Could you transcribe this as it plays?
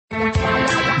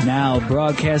Now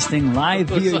broadcasting live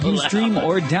via Ustream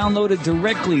or downloaded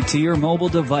directly to your mobile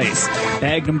device.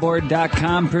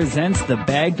 BaggedAndBoard.com presents the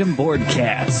Bagged and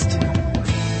Boardcast.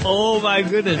 Oh my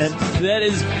goodness, that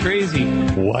is crazy.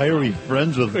 Why are we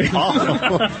friends with Paul?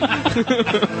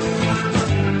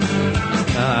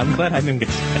 I'm glad I didn't get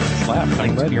slapped.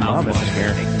 I'm glad your mom isn't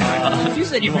here. You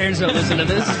said your parents don't listen to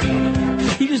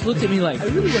this. He just looked at me like, I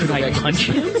really want to punch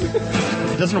him.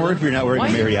 It doesn't work if you're not wearing a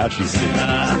mariachi suit.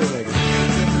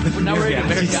 We're not wearing a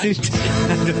mariachi suit.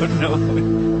 I don't know.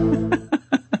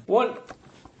 What?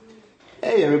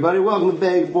 Hey everybody, welcome to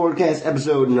Bagged Boardcast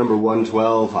episode number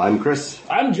 112. I'm Chris.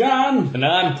 I'm John. And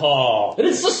I'm Paul. And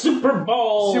it's the Super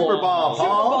Bowl. Super Bowl,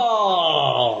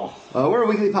 Paul. We're a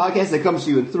weekly podcast that comes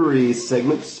to you in 3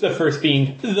 segments. The first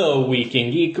being The Week in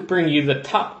Geek, bringing you the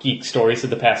top geek stories of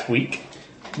the past week.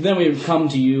 Then we come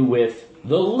to you with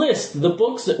the list, the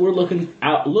books that we're looking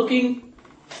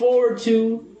forward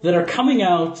to that are coming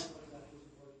out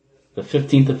the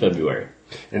 15th of February.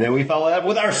 And then we follow that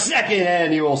with our second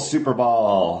annual Super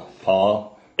Bowl,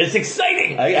 Paul. It's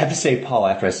exciting! I have to say Paul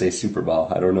after I say Super Bowl.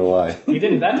 I don't know why. You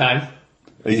didn't that time.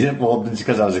 Well, it's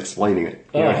because I was explaining it.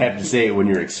 You don't have to say it when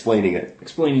you're explaining it.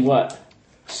 Explaining what?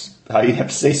 How you have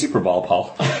to say Super Bowl,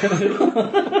 Paul.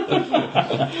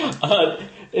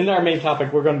 In our main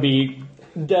topic, we're going to be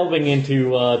delving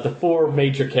into the 4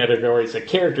 major categories of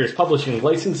characters, publishing,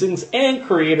 licensings, and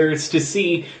creators to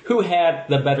see who had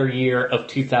the better year of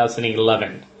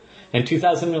 2011. And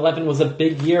 2011 was a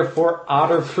big year for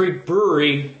Otter Creek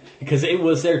Brewery because it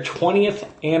was their 20th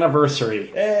anniversary.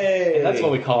 Hey! And that's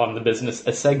what we call in the business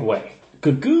a segue.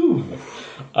 Goo-goo!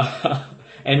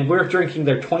 And we're drinking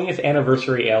their 20th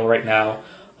anniversary ale right now,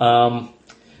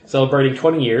 celebrating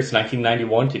 20 years,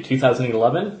 1991 to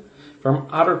 2011, from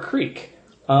Otter Creek.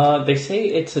 They say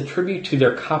it's a tribute to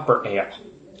their Copper Ale,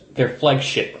 their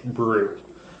flagship brew.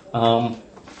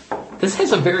 This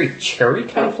has a very cherry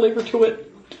kind of flavor to it.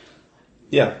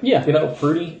 Yeah. Yeah. You know,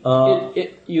 fruity.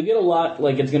 You get a lot,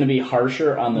 like it's going to be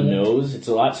harsher on the nose. It's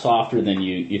a lot softer than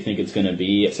you think it's going to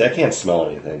be. See, I can't smell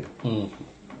anything.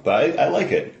 But I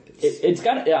like it. It's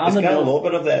got a little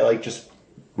bit of that, like, just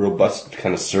robust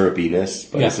kind of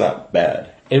syrupiness, but it's not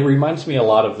bad. It reminds me a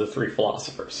lot of the Three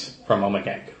Philosophers from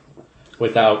Ommegang.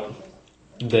 Without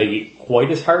the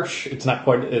quite as harsh, it's not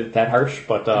quite that harsh,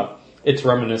 but it's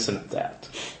reminiscent of that.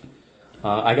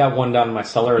 I got one down in my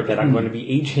cellar that I'm going to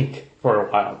be aging for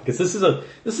a while because this is a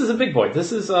big boy.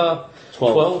 This is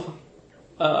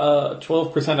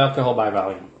 12% alcohol by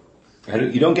volume.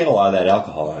 You don't get a lot of that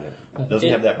alcohol on it. It doesn't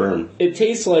have that burn. It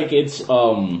tastes like it's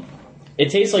on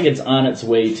its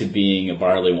way to being a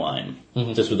barley wine,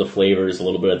 just with the flavors, a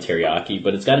little bit of teriyaki,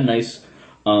 but it's got a nice.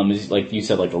 Like you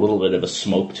said, like a little bit of a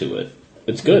smoke to it.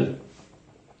 It's good.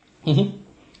 Mm-hmm.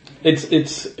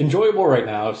 It's enjoyable right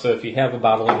now. So if you have a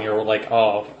bottle in here, we're like,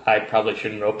 oh, I probably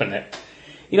shouldn't open it.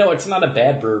 You know, it's not a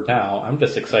bad brew now. I'm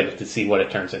just excited to see what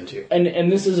it turns into.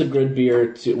 And this is a good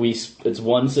beer. It's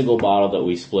one single bottle that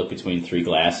we split between 3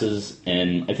 glasses,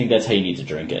 and I think that's how you need to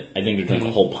drink it. I think to drink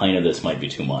a whole pint of this might be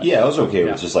too much. Yeah, I was okay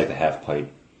with just like the half pint.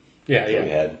 Yeah. We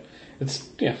had. It's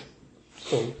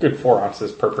so good 4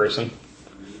 ounces per person.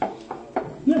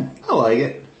 Yeah, I like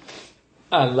it.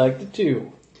 I liked it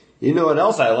too. You know what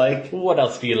else I like? What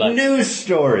else do you like? News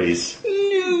stories.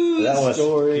 stories.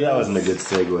 That wasn't a good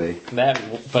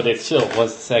segue. But it still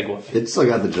was the segue. It still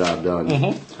got the job done.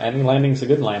 Mm-hmm. Any landing's a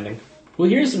good landing. Well,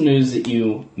 here's some news that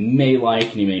you may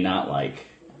like and you may not like.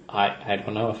 I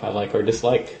don't know if I like or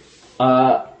dislike.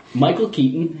 Michael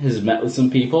Keaton has met with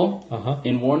some people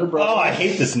in Warner Brothers. Oh, I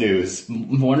hate this news.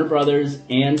 Warner Brothers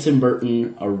and Tim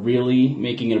Burton are really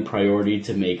making it a priority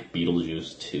to make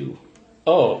Beetlejuice 2.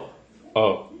 Oh.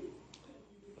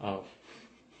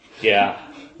 Yeah.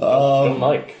 Don't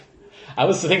like. I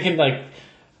was thinking, like,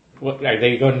 what are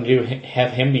they going to do?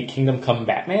 Have him be Kingdom Come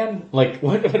Batman? Like,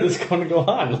 what is going to go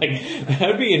on? Like, that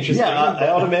would be interesting. Yeah, I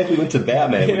automatically went to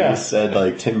Batman when you said,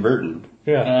 like, Tim Burton.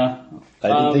 Yeah. I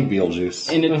didn't think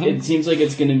Beetlejuice. And it seems like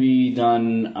it's going to be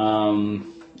done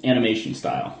animation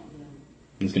style.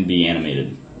 It's going to be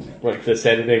animated. Like the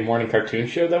Saturday morning cartoon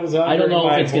show that was on? I don't know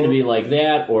if it's going to be like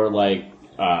that or like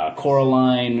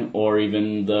Coraline or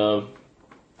even the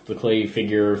clay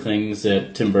figure things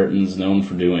that Tim Burton's known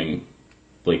for doing.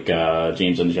 Like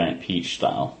James and the Giant Peach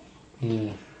style.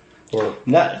 Or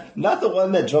not the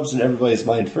one that jumps in everybody's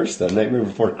mind first, though. Nightmare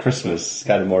Before Christmas is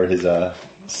kind of more his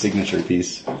signature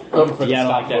piece. I don't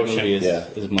like that movie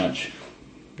as much.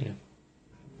 Yeah.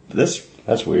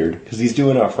 That's weird, because he's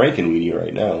doing a Frankenweenie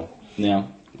right now. Yeah.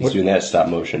 He's doing that stop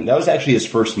motion. That was actually his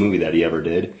first movie that he ever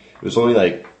did. It was only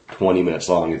like 20 minutes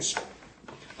long. It's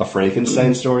a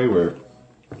Frankenstein story where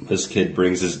This kid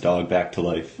brings his dog back to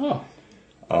life. Oh.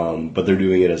 But they're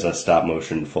doing it as a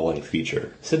stop-motion full-length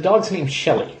feature. So the dog's name's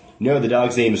Shelly. No, the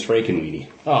dog's name is Frankenweenie.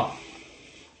 Oh.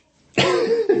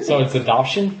 So it's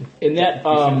adoption? And that,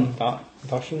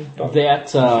 Adoption? Dog? that,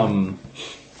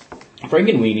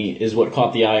 Frankenweenie is what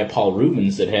caught the eye of Paul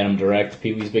Rubens that had him direct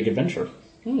Pee-wee's Big Adventure.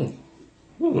 And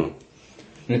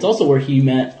it's also where he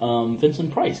met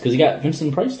Vincent Price, because he got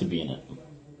Vincent Price to be in it.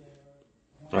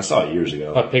 I saw it years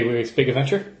ago. Pee-wee's Big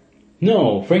Adventure?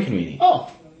 No, Frankenweenie.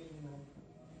 Oh.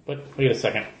 But wait a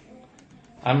second.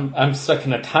 I'm stuck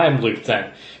in a time loop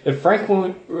then. If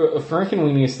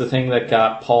Frankenweenie is the thing that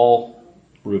got Paul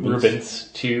Rubens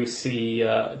to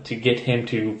get him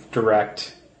to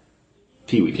direct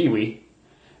Pee-wee,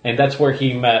 and that's where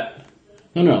he met.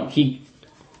 No, he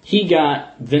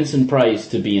got Vincent Price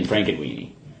to be in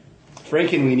Frankenweenie.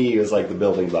 Frankenweenie was like the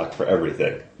building block for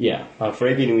everything. Yeah.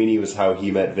 Frankenweenie was how he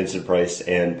met Vincent Price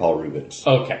and Paul Rubens.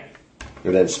 Okay.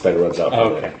 And then Spider-Web's out from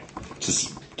Okay. there.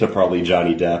 Just to probably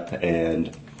Johnny Depp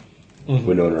and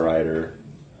Winona Ryder,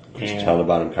 And Helena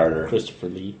Bonham Carter. Christopher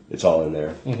Lee. It's all in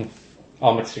there.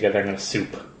 all mixed together in a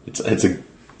soup. It's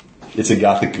a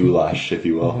gothic goulash, if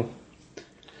you will.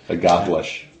 A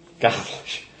gothlish.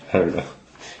 Gosh. I don't know.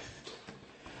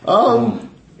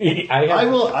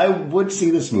 I would see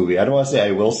this movie. I don't want to say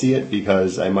I will see it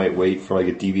because I might wait for like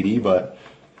a DVD, but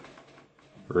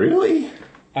really?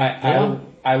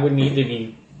 I would need to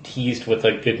be teased with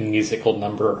a good musical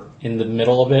number in the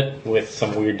middle of it with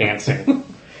some weird dancing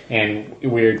and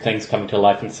weird things coming to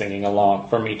life and singing along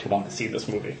for me to want to see this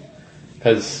movie.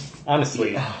 Because,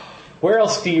 honestly, where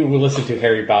else do you listen to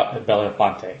Harry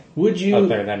Belafonte Would you?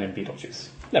 other than in Beetlejuice?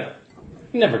 Never.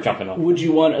 Never jumping on. Would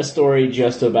you want a story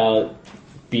just about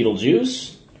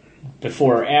Beetlejuice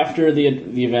before or after the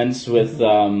events with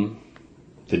The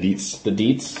Deets. the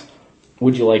Deets?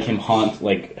 Would you like him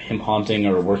haunting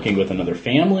or working with another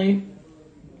family?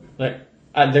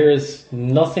 There is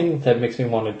nothing that makes me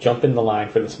want to jump in the line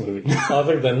for this movie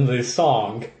other than the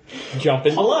song "Jump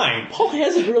in the Line." Paul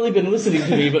hasn't really been listening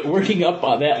to me, but working up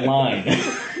on that line.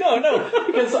 No,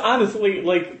 because honestly,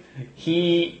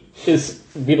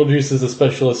 Beetlejuice is a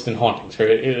specialist in hauntings,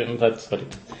 right? And that's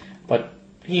but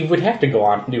he would have to go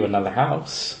on and do another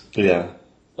house. Yeah.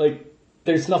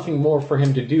 There's nothing more for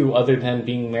him to do other than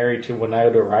being married to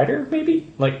Winona Ryder,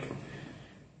 maybe? I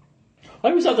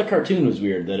always thought the cartoon was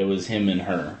weird that it was him and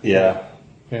her. Yeah.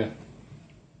 Yeah.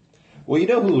 Well, you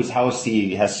know whose house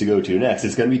he has to go to next?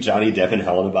 It's going to be Johnny Depp and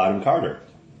Helena Bonham Carter.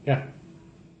 Yeah.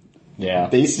 Yeah.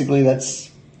 Basically,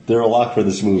 they're a lock for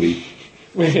this movie.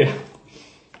 Yeah.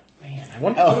 Man, I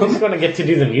wonder who's going to get to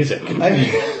do the music.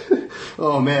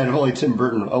 Oh man, if only Tim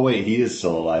Burton. Oh wait, he is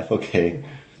still alive. Okay.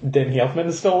 Danny Elfman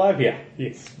is still alive? Yeah.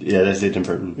 Yes. Yeah, that's it, Tim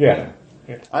Burton. Yeah.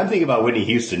 I'm thinking about Whitney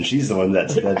Houston. She's the one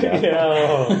that's dead now.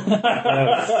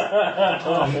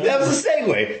 That was a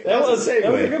segue. That was a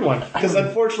good one. Because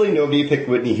unfortunately, nobody picked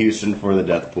Whitney Houston for the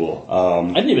death pool.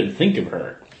 I didn't even think of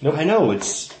her. I know,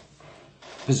 it's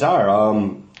bizarre.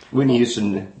 Whitney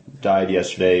Houston died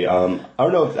yesterday. I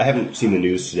don't know I haven't seen the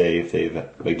news today if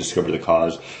they've discovered the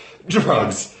cause.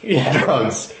 Drugs. Yeah.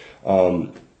 Drugs.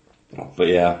 But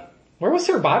yeah. Where was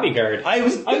her bodyguard? I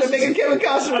was going to make a Kevin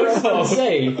Costner I was reference.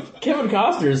 going to say, Kevin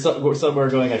Costner is somewhere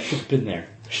going, I should have been there.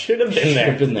 Should have been Should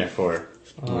have there. been there for her.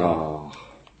 Oh.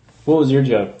 What was your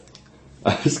joke?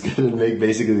 I was going to make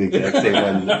basically the exact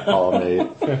same one Paul made.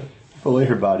 Only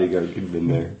her bodyguard could have been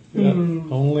there. Yeah,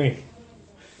 only.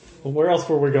 Well, where else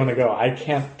were we going to go? I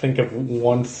can't think of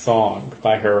one song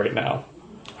by her right now.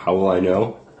 How will I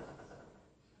know?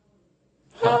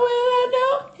 How will I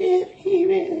know? If he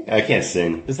really... I can't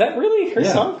sing. Is that really her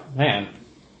Yeah. song? Man.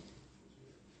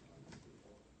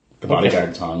 The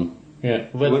Bodyguard song. Yeah,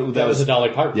 but Well, that was a Dolly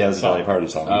Parton Yeah, it was a song. Dolly Parton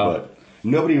song, Oh. but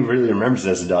nobody really remembers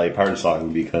it as a Dolly Parton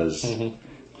song because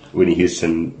Whitney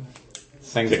Houston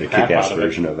Sang did the a crap kick-ass out of it.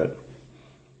 version of it.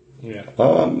 Yeah.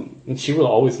 Um, And She Will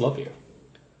Always Love You.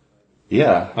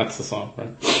 yeah. That's the song, right?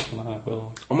 I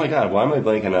will. Oh my god, why am I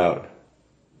blanking out?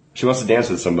 She wants to dance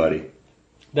with somebody.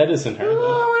 That isn't her. I though.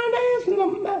 want to dance with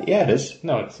somebody. Yeah, it is.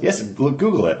 No, it's Yes,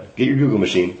 Google it. Get your Google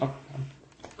machine.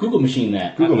 Google machine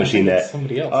that. Google machine think that. it's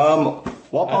somebody else.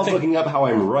 While Paul's think- looking up how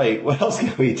I'm right, what else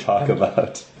can we talk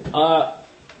about?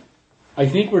 I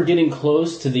think we're getting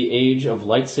close to the age of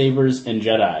lightsabers and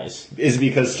Jedis. Is it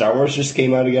because Star Wars just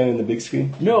came out again in the big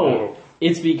screen? No,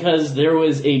 it's because there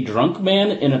was a drunk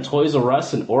man in a Toys R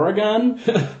Us in Oregon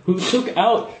who took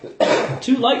out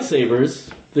 2 lightsabers,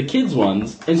 the kids'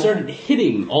 ones, and started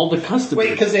hitting all the customers.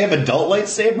 Wait, because they have adult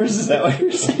lightsabers? Is that what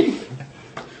you're saying?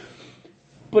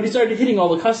 But he started hitting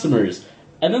all the customers.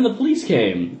 And then the police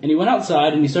came, and he went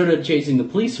outside and he started chasing the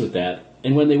police with that.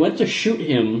 and when they went to shoot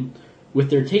him with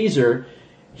their taser,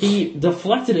 he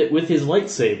deflected it with his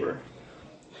lightsaber.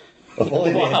 Of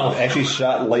only Wow. they actually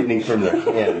shot lightning from their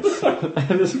hands.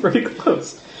 That is pretty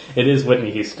close. It is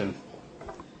Whitney Houston.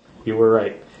 You were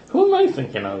right. Who am I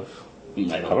thinking of?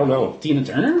 I don't know. Tina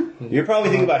Turner? You're probably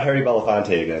thinking about Harry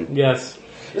Belafonte again. Yes.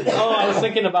 Oh, I was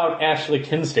thinking about Ashley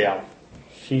Tisdale.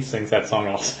 She sings that song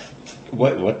also.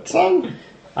 What song?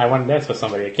 I Want to Dance with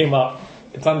Somebody. It came up.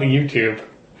 It's on the YouTube.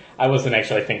 I wasn't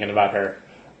actually thinking about her.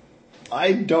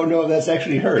 I don't know if that's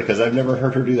actually her, because I've never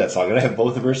heard her do that song, and I have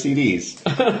both of her CDs.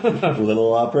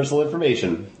 Little personal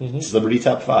information. Celebrity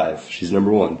Top 5. She's number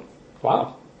 1.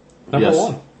 Wow. Number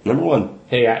one. Number 1.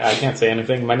 Hey, I can't say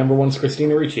anything. My number one's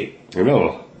Christina Ricci. I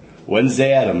know.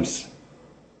 Wednesday Addams.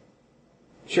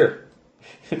 Sure.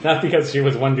 Not because she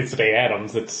was Wednesday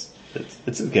Addams. It's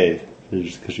It's okay.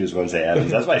 Just because she was Wednesday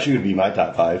Addams. That's why she would be my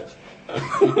top 5.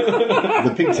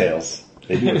 The pigtails.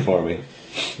 They do it for me.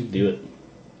 Do it.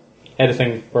 had a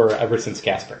thing for ever since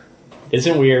Casper.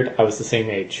 Isn't weird? I was the same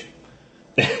age.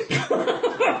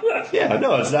 Yeah,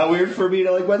 no, it's not weird for me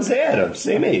to like Wednesday Addams.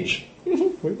 Same age.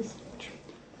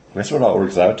 That's what it all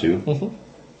works out to.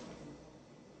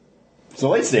 So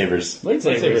lightsabers.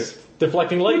 Lightsabers.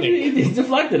 Deflecting lightning. He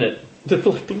deflected it.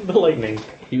 Deflecting the lightning.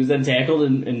 He was then tackled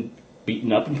and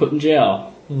beaten up and put in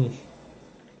jail.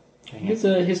 He has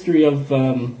a history of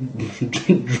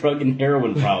drug and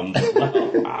heroin problems as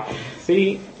well. Wow.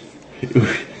 See?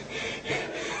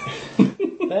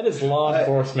 That is law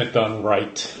enforcement done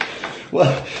right.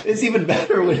 Well, it's even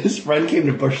better when his friend came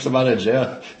to push him out of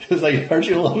jail. He was like, aren't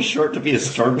you a little short to be a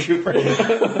stormtrooper?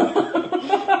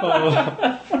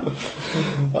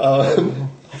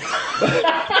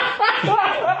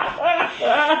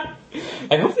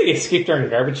 I hope they escape during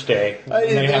garbage day.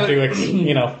 They have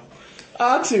to,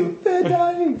 Atsu, they're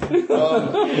dying.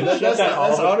 That's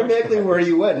automatically where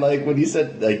you went. Like, when you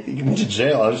said, like, you went to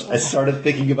jail, I started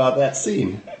thinking about that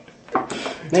scene.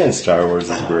 Man, Star Wars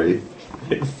is great.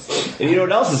 And you know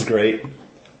what else is great?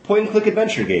 Point-and-click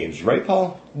adventure games, right,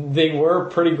 Paul? They were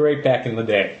pretty great back in the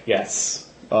day, yes.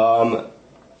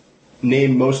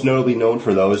 Name most notably known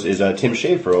for those is Tim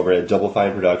Schafer over at Double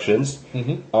Fine Productions.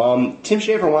 Tim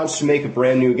Schafer wants to make a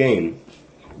brand new game.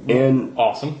 And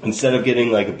Awesome. instead of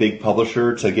getting like a big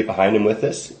publisher to get behind him with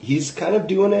this, he's kind of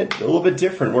doing it a little bit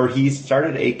different, where he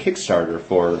started a Kickstarter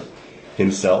for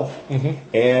himself.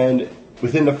 And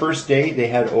within the first day, they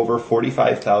had over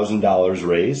 $45,000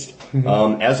 raised.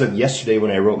 As of yesterday, when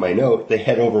I wrote my note, they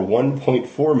had over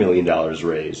 $1.4 million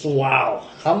raised. Wow.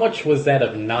 How much was that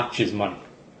of Notch's money?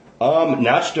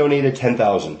 Notch donated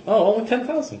 $10,000. Oh, only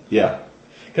 10,000. Yeah.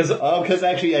 Because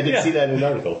Actually, I did Yeah. see that in an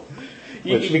article.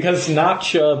 because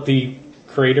Notch, the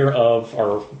creator of,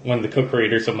 or one of the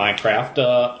co-creators of Minecraft,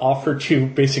 offered to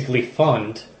basically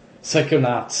fund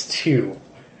Psychonauts 2.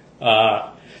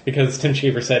 Because Tim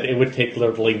Schafer said it would take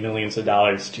literally millions of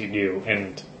dollars to do,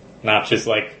 and Notch is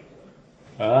like,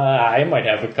 I might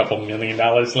have a couple $1 million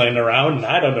laying around, and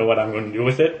I don't know what I'm going to do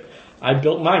with it. I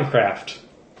built Minecraft.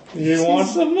 You want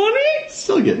some money?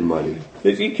 Still getting money.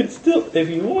 If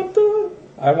you want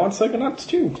I want Psychonauts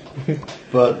 2.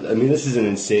 But, I mean, this is an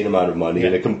insane amount of money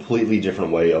and a completely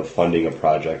different way of funding a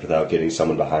project without getting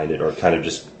someone behind it or kind of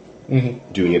just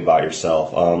doing it by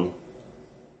yourself.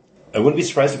 I wouldn't be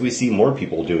surprised if we see more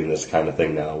people doing this kind of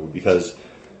thing now, because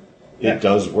it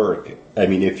does work. I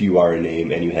mean, if you are a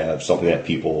name and you have something that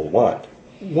people want.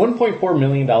 $1.4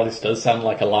 million does sound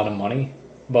like a lot of money,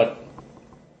 but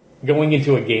going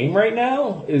into a game right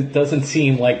now, it doesn't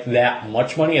seem like that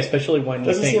much money, especially when It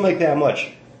doesn't seem like that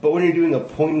much. But when you're doing a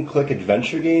point-and-click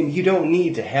adventure game, you don't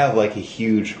need to have, like, a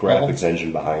huge graphics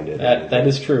engine behind it. that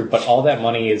is true, but all that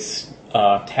money is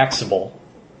taxable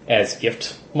as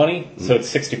gift money, so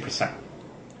it's 60%.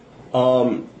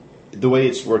 The way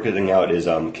it's working out is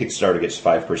Kickstarter gets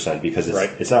 5% because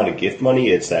it's not a gift money,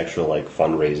 it's actual, like,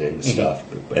 fundraising stuff.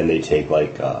 And they take,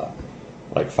 like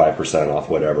 5% off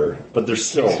whatever. But there's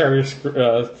still...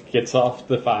 Kickstarter gets off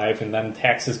the 5, and then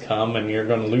taxes come, and you're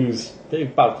going to lose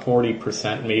about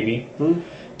 40% maybe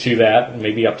to that,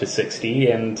 maybe up to 60,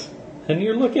 and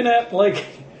you're looking at, like...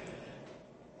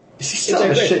 You still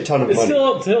have a shit ton of money.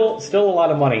 It's still a lot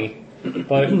of money,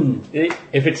 but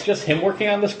if it's just him working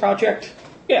on this project,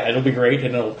 yeah, it'll be great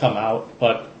and it'll come out.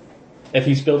 But if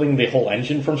he's building the whole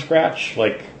engine from scratch,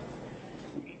 like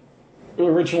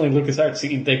originally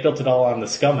LucasArts, they built it all on the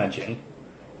Scum engine,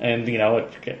 and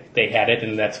they had it,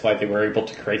 and that's why they were able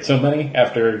to create so many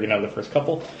after the first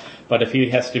couple. But if he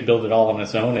has to build it all on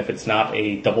his own, if it's not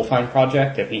a Double Fine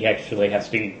project, if he actually has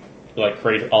to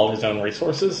create all his own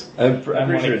resources, I'm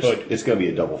pretty sure it's going to be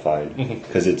a Double Fine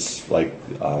because it's like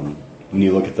when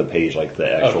you look at the page, like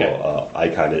the actual Okay.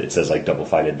 icon, it says like Double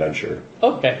Fine Adventure.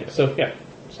 Okay, so yeah.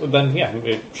 So then, yeah,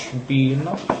 it should be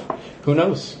enough. Who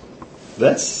knows?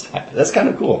 That's kind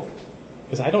of cool.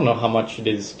 Because I don't know how much it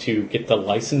is to get the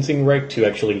licensing right to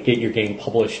actually get your game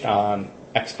published on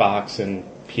Xbox and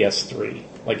PS3.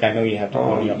 Like, I know you have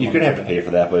to... You're gonna have to pay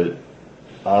for that, but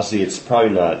honestly, it's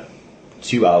probably not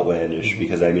too outlandish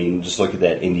because I mean, just look at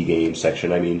that indie game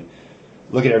section. I mean,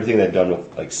 look at everything they've done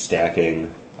with like stacking.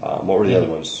 What were the other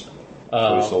ones?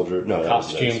 Toy Soldier. No, that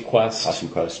Costume Quest. Costume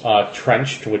Quest.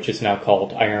 Trenched, which is now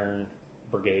called Iron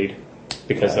Brigade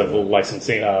because of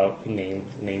licensing,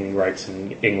 naming rights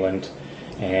in England.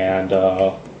 And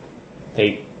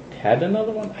they had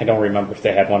another one? I don't remember if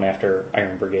they had one after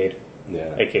Iron Brigade,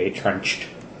 aka Trenched.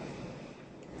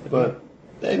 But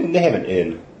I mean, they have an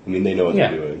in. I mean, they know what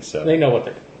they're doing. So they know what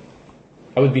they're doing.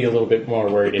 I would be a little bit more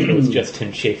worried if it was just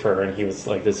Tim Schafer and he was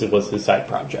like, this was his side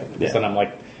project. Because then I'm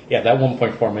like, yeah, that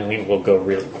 1.4 million will go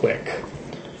really quick.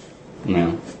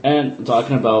 Yeah. And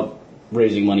talking about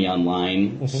raising money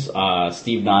online,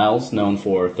 Steve Niles, known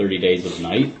for 30 Days of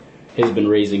Night, has been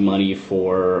raising money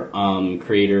for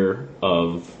creator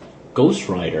of Ghost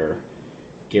Rider,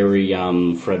 Gary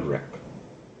Frederick,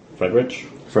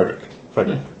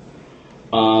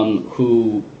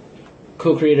 who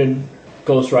co-created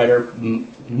Ghost Rider,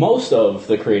 most of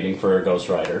the creating for Ghost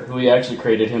Rider, who he actually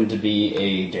created him to be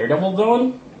a Daredevil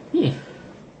villain.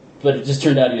 But it just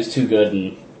turned out he was too good,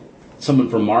 and someone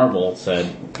from Marvel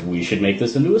said, we should make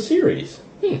this into a series.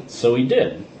 So he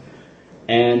did.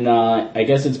 And I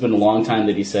guess it's been a long time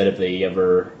that he said if they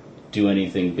ever do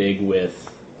anything big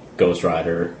with Ghost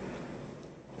Rider,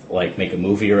 like make a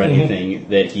movie or anything,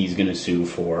 that he's going to sue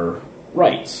for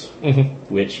rights,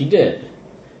 which he did.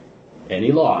 And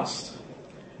he lost.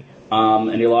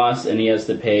 And he has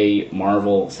to pay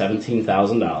Marvel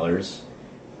 $17,000,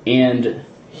 and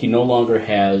he no longer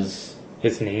has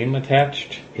his name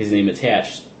attached.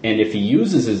 And if he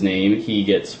uses his name, he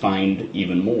gets fined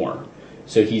even more.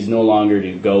 So he's no longer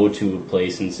to go to a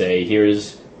place and say,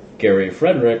 here's Gary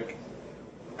Frederick,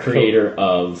 creator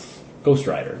of Ghost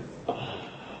Rider.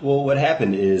 Well, what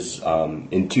happened is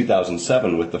in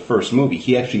 2007 with the first movie,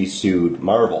 he actually sued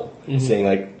Marvel, saying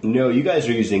like, no, you guys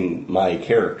are using my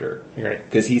character. Right.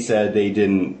 Because he said they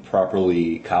didn't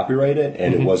properly copyright it,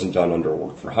 and it wasn't done under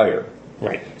work for hire.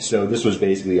 Right. So this was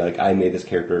basically like, I made this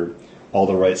character, all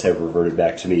the rights have reverted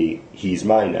back to me, he's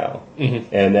mine now.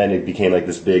 And then it became like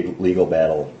this big legal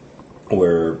battle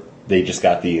where they just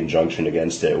got the injunction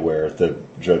against it, where the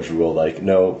judge ruled like,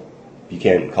 no, you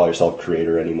can't call yourself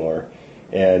creator anymore.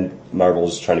 And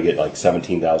Marvel's trying to get like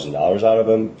 $17,000 out of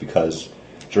him because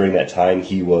during that time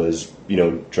he was,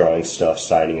 drawing stuff,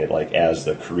 signing it like as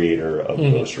the creator of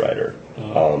Ghost Rider.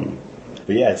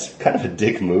 But yeah, it's kind of a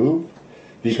dick move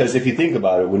because if you think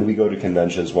about it, when we go to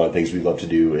conventions, one of the things we love to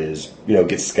do is,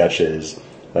 get sketches,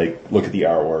 like look at the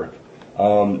artwork.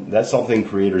 That's something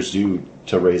creators do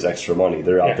to raise extra money.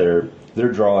 They're out there,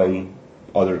 they're drawing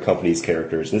other companies'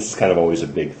 characters. And this is kind of always a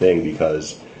big thing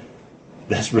because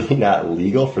that's really not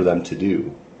legal for them to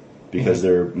do because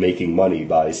they're making money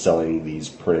by selling these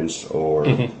prints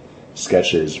or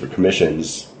sketches or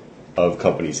commissions of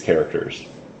companies' characters.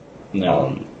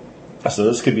 No. So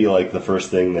this could be like the first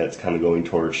thing that's kind of going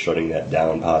towards shutting that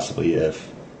down possibly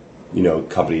if,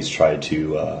 companies try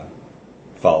to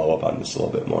follow up on this a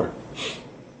little bit more.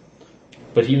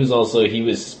 But he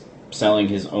was selling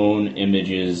his own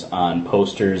images on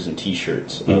posters and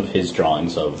T-shirts of his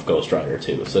drawings of Ghost Rider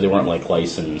too. So they weren't like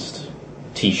licensed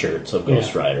T-shirts of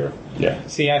Ghost Rider. Yeah.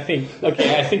 See, I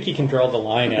think you can draw the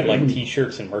line at like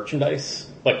T-shirts and merchandise,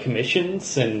 like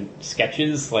commissions and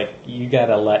sketches. Like you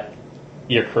gotta let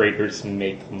your creators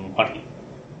make money.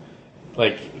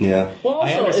 Like Well,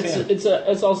 I also understand.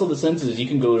 it's also the sense is you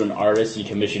can go to an artist, you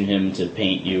commission him to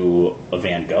paint you a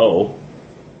Van Gogh.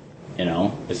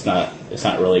 It's not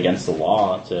really against the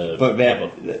law to. But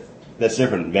that's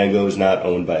different. Van Gogh is not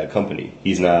owned by a company.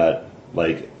 He's not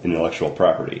like intellectual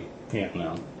property. Yeah.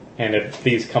 No. And if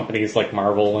these companies like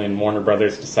Marvel and Warner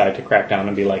Brothers decide to crack down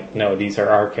and be like, no, these are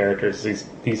our characters,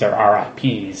 these are our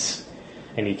IPs,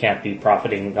 and you can't be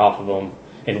profiting off of them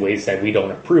in ways that we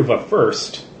don't approve of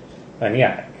first, then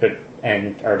it could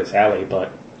end Artist Alley.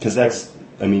 But because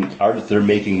artists, they're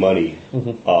making money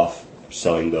off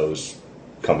selling those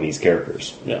companies'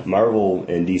 characters. Yeah. Marvel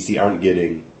and DC aren't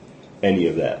getting any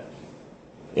of that.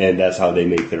 And that's how they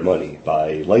make their money,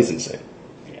 by licensing.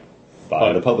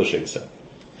 By the publishing stuff.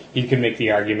 You can make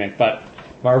the argument, but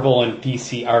Marvel and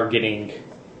DC are getting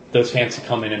those fans to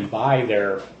come in and buy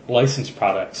their licensed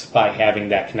products by having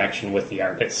that connection with the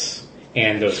artists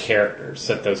and those characters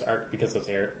that because those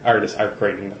artists are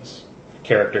creating those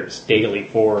characters daily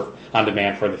for on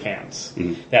demand for the fans.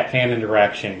 Mm-hmm. That fan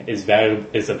interaction is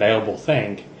a valuable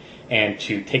thing, and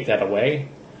to take that away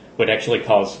would actually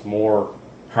cause more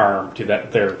harm to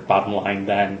their bottom line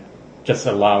than just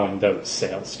allowing those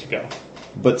sales to go.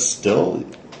 But still,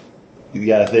 you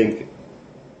gotta think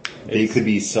they could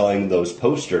be selling those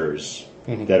posters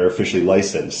that are officially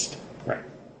licensed, Right.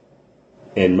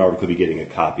 and Marvel could be getting a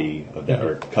copy of that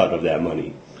or cut of that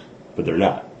money, but they're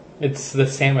not. It's a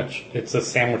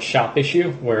sandwich shop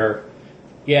issue where,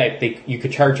 you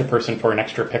could charge a person for an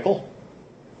extra pickle,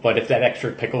 but if that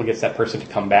extra pickle gets that person to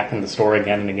come back in the store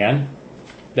again and again,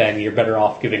 then you're better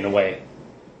off giving away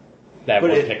that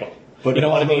one pickle. But you know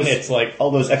what I mean? those- It's like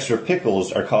all those extra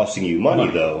pickles are costing you money,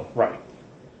 though. Right.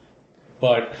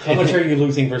 But how much are you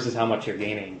losing versus how much you're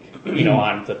gaining,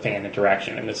 on the fan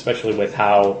interaction, and especially with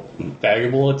how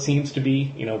valuable it seems to be,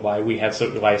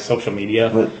 why social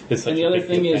media But- is such And the a other big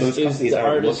thing deal. is- Those companies the aren't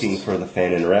artists- looking for the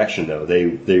fan interaction, though.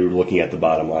 They're looking at the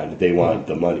bottom line. They want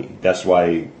the money. That's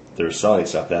why they're selling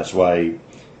stuff. That's why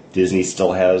Disney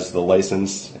still has the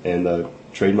license and the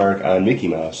trademark on Mickey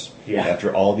Mouse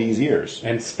after all these years.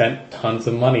 And spent tons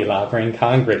of money lobbying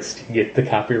Congress to get the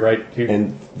copyright to.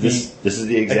 And this is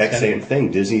the exact same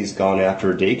thing. Disney's gone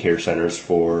after daycare centers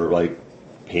for like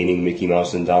painting Mickey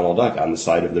Mouse and Donald Duck on the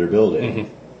side of their building.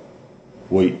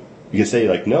 Well, you can say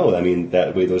like, no, I mean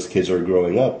that way those kids are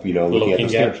growing up, looking at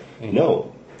those characters.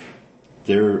 No,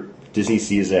 Disney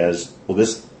sees as well.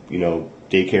 This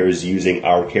daycare is using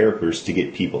our characters to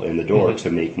get people in the door to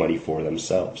make money for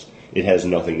themselves. It has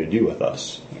nothing to do with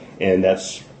us, and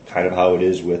that's kind of how it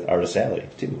is with Artist Alley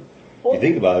too. If you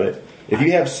think about it, if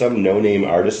you have some no-name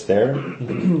artist there,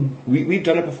 we've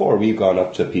done it before. We've gone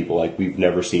up to people like we've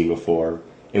never seen before,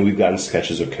 and we've gotten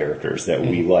sketches of characters that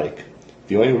we like.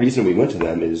 The only reason we went to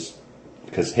them is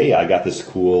because, hey, I got this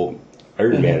cool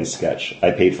Iron Man sketch.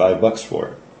 I paid $5 for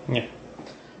it. Yeah.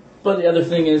 But the other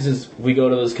thing is we go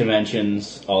to those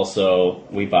conventions. Also,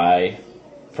 we buy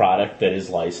product that is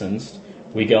licensed.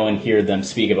 We go and hear them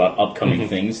speak about upcoming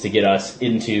things to get us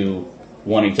into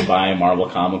wanting to buy Marvel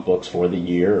comic books for the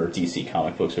year or DC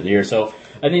comic books for the year. So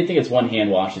I think it's one hand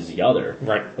washes the other.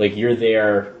 Right. Like you're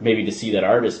there maybe to see that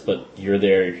artist, but you're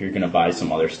there if you're going to buy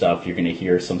some other stuff. You're going to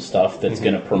hear some stuff that's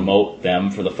going to promote them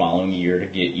for the following year to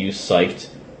get you psyched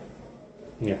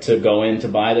to go in to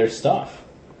buy their stuff.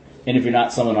 And if you're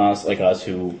not someone else like us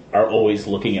who are always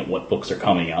looking at what books are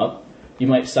coming up, you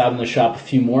might stop in the shop a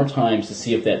few more times to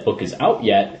see if that book is out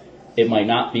yet. It might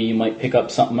not be. You might pick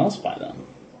up something else by them.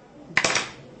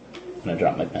 And I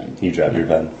dropped my pen. You dropped your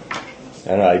pen.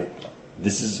 And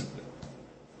this is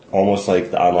almost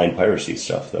like the online piracy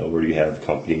stuff, though, where you have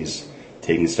companies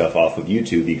taking stuff off of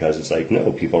YouTube because it's like,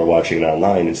 no, people are watching it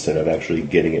online instead of actually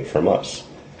getting it from us.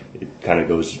 It kind of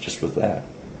goes just with that.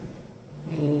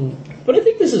 But I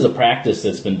think this is a practice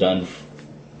that's been done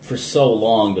for so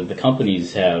long that the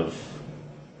companies have...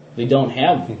 I don't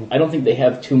think they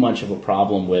have too much of a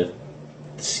problem with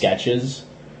sketches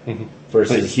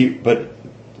versus... But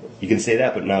you can say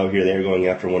that, but now here they're going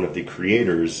after one of the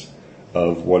creators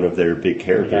of one of their big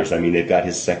characters. Okay. I mean, they've got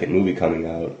his second movie coming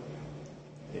out.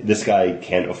 This guy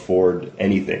can't afford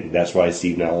anything. That's why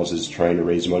Steve Niles is trying to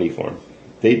raise money for him.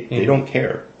 They don't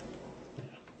care.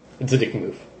 It's a dick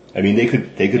move. I mean, they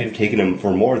could have taken him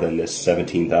for more than this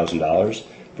 $17,000,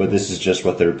 but this is just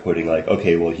what they're putting. Like,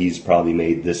 okay, well, he's probably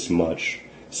made this much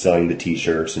selling the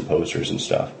T-shirts and posters and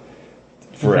stuff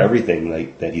for everything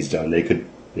like that he's done. They could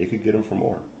get him for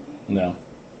more. No.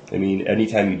 I mean,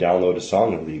 anytime you download a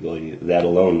song illegally, that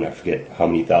alone, I forget how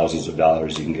many thousands of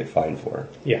dollars you can get fined for.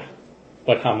 Yeah.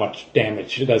 But how much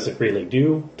damage does it really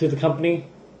do to the company?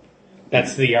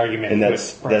 That's the argument. And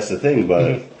that's the thing,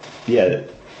 but yeah,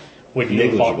 would you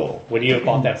have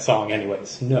bought that song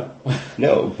anyways? No.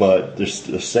 no, but they're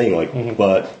saying like,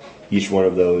 but each one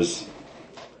of those,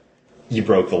 you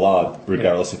broke the law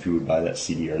regardless if you would buy that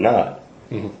CD or not.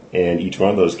 And each one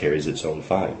of those carries its own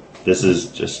fine. This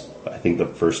is just, I think, the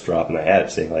first drop in the hat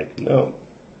saying like, no,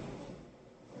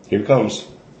 here it comes.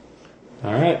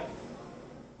 All right.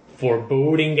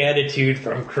 Foreboding attitude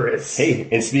from Chris. Hey,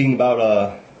 and speaking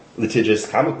about litigious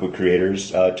comic book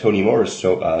creators, Tony Moore is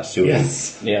suing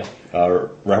Yes. Yeah.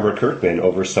 Robert Kirkman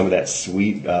over some of that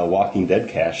sweet Walking Dead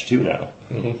cash too now.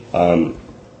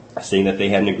 Saying that they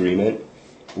had an agreement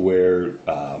where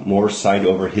Moore signed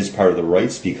over his part of the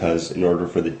rights because in order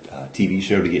for the TV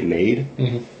show to get made,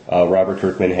 Robert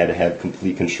Kirkman had to have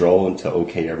complete control and to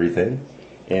okay everything.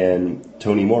 And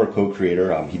Tony Moore,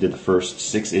 co-creator, he did the first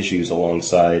 6 issues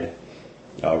alongside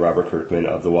Robert Kirkman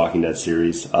of the Walking Dead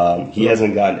series. He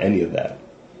hasn't gotten any of that.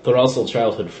 They're also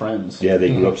childhood friends. Yeah, they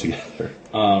grew up together.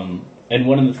 And And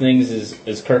one of the things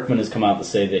is Kirkman has come out to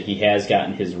say that he has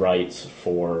gotten his rights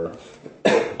for,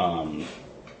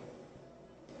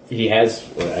 he has,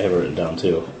 I have it written down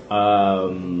too. Tell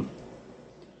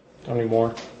me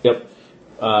more. Yep.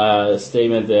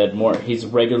 Statement that he's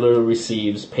regularly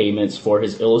receives payments for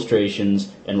his illustrations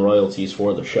and royalties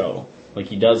for the show. Like,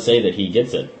 he does say that he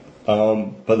gets it.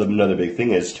 But another big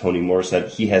thing is Tony Moore said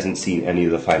he hasn't seen any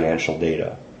of the financial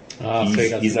data.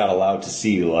 He's not allowed to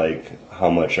see like how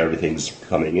much everything's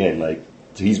coming in. Like,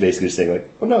 so he's basically saying like,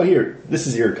 "Oh no, here, this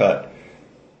is your cut."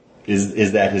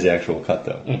 Is that his actual cut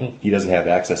though? Mm-hmm. He doesn't have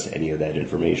access to any of that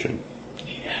information.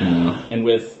 Yeah. And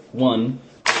with John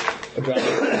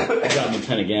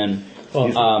 10 again.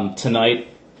 Tonight,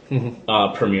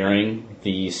 premiering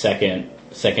the second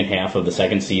half of the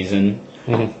second season.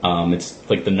 Mm-hmm. It's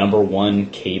like the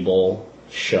 #1 cable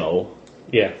show.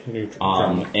 Yeah.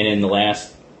 And in the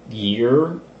last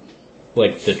year,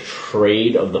 like the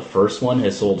trade of the first one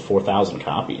has sold 4,000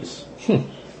 copies.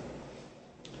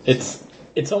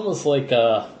 It's almost like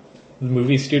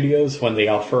movie studios when they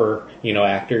offer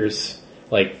actors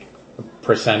like a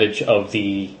percentage of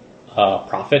the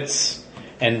profits,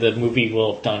 and the movie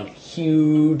will have done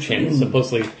huge and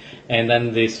supposedly, and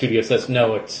then the studio says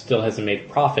no, it still hasn't made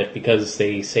profit because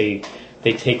they say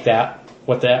they take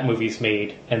what that movie's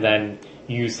made and then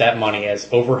use that money as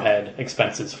overhead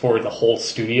expenses for the whole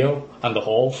studio on the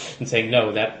whole, and saying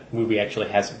no, that movie actually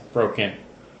hasn't broken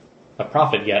a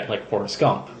profit yet, like Forrest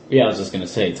Gump. Yeah, I was just going to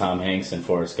say Tom Hanks and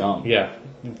Forrest Gump. Yeah,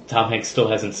 Tom Hanks still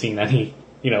hasn't seen any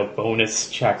bonus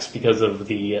checks because of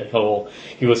the whole,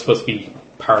 he was supposed to be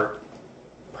part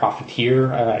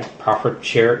profiteer, profit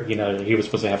share, he was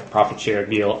supposed to have a profit share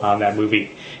deal on that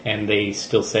movie, and they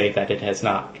still say that it has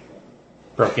not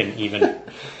broken even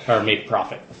or made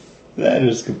profit. That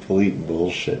is complete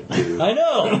bullshit, dude. I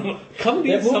know!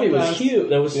 Companies that movie was huge.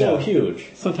 That was so huge.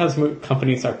 Sometimes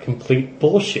companies are complete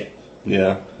bullshit.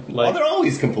 Yeah. Like, they're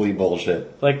always complete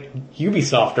bullshit. Like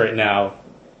Ubisoft right now,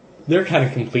 they're kind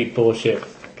of complete bullshit.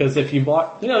 Because if you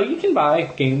bought, you can buy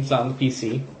games on the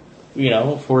PC,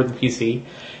 for the PC.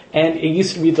 And it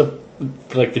used to be the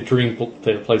dream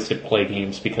place to play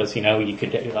games because, you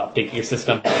could update your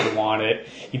system if you want it.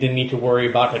 You didn't need to worry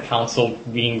about the console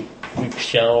being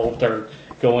shelved or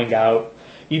going out.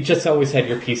 You just always had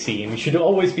your PC, and you should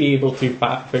always be able to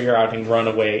figure out and run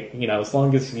away, as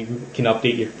long as you can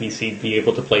update your PC, be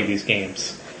able to play these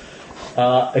games.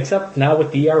 Except now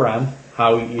with DRM,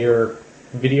 how your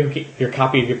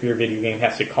copy of your video game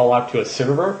has to call out to a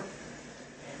server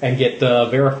and get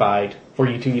verified for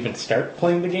you to even start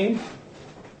playing the game.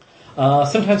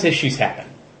 Sometimes issues happen.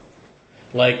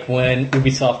 Like when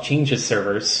Ubisoft changes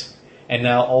servers, and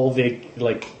now all the,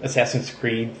 Assassin's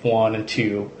Creed 1 and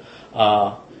 2,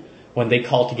 when they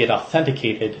call to get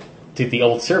authenticated to the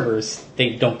old servers,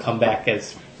 they come back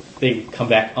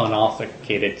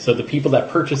unauthenticated. So the people that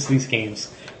purchase these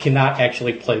games cannot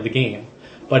actually play the game.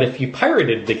 But if you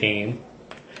pirated the game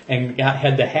and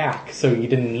had the hack, so you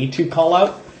didn't need to call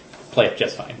out, play it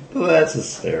just fine. Well, that's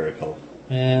hysterical.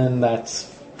 And that's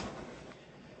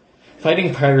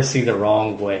fighting piracy the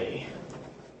wrong way.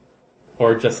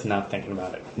 Or just not thinking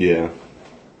about it. Yeah.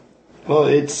 Well,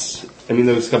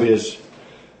 those companies...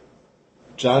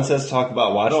 John says talk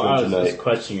about Watchmen tonight. No, I was just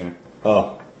questioning her.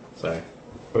 Oh. Sorry.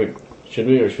 Wait, should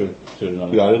we, or should we do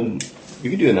another? You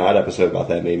could do an odd episode about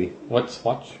that, maybe. What's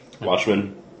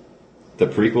Watchmen? The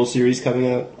prequel series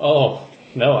coming out? Oh,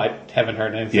 no, I haven't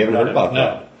heard anything. You haven't heard about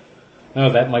that?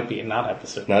 No, that might be an odd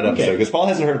episode. Not an episode, because Paul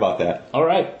hasn't heard about that. All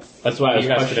right. That's why I was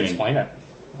you guys should questioning. explain it.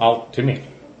 To me.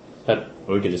 But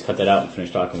Or we could just cut that out and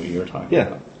finish talking what you were talking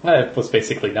Yeah. about. it was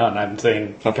basically done. I'm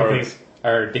saying How far? companies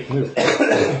are a dick move.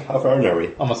 How far in are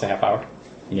we? Almost a half hour.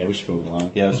 Yeah, we should move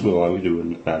along. Yeah, let's move on. We do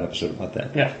an odd episode about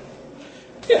that. Yeah.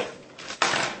 Yeah.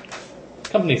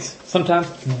 Companies, sometimes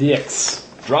dicks.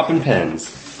 Dropping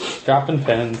pens. Dropping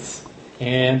pens.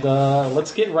 And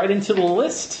let's get right into the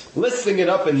list. Listing it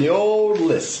up in the old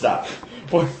list stuff.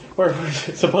 Where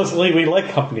supposedly we like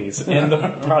companies and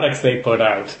the products they put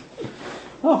out.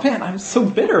 Oh man, I'm so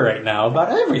bitter right now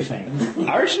about everything.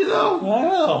 Aren't you, though? I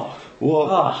know.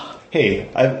 Well, hey,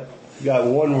 I've got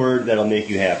one word that'll make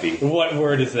you happy. What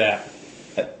word is that?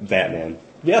 Batman.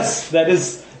 Yes, that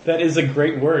is a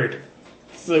great word.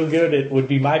 So good it would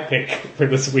be my pick for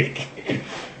this week.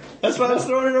 That's why I was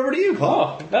throwing it over to you,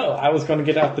 Paul. Oh, no, I was going to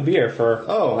get out the beer for...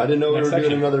 Oh, I didn't know we Next were doing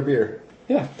section. another beer.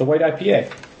 Yeah, the white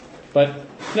IPA. But,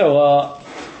 no,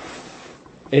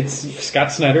 it's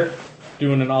Scott Snyder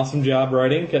doing an awesome job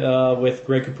writing with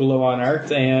Greg Capullo on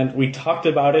art, and we talked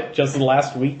about it just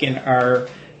last week in our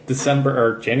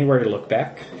January look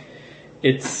back.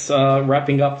 It's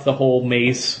wrapping up the whole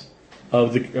Maze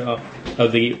of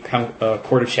the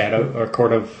Court of Shadow or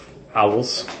Court of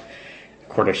Owls.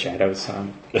 Court of Shadows.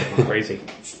 Crazy.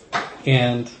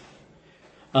 And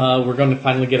we're going to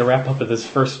finally get a wrap up of this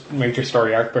first major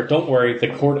story arc. But don't worry, the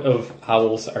Court of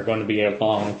Owls are going to be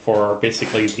along for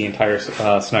basically the entire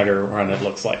Snyder run. It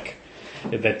looks like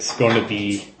that's going to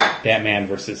be Batman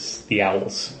versus the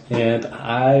Owls, and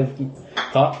I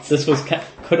thought this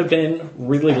could have been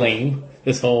really lame.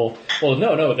 This whole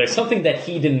no, there's something that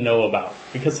he didn't know about,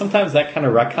 because sometimes that kind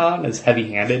of retcon is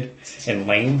heavy-handed and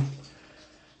lame.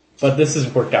 But this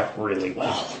has worked out really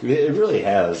well. It really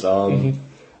has. I'm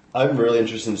really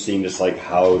interested in seeing just like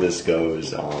how this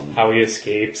goes. How he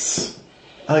escapes.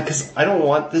 Because I don't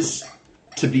want this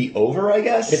to be over, I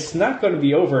guess. It's not going to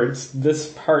be over. This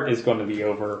part is going to be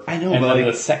over. I know, and but then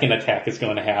the second attack is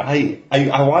going to happen.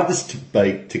 I want this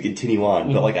to continue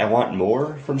on, but like I want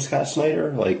more from Scott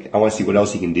Snyder. Like I want to see what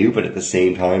else he can do, but at the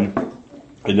same time,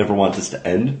 I never want this to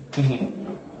end.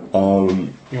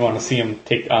 You want to see him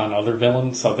take on other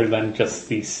villains other than just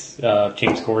these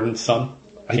James Gordon's son,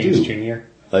 James Jr.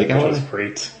 Like which was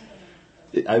great.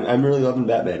 I'm really loving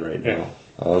Batman right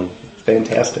now.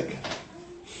 Fantastic.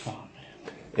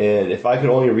 And if I could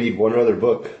only read one other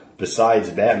book besides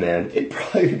Batman, it'd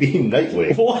probably be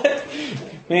Nightwing. What?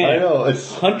 Man, I know,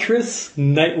 it's Huntress,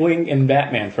 Nightwing, and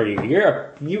Batman for you.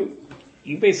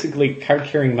 You basically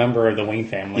card-carrying member of the Wayne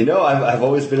family. You know, I've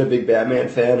always been a big Batman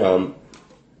fan.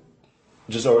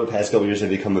 Just over the past couple years, I've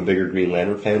become a bigger Green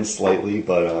Lantern fan slightly,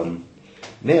 but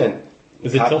man,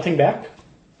 is it tilting back?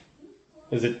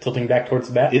 Is it tilting back towards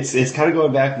the Bat? It's kind of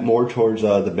going back more towards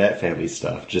the Bat family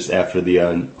stuff, just after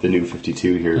the new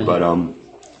 52 here. But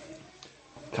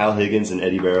Kyle Higgins and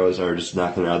Eddie Barrows are just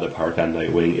knocking it out of the park on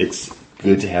Nightwing. It's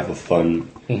good to have a fun,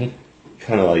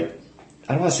 kind of like,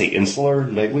 I don't want to say insular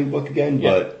Nightwing book again,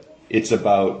 but it's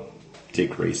about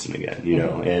Dick Grayson again, you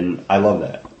know, and I love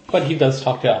that. But he does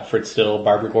talk to Alfred still.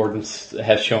 Barbara Gordon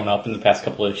has shown up in the past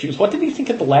couple of issues. What did you think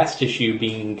of the last issue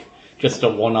being just a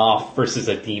one-off versus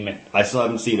a demon? I still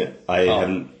haven't seen it. I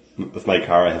haven't, with my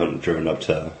car, I haven't driven up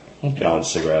to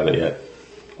John's to grab it yet.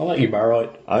 I'll let you borrow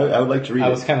it. I would like to read it. I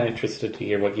was kind of interested to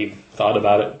hear what you thought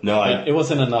about it. No, it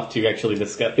wasn't enough to actually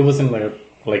discuss. It wasn't a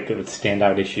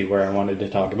standout issue where I wanted to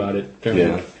talk about it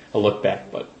during a look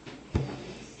back, but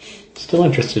still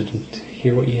interested to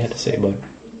hear what you had to say about it.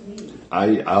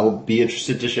 I'll be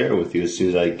interested to share it with you as soon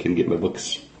as I can get my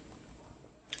books.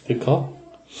 Good call.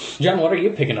 John, what are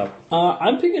you picking up?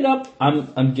 I'm picking up.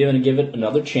 I'm going to give it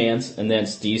another chance, and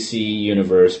that's DC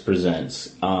Universe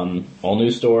Presents. All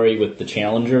new story with the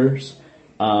Challengers,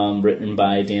 written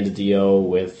by Dan DiDio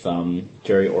with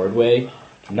Jerry Ordway.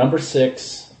 Number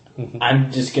 6.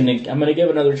 I'm gonna give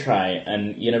it another try,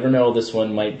 and you never know. This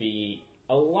one might be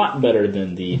a lot better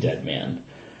than the Dead Man.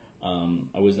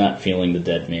 I was not feeling the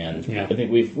Dead Man. Yeah. I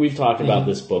think we've talked about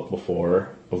this book before,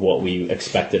 of what we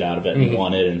expected out of it and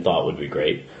wanted and thought would be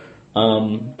great. But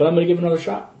I'm going to give it another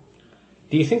shot.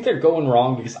 Do you think they're going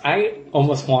wrong? Because I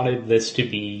almost wanted this to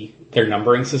be their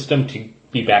numbering system to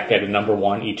be back at a number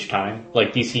 1 each time.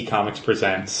 Like DC Comics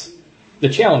presents The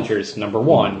Challengers, number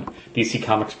 1. DC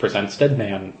Comics presents Dead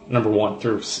Man, number 1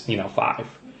 through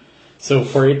 5. So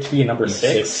for it to be a number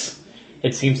 6...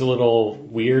 It seems a little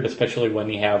weird, especially when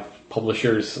you have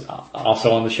publishers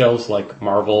also on the shelves like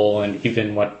Marvel and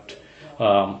even what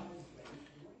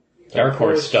Dark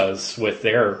Horse does with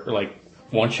their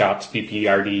one-shots,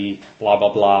 BPRD, blah,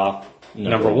 blah, blah,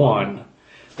 number 1.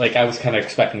 I was kind of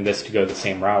expecting this to go the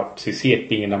same route. To see it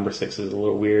being a number 6 is a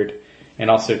little weird. And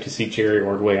also to see Jerry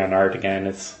Ordway on art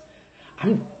again,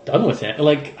 I'm done with it.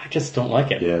 I just don't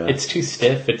like it. Yeah. It's too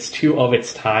stiff. It's too of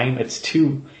its time. It's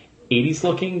too 80s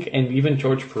looking, and even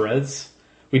George Perez.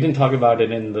 We didn't talk about it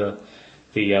in the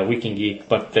Week in Geek,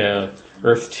 but the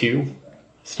Earth 2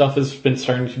 stuff has been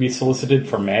starting to be solicited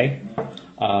for May.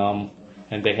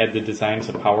 And they had the designs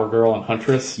of Power Girl and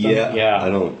Huntress. Yeah. I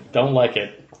don't like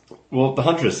it. Well, the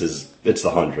Huntress it's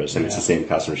the Huntress, and it's the same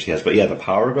costume she has. But yeah, the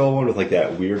Power Girl one with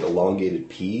that weird elongated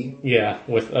P. Yeah,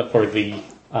 with for the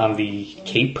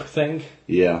cape thing.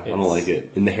 Yeah, I don't like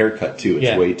it. And the haircut too.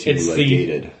 It's way too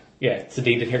dated. Yeah, it's a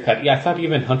dated haircut. Yeah, I thought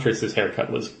even Huntress's haircut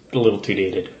was a little too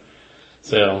dated.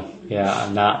 So, yeah,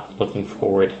 I'm not looking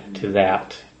forward to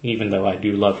that, even though I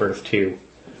do love Earth 2.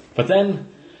 But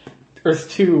then,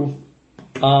 Earth 2,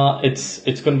 it's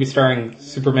going to be starring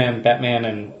Superman, Batman,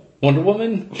 and Wonder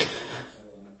Woman.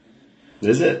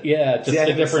 Is it? Yeah, just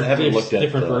different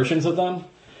versions of them.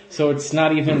 So it's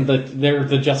not even they're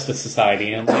the Justice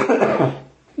Society. And I'm like,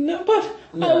 no, but...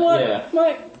 I want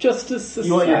my Justice Society.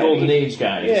 You want your Golden Age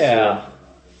guys.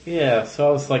 Yeah. So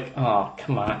I was like, oh,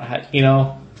 come on.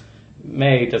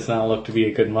 May does not look to be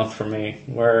a good month for me.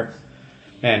 Where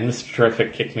And Mr.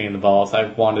 Terrific kicked me in the balls. I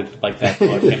wanted to like that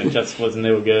book, and it just was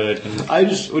no good. And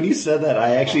when you said that,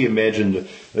 I actually imagined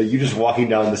you just walking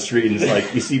down the street and it's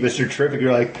like, you see Mr. Terrific,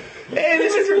 you're like, hey,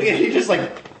 Mr. Terrific, and he just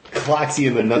like clocks you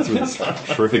in the nuts with his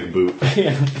terrific boot.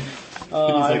 yeah. He's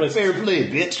like, fair play,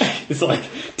 bitch. It's like,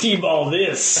 T-ball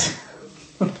this.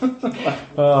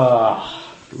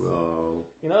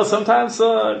 Whoa. You know, sometimes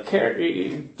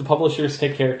the publishers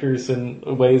take characters in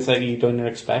ways that you don't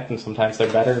expect, and sometimes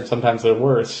they're better, and sometimes they're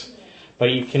worse.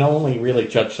 But you can only really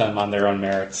judge them on their own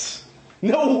merits.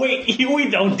 No, wait, we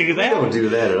don't do that. We don't do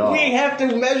that at all. We have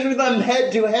to measure them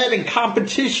head to head in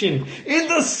competition in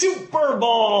the Super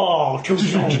Bowl.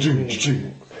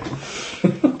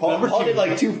 Paul did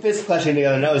like two fists clashing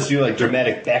together, and I was doing like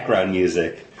dramatic background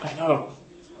music. I know.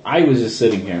 I was just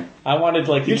sitting here. I wanted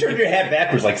like You turned your hat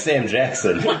backwards like Sam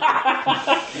Jackson.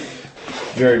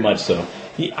 Very much so.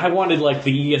 I wanted like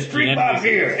the ESPN. Drink my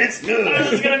beer, it's good. I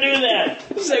was going to do that.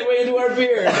 Segue into our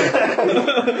beer.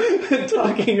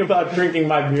 Talking about drinking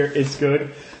my beer is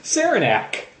good.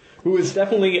 Saranac, who is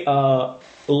definitely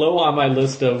low on my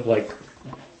list of like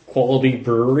quality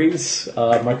breweries,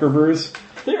 microbrews.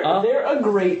 They're a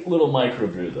great little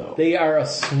microbrew, though. They are a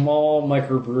small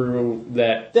microbrew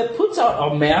that puts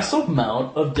out a massive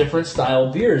amount of different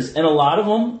style beers, and a lot of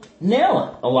them nail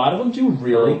it. A lot of them do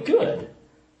really good.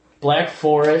 Black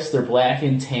Forest, their black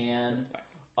and tan,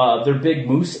 their Big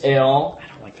Moose Ale. I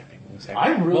don't like their Big Moose Ale. I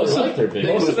really like their Big Moose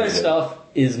Ale. Most of their stuff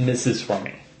is misses for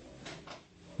me.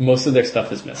 Most of their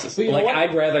stuff is misses. But you know like what?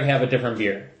 I'd rather have a different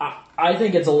beer. I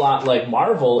think it's a lot like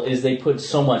Marvel, is they put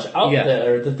so much out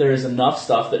there that there is enough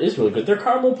stuff that is really good. Their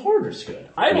caramel porter's good.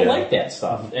 I don't like that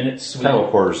stuff, and it's sweet.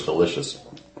 Caramel porter's delicious.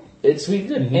 It's sweet,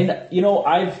 good. Mm-hmm. And you know,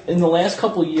 in the last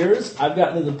couple of years, I've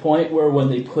gotten to the point where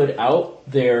when they put out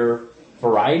their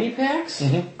variety packs,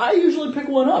 I usually pick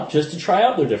one up just to try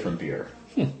out their different beer.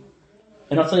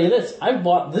 And I'll tell you this: I've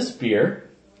bought this beer,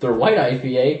 their white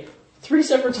IPA, 3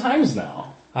 separate times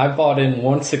now. I bought in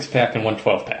 1 6-pack and 1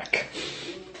 12-pack.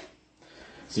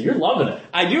 So you're loving it.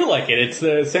 I do like it. It's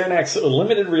the Saranac's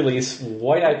limited release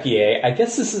white IPA. I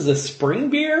guess this is a spring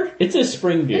beer? It's a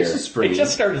spring beer. It's a spring. It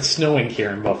just started snowing here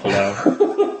in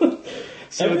Buffalo.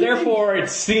 So therefore, it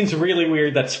seems really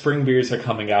weird that spring beers are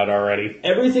coming out already.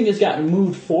 Everything has gotten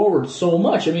moved forward so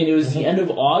much. I mean, it was the end of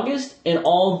August, and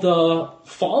all the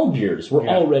fall beers were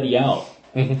already out.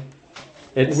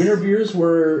 Winter beers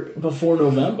were before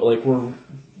November, like we're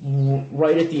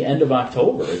right at the end of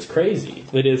October. It's crazy.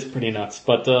 It is pretty nuts.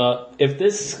 But if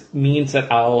this means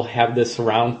that I'll have this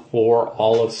around for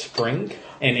all of spring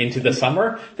and into the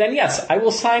summer, then yes, I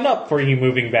will sign up for you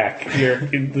moving back your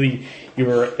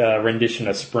rendition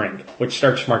of spring, which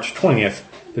starts March 20th,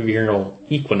 the vernal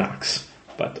equinox.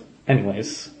 But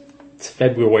anyways, it's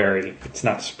February. It's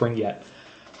not spring yet.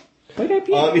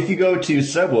 If you go to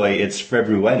Subway, it's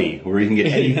February, where you can get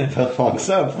any long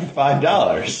sub for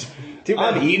 $5.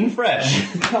 I'm eating fresh.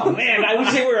 Oh man, I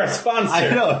wish they were a sponsor. I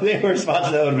know, if they were a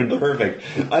sponsor, that would have been perfect.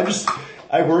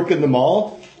 I work in the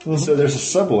mall, so there's a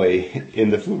Subway in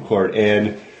the food court,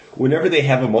 and whenever they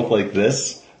have a month like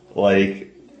this,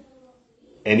 like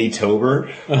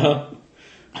Anytober,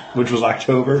 which was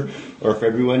October, or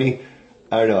February,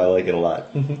 I don't know, I like it a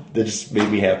lot. That just made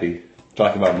me happy.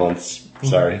 Talking about months,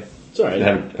 sorry. It's all right.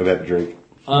 I've had a drink.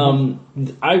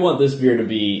 I want this beer to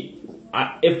be...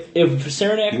 if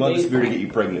Saranac... You want this beer to get you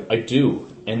pregnant. I do.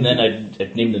 And then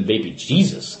I'd name them Baby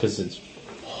Jesus, because it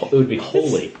would be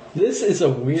holy. This is a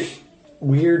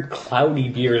weird cloudy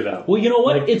beer, though. Well, you know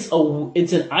what? It's an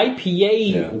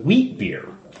IPA wheat beer.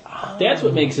 That's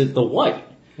what makes it the white.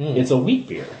 It's a wheat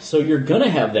beer. So you're going to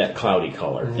have that cloudy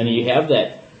color. And you have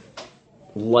that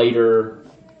lighter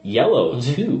yellow,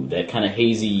 too. That kind of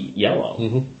hazy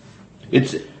yellow.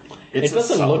 It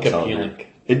doesn't look appealing.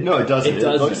 No, it doesn't. It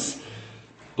doesn't. Looks,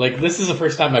 like, this is the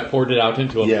first time I poured it out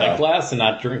into a pint glass and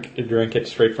not drink it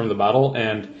straight from the bottle,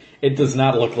 and it does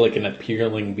not look like an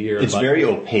appealing beer. It's very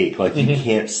opaque. Like, you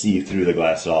can't see through the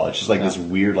glass at all. It's just like this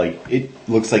weird, like, it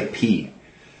looks like pee.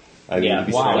 I mean, to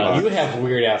be straight You up. have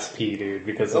weird-ass pee, dude,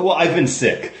 because... Well, I've been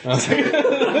sick. Because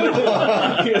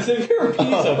if your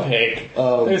pee's opaque,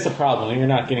 there's a problem. You're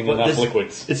not getting enough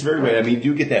liquids. It's very weird. I mean, you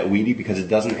do get that weedy because it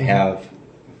doesn't have...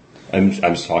 I'm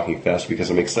just talking fast because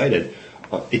I'm excited.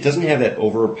 It doesn't have that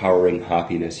overpowering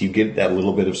hoppiness. You get that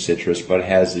little bit of citrus, but it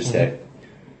has just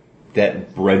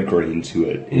that bread grain to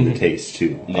it in the taste,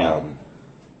 too. Yeah.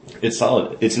 It's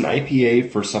solid. It's an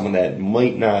IPA for someone that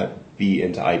might not be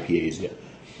into IPAs yet.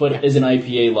 But as an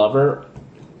IPA lover,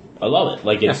 I love it.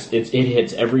 Like, it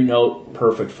hits every note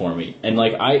perfect for me. And,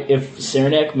 like, if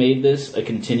Saranac made this a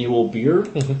continual beer,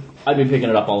 I'd be picking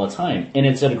it up all the time. And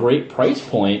it's at a great price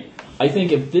point. I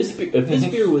think if this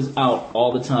beer was out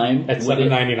all the time, At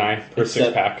 $7.99 per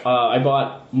six pack. I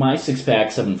bought my 6-pack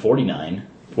 $7.49.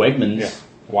 Wegmans Yeah.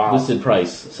 Wow. listed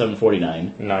price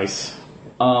 $7.49. Nice.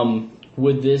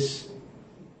 Would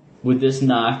this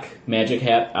knock Magic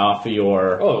Hat off of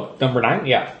your? Oh, number 9?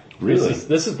 Yeah. Really?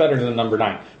 This is better than number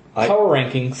 9. Power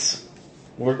rankings.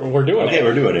 We're doing it. Okay,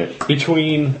 we're doing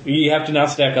it. You have to now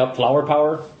stack up Flower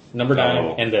Power, number 9,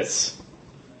 Oh. and this.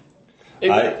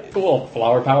 I-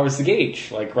 Flower Power is the gauge,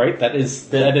 like, right? That is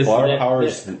Flower Power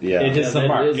is, yeah. It is the that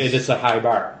mark. is- It is a high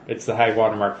bar. It's the high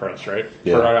watermark for us, right?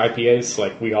 Yeah. For our IPAs,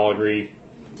 like we all agree,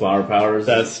 Flower Power is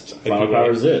best Flower IPA. Power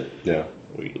is it. Yeah.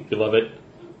 We love it.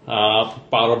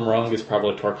 Bottom rung is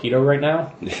probably Torpedo right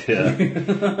now. Yeah.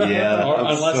 Yeah. Or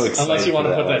I'm so excited unless you want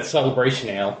to for put that Celebration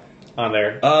Ale on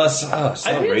there. I've had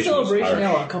Celebration was Celebration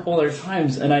harsh. Ale a couple other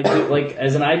times, and I do like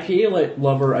as an IPA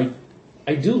lover,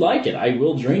 I do like it. I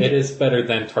will drink It it. is better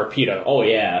than Torpedo. Oh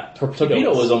yeah, Torpedo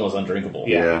was was- almost undrinkable.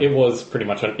 Yeah. It was pretty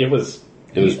much. It was.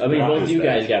 It was. I mean, it both was you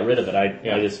bad. guys got rid of it. I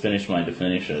Yeah. just finished mine to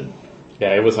finish it.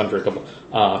 Yeah, it was undrinkable.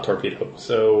 Torpedo.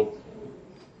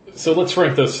 So let's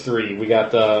rank those 3. We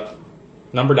got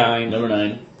number 9, Number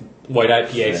 9. White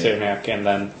IPA, Right. Saranac, and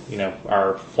then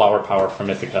our Flower Power from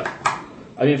Ithaca.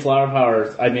 I mean, Flower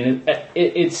Power. I mean,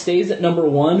 it stays at number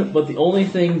 1, but the only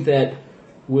thing that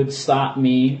would stop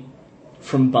me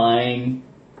from buying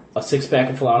a 6-pack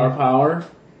of Flower Power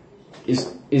is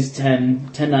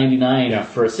 $10.99 Yeah.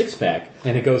 for a 6-pack.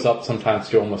 And it goes up sometimes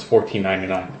to almost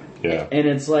 $14.99. Yeah. And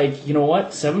it's like, you know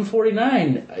what,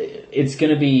 $7.49. It's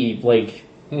gonna be like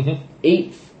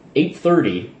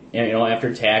 $8.30. You know,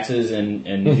 after taxes and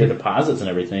your deposits and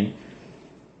everything.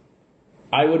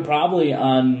 I would probably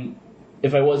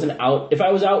if I was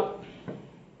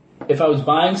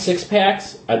buying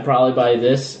 6-packs, I'd probably buy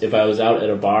this. If I was out at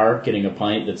a bar getting a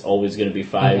pint that's always going to be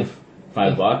 $5,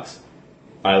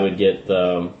 I'd get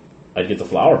the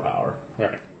Flower Power.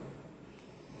 Right.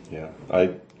 Yeah.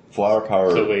 Flower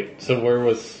Power. So wait. So where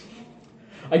was?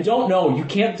 I don't know. You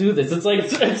can't do this. It's like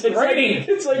it's Rating.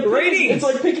 It's like Ratings. It's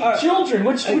like picking children.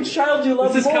 Which child do you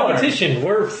love This is more? competition.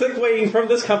 We're segueing from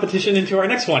this competition into our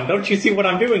next one. Don't you see what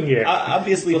I'm doing here?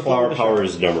 Obviously, Flower Power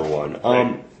is number 1.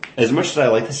 Right. As much as I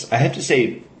like this, I have to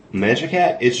say, Magic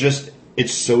Hat.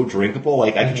 It's so drinkable.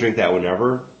 Like I could drink that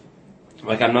whenever.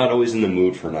 Like I'm not always in the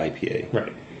mood for an IPA.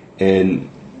 Right. And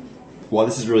while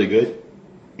this is really good,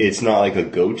 it's not like a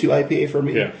go-to IPA for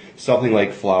me. Yeah. Something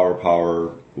like Flower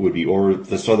Power would be, or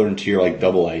the Southern Tier like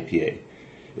double IPA.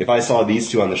 If I saw these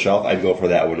two on the shelf, I'd go for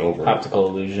that one over. Optical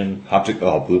illusion.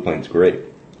 Blue Plane's great.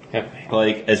 Yeah.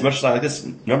 Like as much as I like this,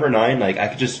 number 9, like I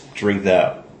could just drink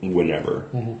that whenever.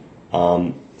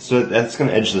 So that's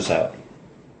gonna edge this out.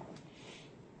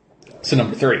 So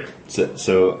number 3.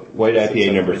 So White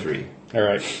IPA number 3. All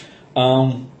right.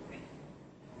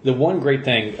 The one great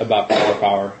thing about Flower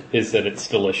Power is that it's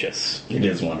delicious. It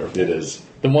is wonderful. It is.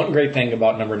 The one great thing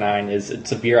about number 9 is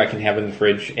it's a beer I can have in the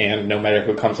fridge, and no matter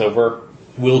who comes over,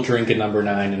 we'll drink a number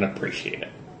 9 and appreciate it.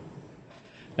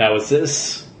 Now, is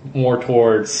this more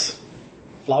towards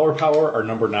Flower Power or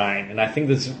number 9? And I think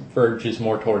this verges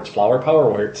more towards Flower Power,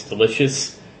 where it's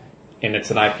delicious and it's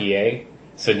an IPA,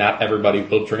 so not everybody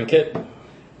will drink it.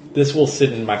 This will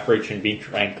sit in my fridge and be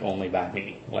drank only by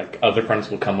me. Like, other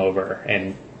friends will come over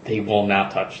and they will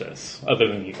not touch this, other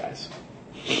than you guys.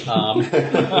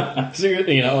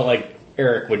 So, like,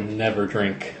 Eric would never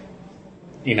drink,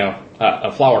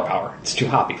 a Flower Power. It's too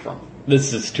hoppy for him.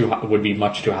 This is would be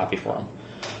much too hoppy for him.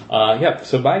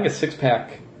 So buying a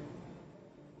 6-pack,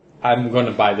 I'm going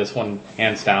to buy this one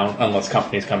hands down, unless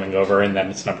company's coming over, and then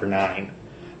it's number 9.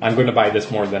 I'm going to buy this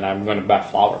more than I'm going to buy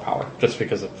Flower Power, just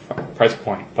because of price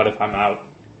point. But if I'm out,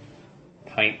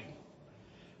 pint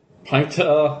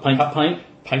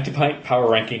to pint power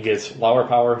ranking is Flower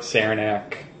Power,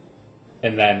 Saranac,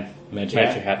 and then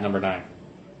Magic Hat number 9.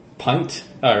 Pint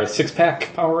or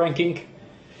 6-pack power ranking,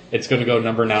 it's going to go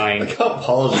number 9.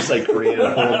 Paul just like created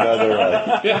a whole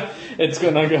other Yeah, it's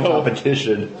going to go.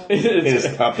 competition. It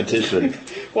is competition.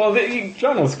 Well,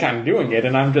 John was kind of doing it,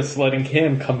 and I'm just letting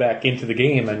him come back into the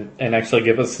game and actually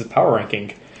give us the power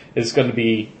ranking. It's going to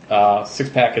be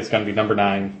 6-pack is going to be number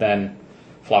 9, then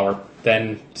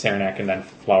Saranac, and then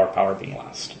Flower Power being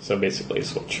last. So basically a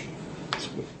switch.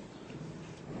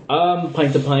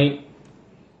 Pint to pint,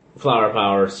 Flower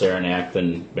Power, Saranac,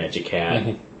 then Magic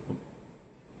Hat.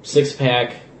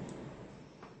 6-pack.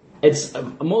 It's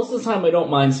most of the time I don't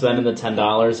mind spending the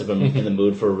 $10 if I'm in the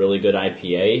mood for a really good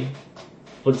IPA.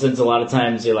 But since a lot of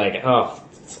times you're like, oh,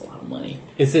 it's a lot of money.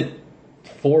 Is it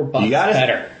 $4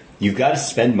 better? You've got to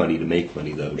spend money to make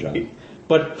money, though, John.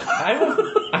 But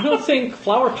I don't think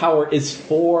Flower Power is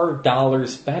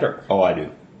 $4 better. Oh, I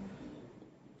do.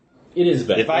 It is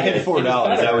better. If I had $4,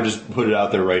 better. I would just put it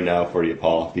out there right now for you,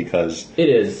 Paul, because It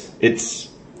is. it's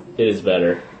It is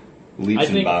better. leaps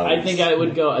and bounds. I think I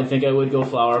would go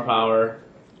Flower Power,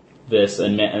 this,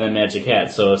 and then Magic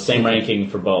Hat. So same ranking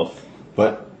for both.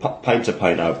 But pint to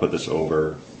pint, I would put this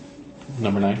over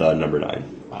Number 9. the number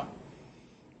 9. Wow.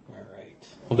 All right.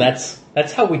 Well, that's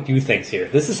how we do things here.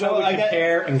 This is how we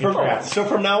compare and contrast. So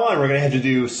from now on, we're going to have to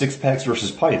do 6-packs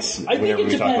versus pints I think whenever it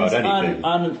we talk about depends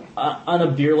anything. on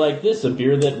a beer like this, a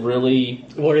beer that really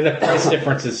Where the price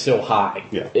difference is so high.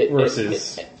 Yeah.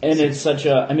 Versus. and it's such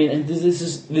a. I mean, and this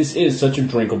is such a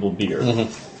drinkable beer.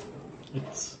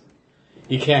 It's,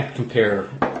 you can't compare.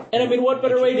 And I mean, what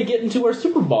better way to get into our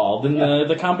Super Bowl than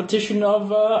the competition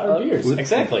of our beers?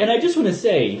 Exactly. And I just want to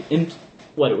say,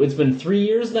 it's been 3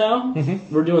 years now.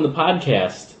 We're doing the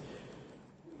podcast.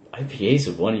 IPAs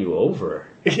have won you over.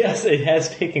 Yes, it has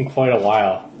taken quite a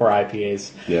while for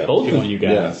IPAs. Yeah. Both to of you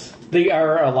guys. They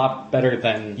are a lot better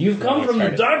than You've come when from we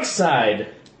the started. dark side.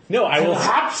 No, I will.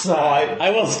 hop side.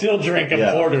 I will still drink a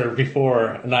Yeah. porter before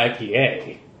an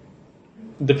IPA,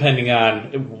 depending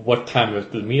on what time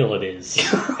of the meal it is. you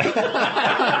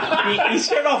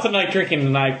start off the night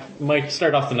drinking might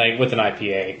start off the night with an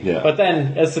IPA, Yeah. but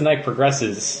then as the night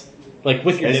progresses, like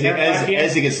with your As, dinner as, IPA,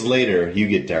 as it gets later, you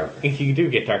get darker. you do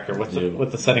get darker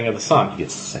with the setting of the sun. It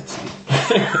gets sexy.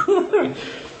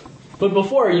 But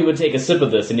before, you would take a sip of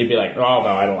this and you'd be like, "Oh no,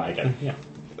 I don't like it." Yeah.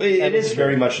 It is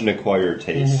very much an acquired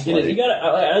taste. You know, like- you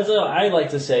gotta, I like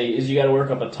to say, is you gotta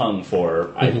work up a tongue for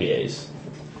IPAs.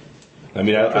 I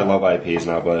mean, I love IPAs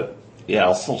now, but yeah,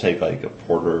 I'll still take like a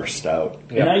porter or stout.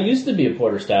 And I used to be a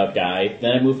porter stout guy.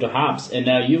 Then I moved to hops, and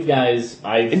now you guys,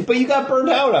 But you got burned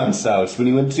out on stouts when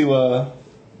you went to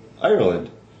Ireland.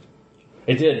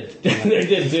 I did. They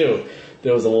did too.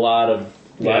 There was a lot of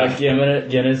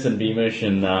Guinness and Beamish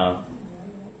and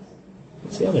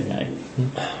what's the other guy?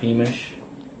 Beamish.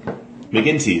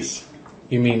 McGinty's.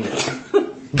 You mean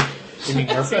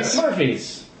Murphy's?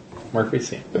 Murphy's.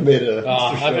 Murphy's. Yeah.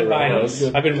 I've I've been buying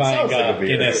sounds I've been buying like a beer.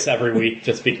 Guinness every week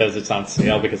just because it's on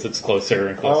sale because it's closer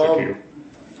and closer to you.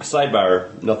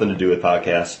 Sidebar, nothing to do with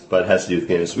podcast, but has to do with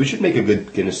Guinness. We should make a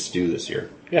good Guinness stew this year.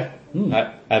 Yeah,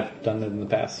 I've done it in the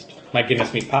past. My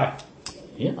Guinness meat pie.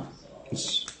 Yeah.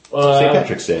 It's St.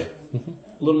 Patrick's Day.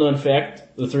 Little known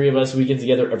fact: the three of us, we get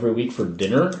together every week for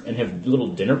dinner and have little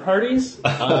dinner parties.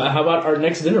 How about our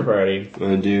next dinner party? I'm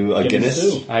gonna do a Guinness.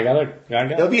 stew. I got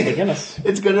It'll be the Guinness.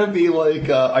 It's gonna be like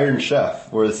Iron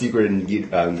Chef, where the secret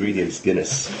ingredient's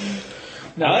Guinness.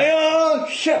 Iron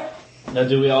Chef. Now,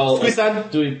 do we all Squeeze on.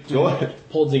 do we Go ahead.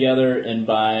 pull together and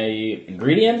buy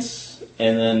ingredients,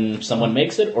 and then someone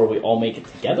makes it, or we all make it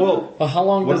together? Well, Well, how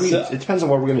long what do does it depends on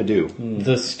what we're gonna do.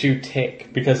 the stew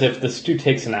take? Because if the stew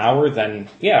takes an hour, then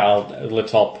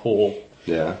let's all pool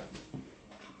Yeah.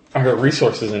 our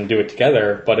resources and do it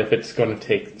together. But if it's going to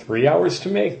take 3 hours to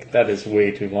make, that is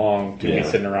way too long to be Yeah.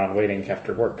 sitting around waiting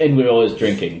after work. and we're always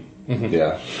drinking.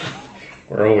 Yeah.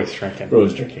 We're always drinking. We're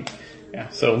always drinking. Yeah,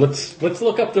 so let's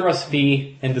look up the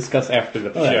recipe and discuss after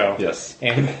the show. Yes.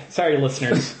 And sorry,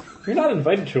 listeners, you're not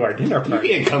invited to our dinner You party.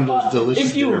 can't come to this delicious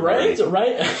If you dinner ranked, party.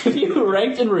 right? If you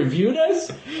ranked and reviewed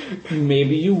us,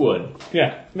 maybe you would.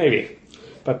 Yeah, maybe.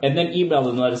 And then email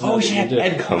and let us know. Oh, what she you had did.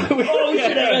 Ed come. Oh, we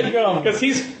should have Ed come. Because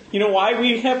he's, you know why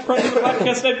we have friends of the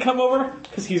podcast that come over?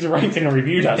 Because he's ranked and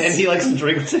reviewed us. And he likes to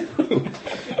drink too.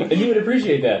 And he would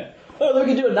appreciate that. Oh, we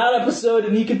could do a not episode,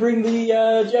 and he could bring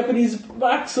the Japanese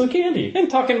box of candy.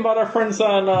 And talking about our friends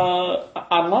on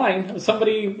online,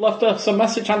 somebody left us a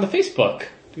message on the Facebook.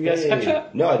 Do you guys catch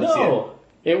that? No, I didn't see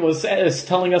it. No. It's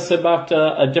telling us about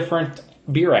a different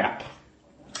beer app.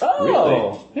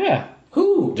 Oh. Yeah.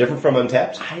 Who? Different from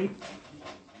Untapped?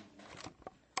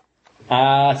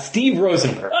 Steve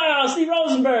Rosenberg. Oh, Steve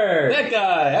Rosenberg. That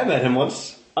guy, I met him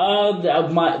once.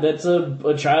 That's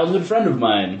a childhood friend of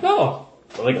mine. Oh.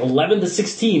 Like 11 to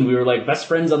 16, we were like best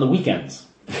friends on the weekends.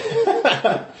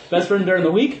 Best friend during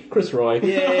the week, Chris Roy.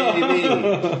 Yay,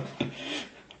 me.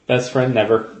 Best friend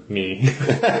never, me.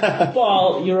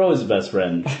 Paul, you're always a best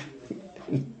friend.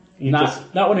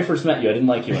 Not when I first met you. I didn't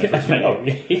like you when I first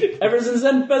met you. Ever since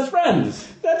then, best friends.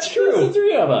 That's It's true. the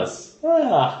three of us.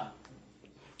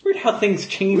 Weird how things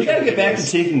change. We gotta over get back the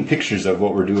to years. taking pictures of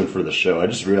what we're doing for the show. I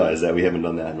just realized that we haven't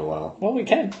done that in a while. Well, we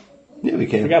can. Yeah, we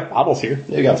can. We got bottles here.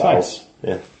 Yeah, we got That's fine. bottles.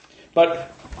 Yeah. But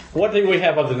what do we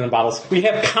have other than bottles? We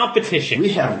have competition. We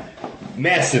have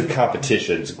massive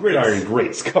competitions, gridiron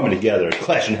greats coming together,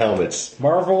 clashing helmets.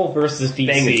 Marvel versus DC.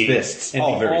 Banging fists. And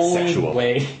All the very only sexual.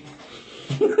 way.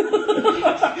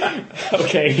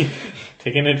 Okay,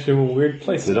 taking it to a weird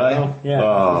place. Did I? Yeah.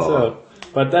 Oh. So,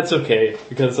 but that's okay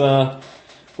because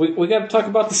We got to talk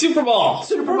about the Super Bowl.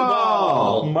 Super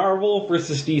Bowl! Marvel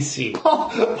versus DC.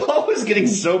 Paul was getting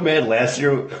so mad last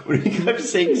year when he kept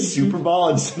saying Super Bowl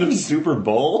instead of Super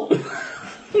Bowl.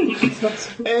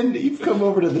 And you've come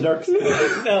over to the dark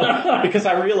side. No, because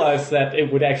I realized that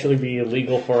it would actually be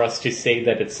illegal for us to say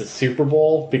that it's a Super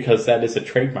Bowl because that is a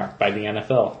trademark by the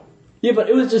NFL. Yeah, but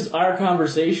it was just our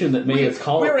conversation that made us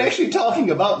call We it. were actually talking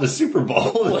about the Super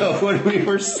Bowl though, when we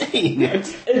were saying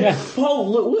it. And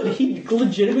Paul, he'd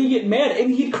legitimately get mad, and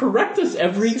he'd correct us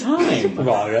every time. Super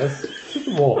Bowl, guys.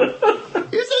 Super Bowl. You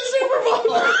said Super Bowl!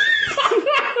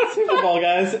 Super Bowl,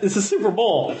 guys. It's a Super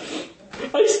Bowl.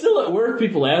 I still at work,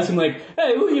 people ask him like,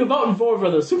 "Hey, who are you voting for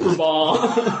the Super Bowl?"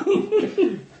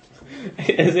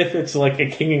 As if it's like a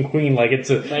king and queen, like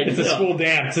it's a school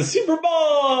dance. It's a Super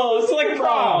Bowl. It's like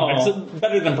prom. It's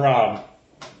better than prom.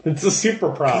 It's a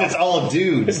super prom. It's all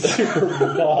dudes. Super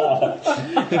Bowl.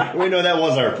 We know that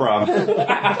was our prom.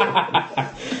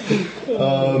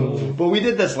 But we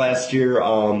did this last year.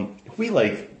 We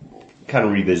like kind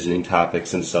of revisiting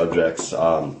topics and subjects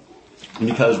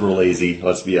because we're lazy.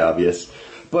 Let's be obvious.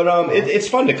 But it's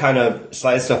fun to kind of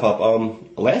size stuff up.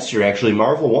 Last year, actually,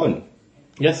 Marvel won.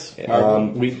 Yes,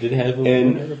 we did have a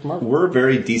And of Marvel. we're a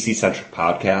very DC-centric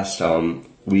podcast.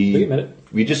 Wait a minute.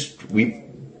 We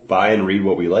buy and read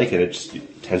what we like, and it just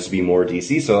tends to be more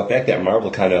DC. So the fact that Marvel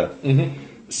kind of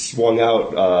swung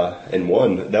out and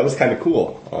won, that was kind of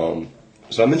cool.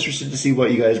 So I'm interested to see what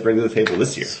you guys bring to the table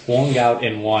this year. Swung out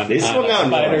in one. They swung out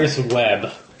in one. Spider's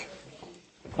web.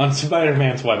 On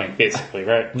Spider-Man's webbing, basically,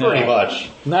 right? Pretty much.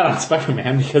 Not on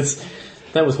Spider-Man, because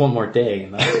that was one more day,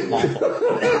 and that was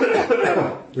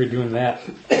awful. We're doing that.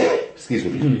 Excuse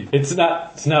me. It's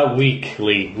not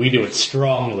weakly. We do it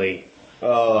strongly.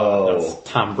 Oh. That's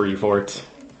Tom Brevoort.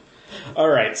 All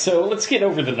right, so let's get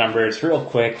over the numbers real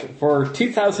quick. For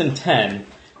 2010,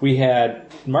 we had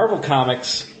Marvel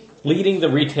Comics leading the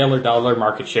retailer dollar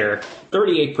market share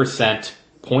 38%,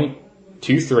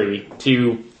 0.23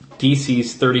 to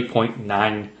DC's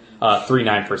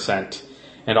 30.39%,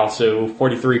 and also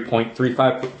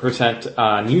 43.35%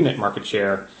 on unit market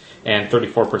share, and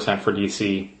 34% for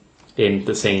DC in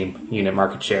the same unit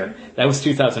market share. That was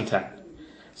 2010.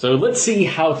 So let's see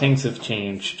how things have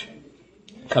changed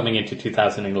coming into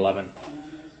 2011.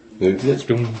 It's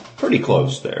pretty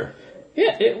close there.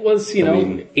 Yeah, it was,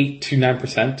 8 to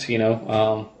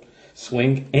 9%,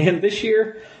 swing. And this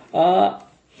year,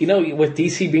 with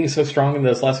DC being so strong in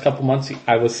those last couple months,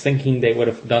 I was thinking they would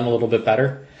have done a little bit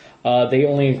better. They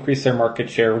only increased their market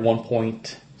share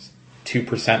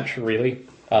 1.2%, really.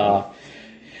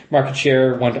 Market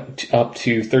share went up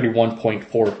to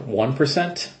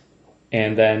 31.41%.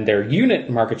 And then their unit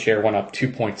market share went up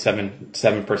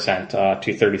 2.77%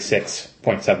 to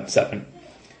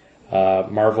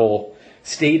 36.77%. Marvel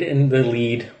stayed in the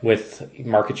lead with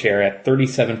market share at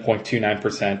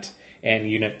 37.29%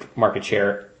 and unit market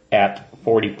share at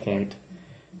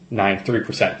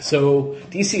 40.93%. So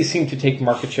DC seemed to take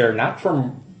market share not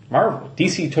from Marvel.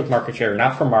 DC took market share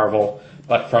not from Marvel,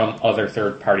 but from other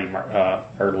third-party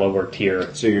or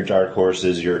lower-tier. So your Dark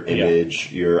Horses, your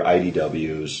Image, your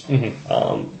IDWs,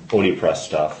 Oni Press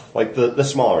stuff, like the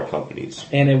smaller companies.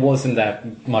 And it wasn't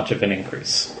that much of an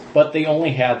increase. But they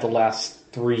only had the last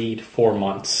 3 to 4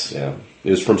 months. Yeah, it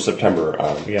was from September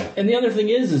on. Yeah. And the other thing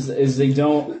is they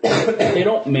don't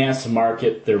mass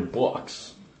market their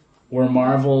books, where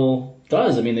Marvel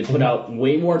does. I mean, they put out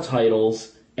way more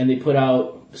titles, and they put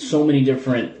out so many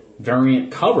different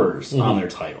variant covers on their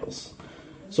titles.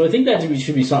 So I think that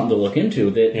should be something to look into.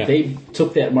 That they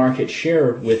took that market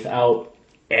share without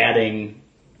adding.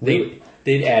 They'd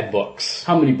add books.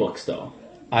 How many books though?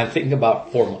 I think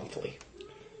about 4 monthly.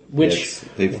 Which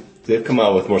they've come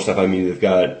out with more stuff. I mean, they've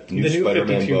got new The new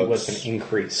Spider-Man 52 books. was an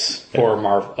increase for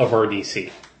Marvel or DC.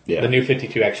 Yeah. The new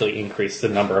 52 actually increased the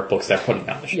number of books they're putting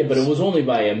on the shelves. yeah, but it was only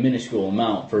by a minuscule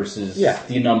amount versus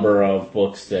the number of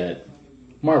books that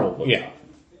Marvel books. Yeah.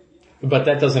 But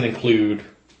that doesn't include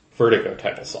Vertigo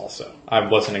titles also. I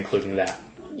wasn't including that.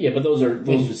 Yeah, but those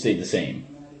would stay the same.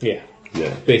 Yeah.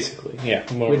 Yeah. Basically, yeah.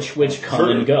 More. Which come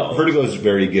and go. Vertigo is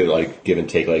very good, like give and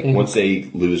take. Like once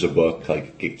they lose a book,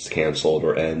 like gets canceled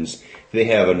or ends, they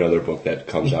have another book that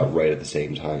comes out right at the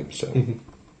same time. So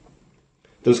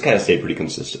those kind of stay pretty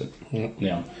consistent.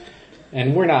 Yeah.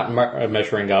 And we're not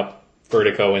measuring up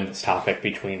Vertigo in this topic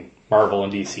between Marvel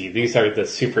and DC. These are the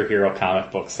superhero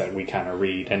comic books that we kind of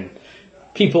read, and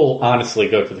people honestly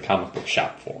go to the comic book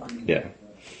shop for. Yeah.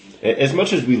 As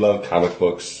much as we love comic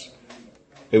books,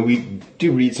 and we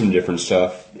do read some different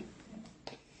stuff,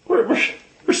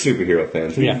 we're we're superhero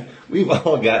fans. We've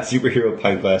all got superhero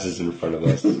pint glasses in front of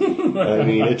us. I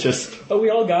mean, it just... But we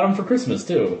all got them for Christmas,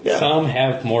 too. Yeah. Some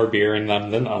have more beer in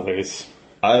them than others.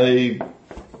 I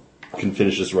can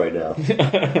finish this right now.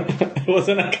 It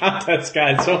wasn't a contest,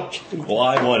 guys. So Well,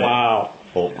 I won it. wow.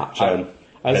 Oh, John.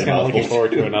 I was kind of looking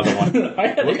forward to another one.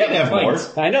 We can have more.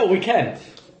 I know, we can.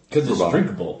 Because it's Super Bowl.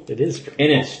 drinkable. It is.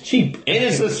 And it's cheap. And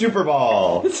it's the Super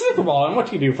Bowl. It's Super Bowl, and what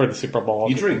do you do for the Super Bowl?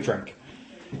 You drink.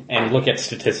 And look at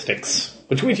statistics,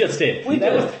 which we just did. We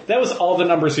did. That was all the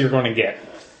numbers you're going to get,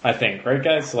 I think, right,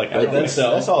 guys? Like, I think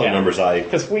so. That's all Yeah. the numbers I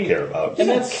 'Cause we- care about. We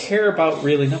don't care about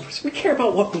really numbers. We care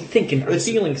about what we think and our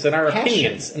feelings and our passion.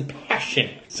 opinions and passion.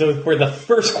 So for the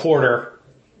first quarter,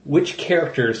 which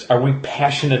characters are we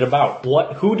passionate about?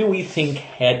 Who do we think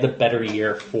had the better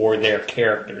year for their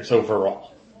characters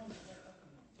overall?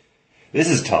 This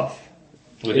is tough.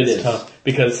 It is. is tough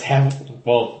because A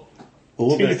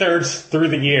little bit. 2/3 through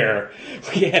the year,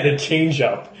 we had a change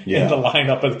up Yeah. in the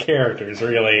lineup of characters,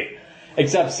 really.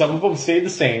 Except some of them stayed the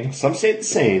same Some say the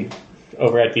same.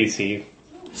 over at DC,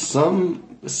 Some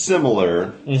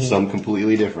similar. Some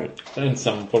completely different. and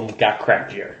some of them got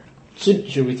crappier.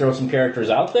 Should we throw some characters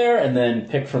out there and then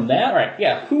pick from that? All right,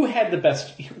 yeah. Who had the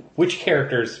best? Which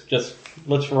characters? Just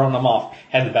let's run them off.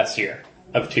 Had the best year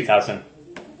of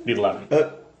 2011.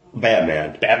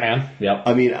 Batman. Batman. Yep.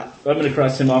 I mean, I'm going to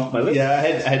cross him off my list.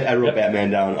 yeah, I wrote Yep. Batman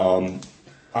down.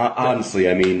 Honestly,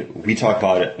 I mean, we talk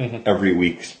about it every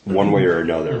week, one way or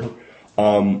another.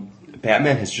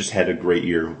 Batman has just had a great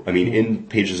year. I mean, in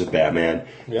Pages of Batman,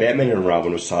 Batman and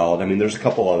Robin was solid. I mean, there's a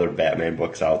couple other Batman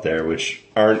books out there which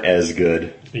aren't as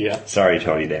good. Yeah. Sorry,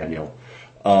 Tony Daniel.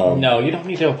 No, you don't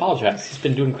need to apologize. He's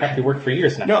been doing crappy work for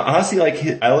years now. No, honestly,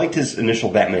 I liked his initial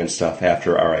Batman stuff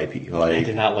after R.I.P. Like, I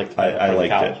did not like the I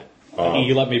liked cowl. it.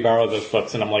 You let me borrow those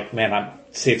books, and I'm like, man, I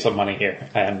saved some money here.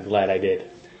 I'm glad I did.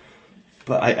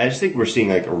 But I just think we're seeing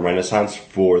like a renaissance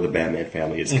for the Batman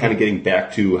family. It's kind of getting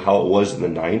back to how it was in the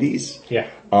 90s. Yeah.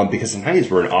 Because the 90s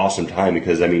were an awesome time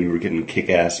because, I mean, we were getting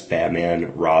kick-ass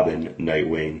Batman, Robin,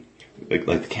 Nightwing. Like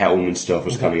the Catwoman stuff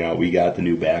was coming out. We got the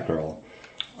new Batgirl.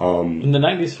 In the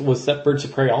 90s, was that Birds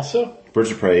of Prey also?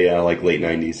 Birds of Prey, like late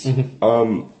 90s.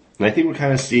 And I think we're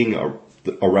kind of seeing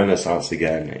a renaissance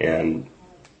again. And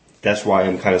that's why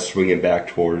I'm kind of swinging back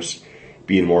towards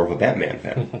being more of a Batman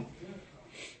fan.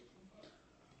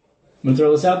 I'm going to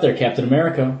throw this out there. Captain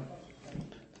America.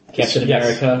 Captain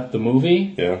Yes. America, the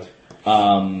movie. Yeah.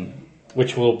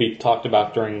 Which will be talked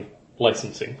about during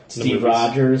licensing. the Steve movies.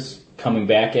 Rogers coming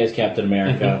back as Captain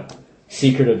America.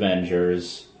 Secret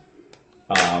Avengers.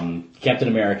 Captain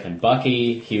America and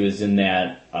Bucky. He was in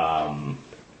that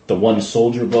the One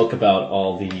Soldier book about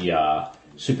all the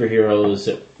superheroes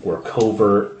that were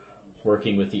covert,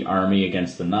 working with the army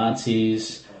against the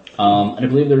Nazis. And I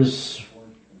believe there's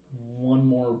one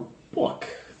more book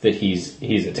that he's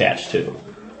attached to.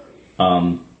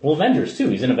 Well, Avengers too.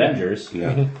 He's in Avengers.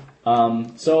 Yeah.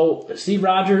 So Steve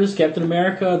Rogers, Captain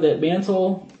America, that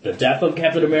mantle, the death of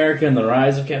Captain America, and the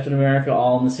rise of Captain America,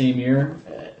 all in the same year.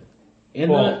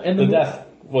 The death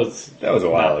was That was a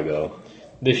while ago.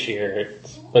 this year.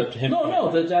 But him.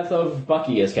 No, the death of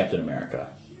Bucky as Captain America.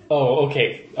 Oh,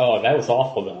 okay. Oh, that was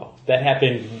awful though. That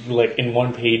happened like in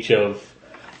one page of.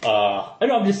 I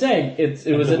know. I'm just saying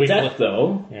it was the a week death left.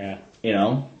 though. Yeah. You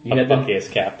know, you Of had Bucky as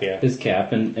Cap. Yeah. his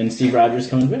cap and Steve Rogers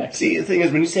coming back. See, the thing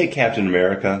is, when you say Captain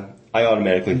America, I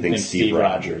automatically think And Steve Steve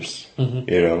Rogers. Mm-hmm.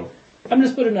 You know? I'm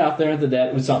just putting it out there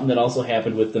that was something that also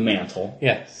happened with the mantle.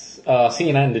 Yes.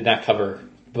 CNN did not cover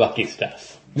Bucky's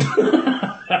death.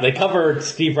 They covered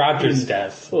Steve Rogers'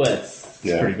 death. Well, that's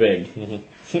Yeah. pretty big.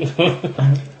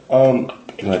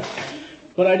 But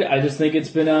But I just think it's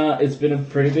been a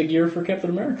pretty big year for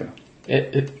Captain America.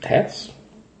 It has.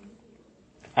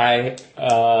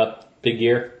 Big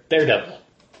year. Daredevil.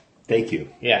 thank you.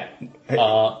 Yeah.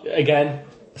 Again,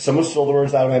 Someone stole the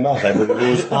words out of my mouth. I believe it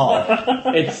was Paul.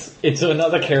 it's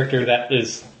another character that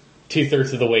is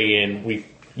 2/3 of the way in.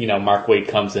 Mark Waid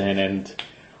comes in and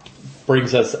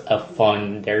brings us a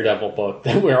fun Daredevil book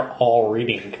that we're all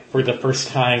reading for the first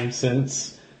time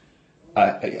since.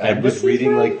 I was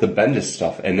reading like the Bendis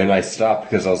stuff, and then I stopped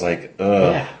because I was like,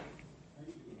 ugh. Yeah.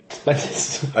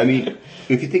 But I mean,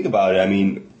 if you think about it, I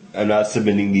mean, I'm not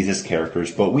submitting these as characters,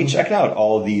 but we checked out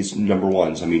all of these number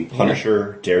ones. I mean,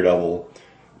 Punisher, Daredevil,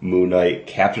 Moon Knight,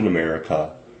 Captain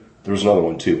America. There was another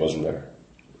one too, wasn't there?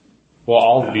 well,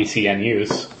 all the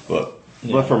BCNUs.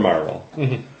 But for Marvel.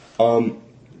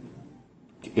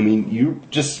 I mean, you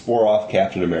just swore off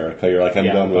Captain America. You're like, I'm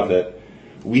Yeah, done I'm with done. it.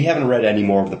 We haven't read any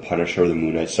more of the Punisher or the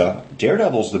Moon Knight stuff.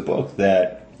 Daredevil's the book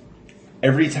that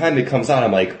every time it comes out,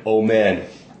 I'm like, oh man,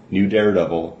 new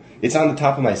Daredevil. It's on the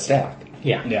top of my stack.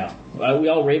 Yeah, we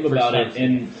all rave about it,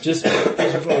 and just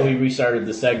before we restarted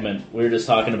the segment, we were just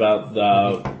talking about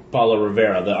the Paulo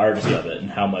Rivera, the artist of it, and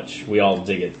how much we all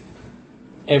dig it.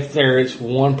 If there is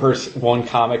one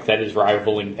comic that is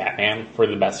rivaling Batman for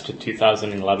the best of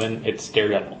 2011, it's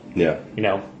Daredevil. Yeah. You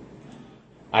know,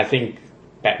 I think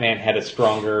Batman had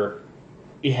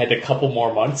he had a couple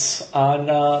more months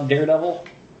on Daredevil,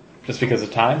 just because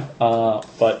of time.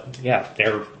 But yeah,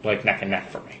 they're like neck and neck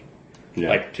for me. Yeah.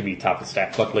 Like to be top of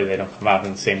stack. Luckily, they don't come out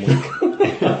in the same week.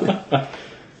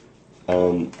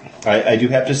 I do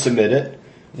have to submit it.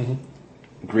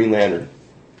 Green Lantern.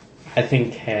 I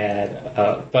think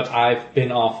but I've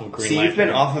been off of Green Lantern. You've been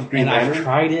off of Green Lantern? I've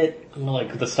tried it,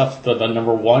 like the stuff, the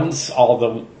number ones, all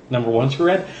the number ones we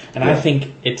read, and I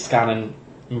think it's gotten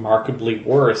markedly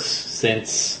worse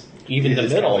since even the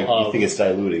middle of... You think it's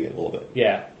diluting it a little bit?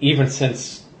 Yeah, even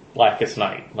since Blackest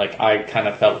Night. Like, I kind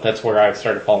of felt that's where I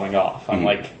started falling off. I'm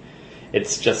like,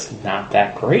 it's just not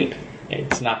that great.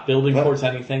 It's not building towards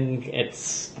anything. It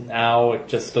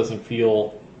just doesn't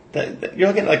feel... You're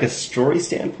looking at like a story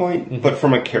standpoint, but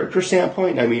from a character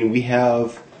standpoint, I mean, we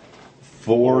have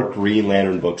 4 Green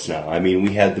Lantern books now. I mean,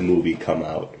 we had the movie come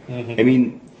out. I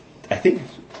mean, I think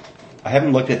I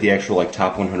haven't looked at the actual like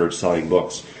top 100 selling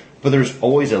books, but there's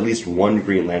always at least one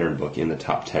Green Lantern book in the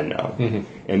top 10 now.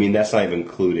 I mean, that's not even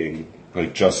including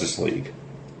like Justice League,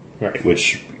 right,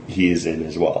 which he is in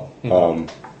as well.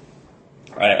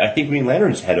 I think Green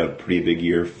Lantern's had a pretty big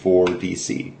year for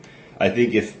DC. I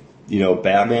think if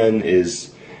Batman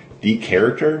is the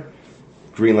character,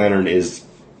 Green Lantern is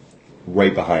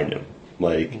right behind him.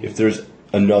 Like, if there's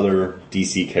another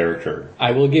DC character...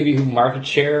 I will give you market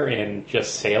share and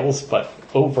just sales, but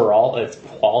overall, it's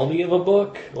quality of a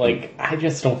book. Like, I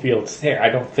just don't feel it's there. I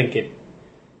don't think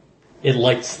it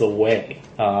lights the way,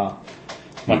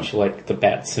 much like the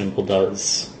Bat symbol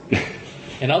does.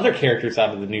 And other characters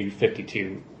out of the New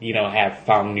 52, have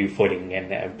found new footing and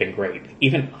have been great.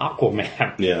 Even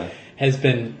Aquaman has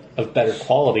been of better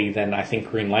quality than I think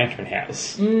Green Lantern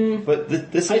has. But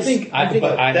this is... I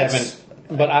haven't...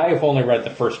 But I've only read the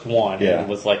first one and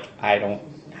was like, I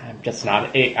just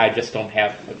don't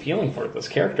have a feeling for this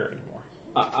character anymore.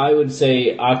 I would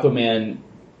say Aquaman,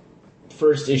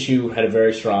 first issue had a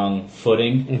very strong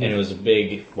footing, and it was a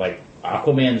big, like,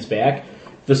 Aquaman's back.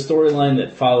 The storyline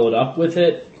that followed up with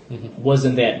it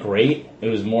wasn't that great. It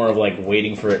was more of like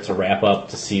waiting for it to wrap up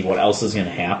to see what else is going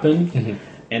to happen.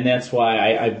 And that's why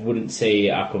I wouldn't say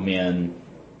Aquaman...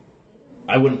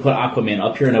 I wouldn't put Aquaman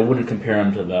up here, and I wouldn't compare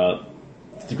him to the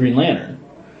Green Lantern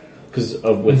because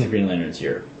with the Green Lantern's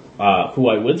here. Who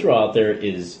I would throw out there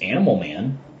is Animal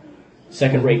Man.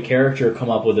 Second-rate character, come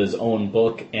up with his own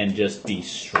book and just be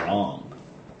strong.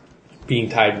 Being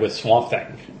tied with Swamp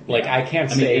Thing. Like, I can't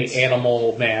say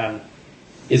Animal Man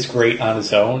is great on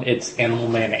his own. It's Animal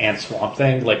Man and Swamp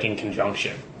Thing, like, in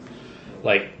conjunction.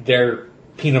 Like, they're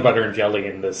peanut butter and jelly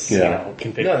in this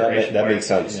configuration. No, that makes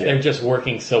sense. They're just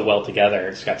working so well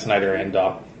together. Scott Snyder and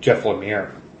Jeff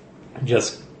Lemire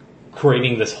just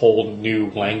creating this whole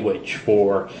new language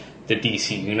for the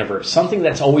DC universe. Something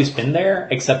that's always been there,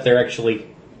 except they're actually,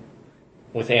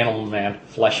 with Animal Man,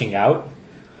 fleshing out.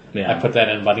 Yeah. I put that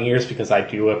in bunny ears because I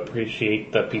do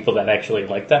appreciate the people that actually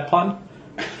like that pun.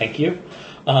 Thank you.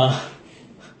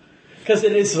 Because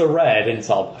it is the red and it's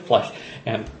all flesh.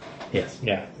 And yes,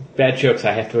 yeah, bad jokes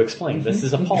I have to explain. This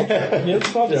is a Paul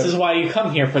joke. This is why you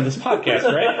come here for this podcast,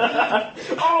 right?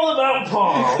 All about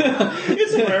Paul.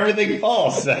 It's for everything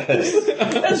Paul says.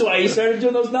 That's why you started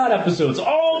doing those not episodes.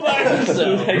 All about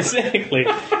himself. Exactly.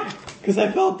 Because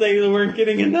I felt they weren't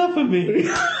getting enough of me.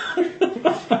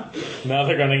 Now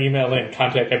they're going to email in,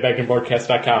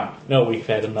 contact@bagandboardcast.com. No, we've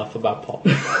had enough about Paul.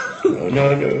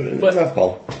 No, but enough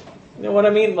Paul. You know what I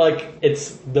mean? Like,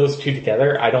 it's those two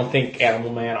together. I don't think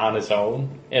Animal Man on his own,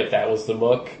 if that was the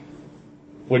book,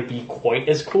 would be quite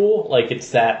as cool. Like, it's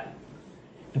the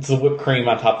whipped cream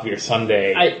on top of your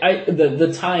sundae.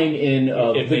 The tying in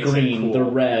of the green, cool. The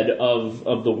red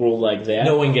of the world like that.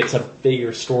 No one gets a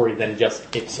bigger story than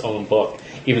just its own book,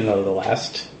 even though the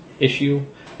last issue,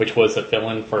 which was a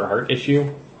fill-in for a Heart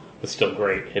issue, was still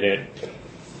great. It did.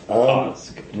 Well,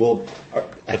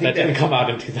 I think that didn't come out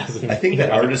in 2000. I think that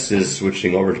artist is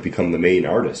switching over to become the main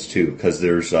artist too, because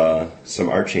there's some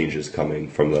art changes coming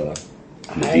from the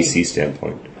DC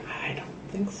standpoint. I don't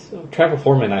think so. Trevor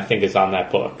Foreman, I think, is on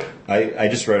that book. I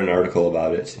just read an article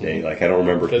about it today. Like, I don't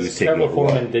remember who's taking Trevor over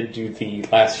Foreman did do the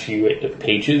last few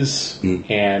pages,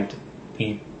 and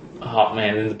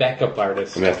and the backup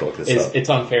artist. I'm gonna have to look this up. It's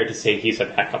unfair to say he's a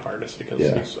backup artist because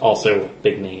he's also a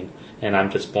big name, and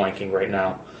I'm just blanking right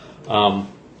now.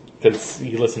 Because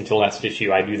you listen to the last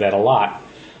issue, I do that a lot.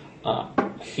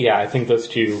 Yeah, I think those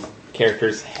two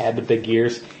characters had the big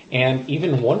years, and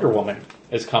even Wonder Woman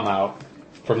has come out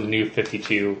from the New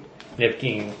 52. They've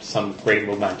gained some great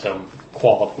momentum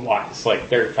quality-wise. Like,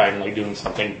 they're finally doing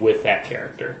something with that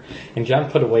character. And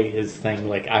John put away his thing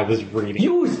like I was reading.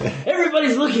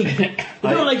 Everybody's looking. They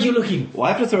don't like you looking. Well,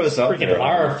 I have to throw this out Freaking there.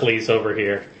 Lara flees over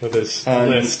here with his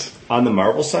list. On the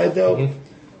Marvel side, though,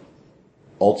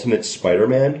 Ultimate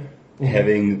Spider-Man,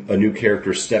 having a new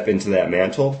character step into that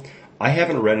mantle. I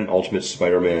haven't read an Ultimate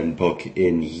Spider-Man book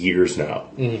in years now,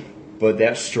 but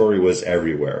that story was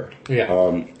everywhere.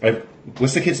 Yeah.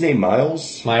 What's the kid's name?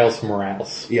 Miles? Miles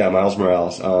Morales. Yeah, Miles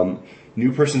Morales.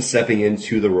 New person stepping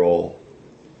into the role.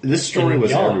 This story was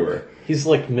Young. everywhere. He's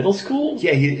like middle school?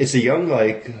 Yeah, it's a young,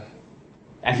 like...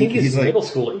 I think he's like- middle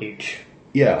school age.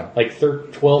 Yeah. Like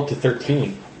 12 to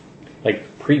 13.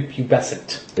 Like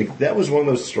prepubescent. Like, that was one of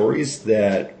those stories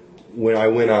that when I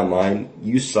went online,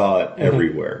 you saw it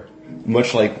everywhere.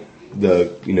 Much like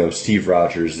the, Steve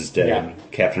Rogers is dead, Yeah.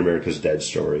 Captain America's dead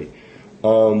story.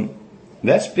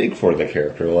 That's big for the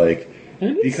character, like,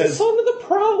 And it's the son of the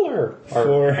Prowler. Or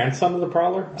For- grandson of the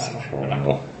Prowler? I don't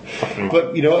know.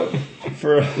 But you know what?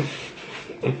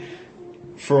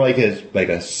 For like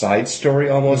a side story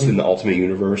almost in the Ultimate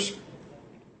Universe,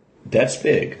 that's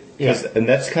big. And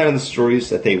that's kind of the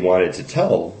stories that they wanted to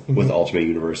tell with Ultimate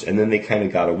Universe, and then they kind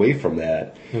of got away from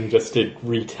that. And just did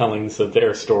retellings of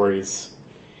their stories.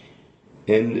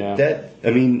 And that, I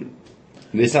mean,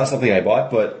 it's not something I bought,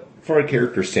 but for a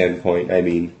character standpoint, I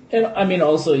mean... And I mean,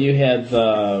 also you had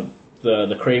the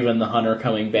Kraven the Hunter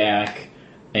coming back,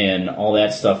 and all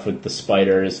that stuff with the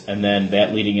spiders, and then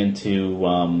that leading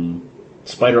into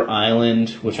Spider Island,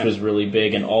 which was really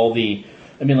big, and all the,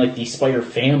 the Spider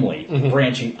family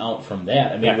branching out from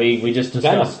that. I mean, we just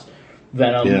discussed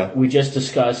Venom. Yeah. We just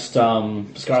discussed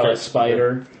Scarlet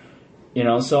Spider.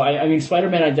 So I mean,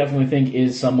 Spider-Man, I definitely think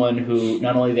is someone who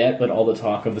not only that, but all the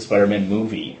talk of the Spider-Man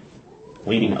movie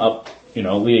leading up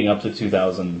to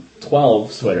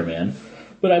 2012 Spider-Man.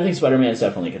 But I think Spider-Man is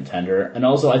definitely a contender. And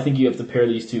also, I think you have to pair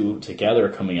these two together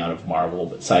coming out of Marvel,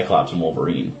 but Cyclops and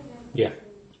Wolverine. Yeah.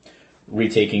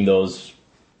 Retaking those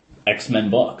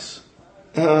X-Men books.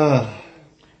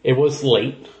 It was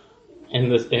late in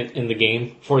the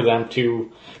game for them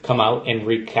to come out and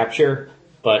recapture,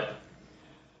 but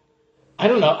I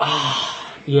don't know.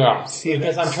 Yeah,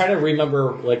 because I'm trying to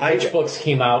remember which books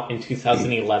came out in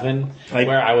 2011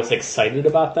 where I was excited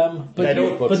about them. But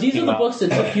these are the books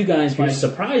that took you guys by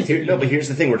surprise. But here's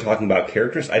the thing: we're talking about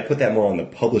characters. I put that more on the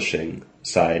publishing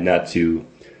side, not to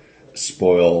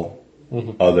spoil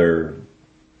other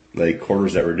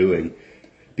quarters that we're doing,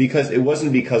 because it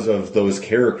wasn't because of those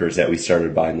characters that we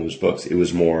started buying those books. It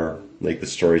was more like the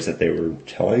stories that they were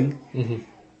telling.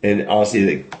 And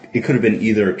honestly, it could have been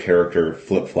either character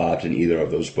flip-flopped in either of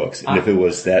those books. And if it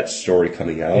was that story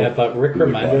coming out... Yeah, but Rick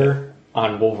Remender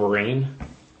on Wolverine,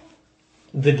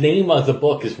 the name of the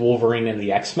book is Wolverine and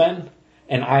the X-Men,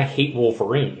 and I hate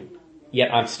Wolverine,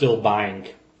 yet I'm still buying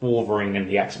Wolverine and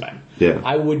the X-Men. Yeah.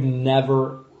 I would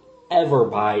never, ever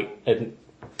buy a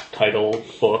title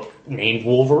book named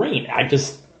Wolverine. I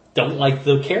just don't like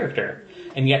the character.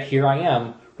 And yet here I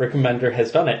am. Rick Remender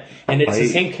has done it. And it's the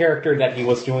same character that he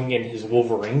was doing in his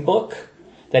Wolverine book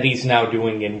that he's now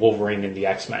doing in Wolverine and the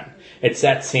X-Men. It's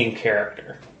that same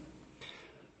character.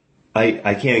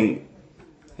 I can't...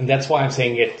 And that's why I'm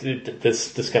saying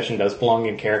this discussion does belong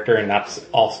in character and not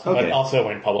also, but also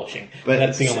in publishing. But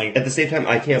that's the only... At the same time,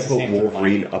 I can't put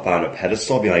Wolverine up on a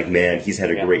pedestal and be like, man, he's had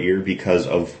a great year because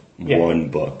of one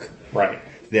book. Right.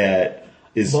 That...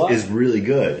 is really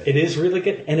good. It is really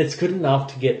good, and it's good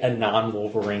enough to get a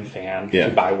non-Wolverine fan to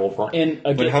buy Wolverine. And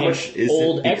again, how much is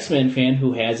old X-Men fan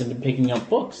who hasn't been picking up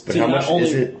books. But how much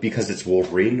is it because it's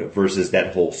Wolverine versus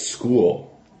that whole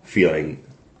school feeling?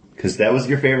 Because that was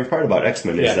your favorite part about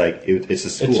X-Men. Is it's a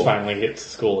school. It's finally hit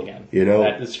school again.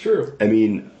 That is true. I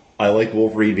mean, I like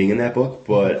Wolverine being in that book,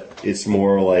 but it's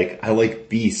more like I like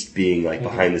Beast being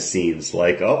behind the scenes,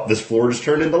 this floor just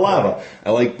turned into lava.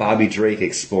 I like Bobby Drake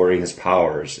exploring his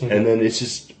powers, and then it's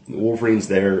just Wolverine's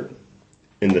there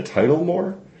in the title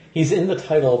more. He's in the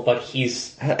title, but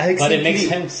it makes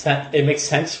sense. It makes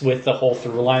sense with the whole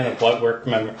through line of what Rick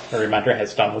Remender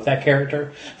has done with that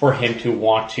character for him to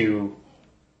want to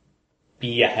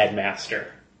be a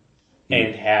headmaster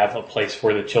and have a place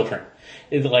for the children.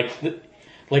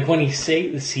 Like when he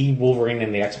see Wolverine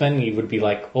in the X-Men, you would be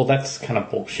like, well, that's kind of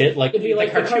bullshit. It'd be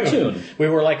like the cartoon. We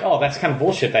were like, oh, that's kind of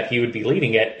bullshit that he would be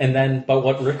leading it. And then, but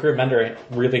what Rick Remender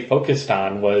really focused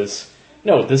on was,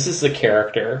 no, this is the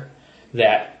character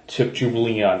that took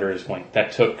Jubilee under his wing,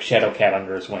 that took Shadowcat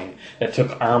under his wing, that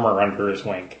took Armor under his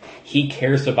wing. He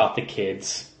cares about the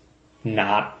kids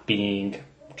not being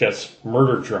just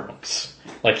murder drones.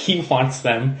 Like, he wants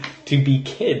them to be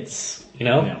kids, you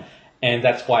know? Yeah. And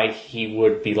that's why he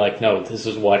would be like, no, this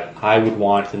is what I would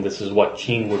want, and this is what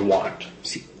Gene would want.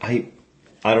 See, I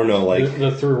don't know, like,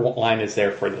 The through line is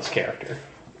there for this character.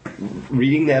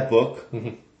 reading that book,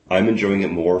 I'm enjoying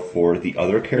it more for the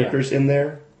other characters in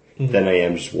there than I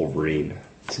am just Wolverine.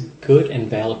 It's a good and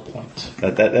valid point.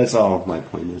 That's all my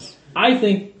point is. I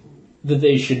think that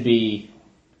they should be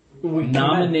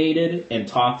nominated and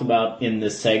talked about in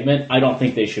this segment. I don't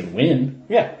think they should win,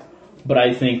 Yeah. but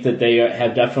I think that they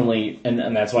have definitely, and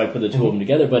that's why I put the two of them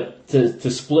together, but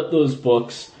to split those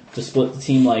books, to split the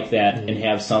team like that, and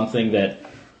have something that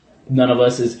none of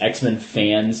us is X-Men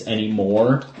fans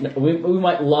anymore. We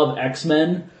might love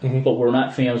X-Men, but we're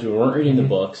not fans. We weren't reading the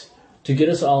books. To get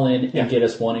us all in and get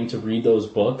us wanting to read those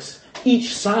books,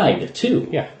 each side, too.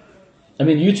 Yeah. I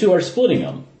mean, you two are splitting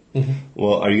them.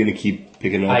 Well, are you going to keep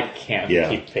picking up? I can't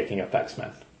keep picking up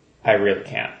X-Men. I really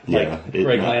can't. Yeah, Like,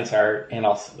 Greg Land's art and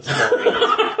also the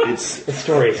story. The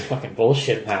story is fucking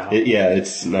bullshit now.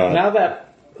 It's not. Now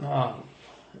that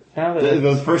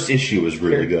The first issue was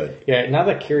really good. Yeah, now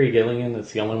that Kieran Gillian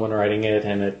is the only one writing it,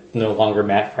 and it no longer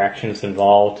Matt Fraction's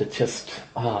involved, it's just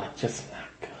not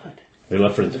good. They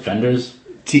left for the Defenders.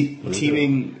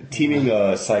 Teaming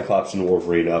Cyclops and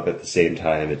Wolverine up at the same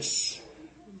time, it's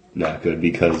not good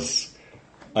because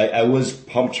I was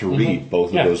pumped to read both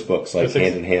of those books, like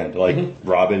hand in hand, like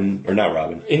Robin, or not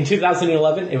Robin. In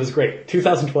 2011, it was great.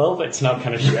 2012, it's now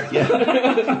kind of shit.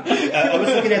 I was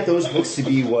looking at those books to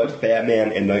be what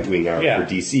Batman and Nightwing are for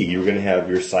DC. You were going to have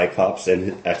your Cyclops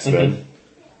and X-Men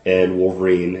and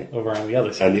Wolverine Over on the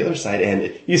other side.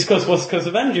 and East Coast, West Coast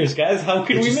Avengers, guys. How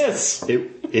could we miss?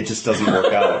 it just doesn't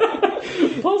work out.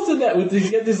 Paul said that with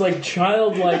he's got this like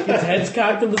childlike, his head's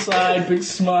cocked to the side, big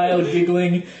smile,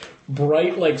 giggling,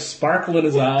 bright like sparkle in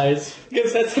his eyes.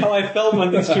 Because that's how I felt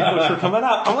when these two books were coming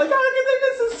out. I'm like,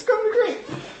 oh, this is going to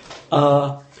be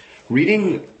great.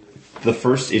 Reading the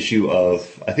first issue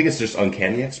of, I think it's just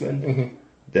Uncanny X-Men,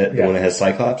 the one that has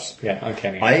Cyclops. Yeah,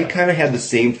 Uncanny. I kind of had the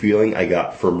same feeling I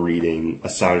got from reading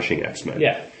Astonishing X-Men.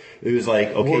 Yeah. It was like,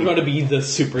 okay, We're going to be the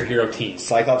superhero team.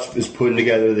 Cyclops is putting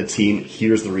together the team,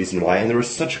 here's the reason why, and there were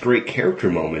such great character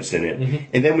moments in it.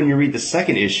 And then when you read the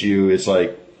second issue, it's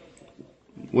like,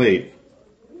 wait,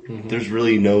 there's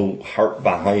really no heart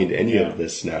behind any of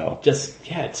this now. Just,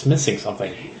 it's missing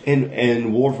something.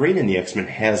 And Wolverine in the X-Men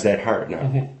has that heart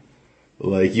now.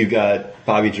 Like, you got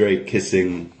Bobby Drake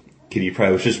kissing Kitty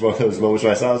Pryde, which is one of those moments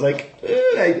where I saw, I was like,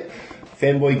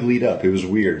 fanboy gleed up. It was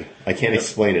weird. I can't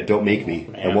explain it. Don't make me.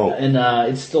 I won't. And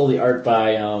it's still the art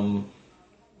by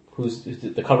who's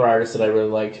the cover artist that I really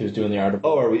liked, who's doing the art of.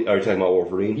 Oh, are you talking about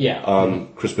Wolverine? Yeah.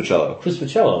 Chris Pacello. Chris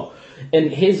Pacello.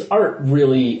 And his art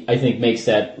really, I think, makes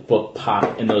that book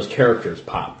pop and those characters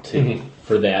pop, too,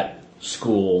 for that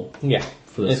school. Yeah.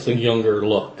 For the It's a younger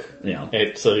look. Yeah.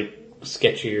 It's a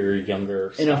sketchier, younger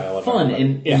And style. a fun of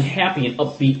and happy and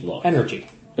upbeat look. energy.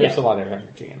 There's a lot of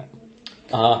energy in it.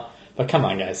 But come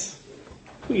on, guys.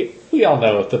 We all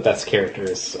know the best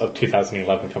characters of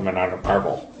 2011 coming out of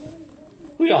Marvel.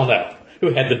 We all know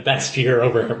who had the best year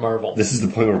over at Marvel. This is the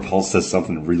point where Paul says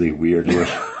something really weird.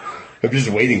 I'm just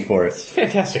waiting for it.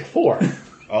 Fantastic Four.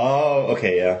 Oh,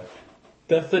 okay, yeah.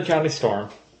 Death of Johnny Storm.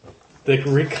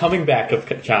 The coming back of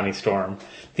Johnny Storm.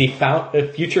 The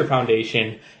Future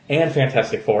Foundation and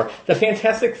Fantastic Four. The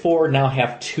Fantastic Four now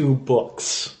have 2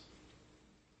 books.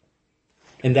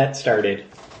 And that started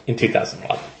in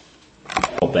 2011.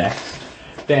 Back.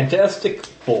 Fantastic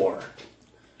Four.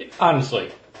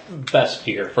 Honestly, best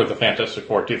year for the Fantastic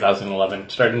Four 2011.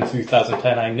 Started in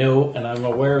 2010, I know, and I'm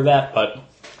aware of that, but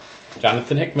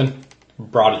Jonathan Hickman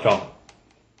brought it home.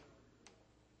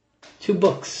 2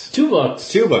 books. 2 books.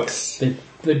 2 books.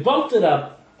 They bumped it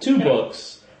up. 2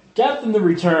 books. Death and the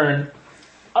Return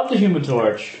of the Human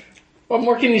Torch. What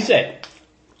more can you say?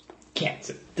 Can't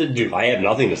say. Dude, I have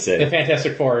nothing to the say.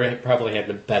 Fantastic Four probably had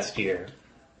the best year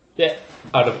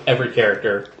out of every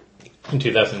character in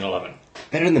 2011.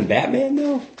 Better than Batman,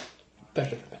 though?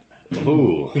 Better than Batman.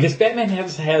 Ooh. Because Batman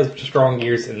has strong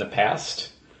years in the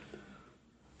past.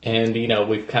 And,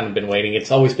 we've kind of been waiting. It's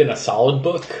always been a solid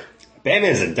book.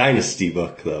 Batman's a dynasty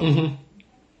book, though.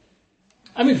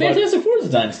 I mean, Fantastic Four is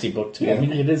a dynasty book, too. Yeah, I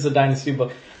mean, it is a dynasty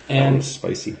book. And It's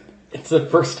spicy. it's the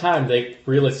first time they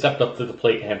really stepped up to the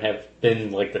plate and have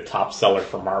been, like, the top seller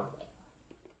for Marvel.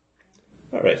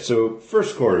 All right, so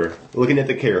first quarter, looking at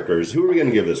the characters, who are we going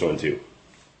to give this one to?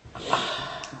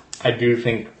 I do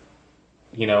think,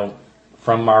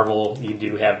 from Marvel, you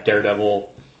do have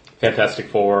Daredevil, Fantastic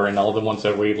Four, and all the ones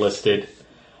that we listed.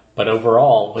 But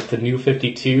overall, with the new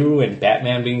 52 and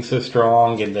Batman being so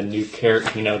strong and the new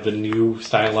the new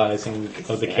stylizing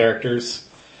of the characters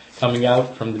coming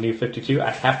out from the new 52, I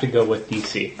have to go with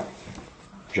DC.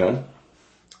 John?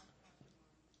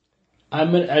 I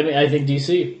think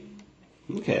DC.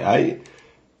 Okay,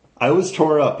 I was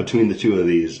torn up between the two of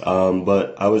these,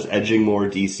 but I was edging more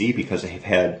DC because they've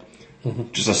had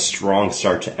just a strong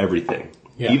start to everything.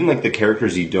 Yeah. Even like the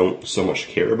characters you don't so much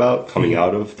care about coming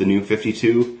out of the new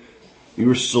 52, you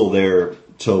were still there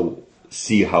to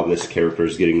see how this character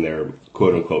is getting their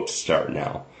quote-unquote start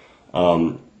now.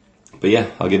 But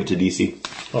yeah, I'll give it to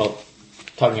DC. Well,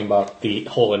 talking about the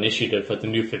whole initiative of the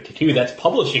new 52, that's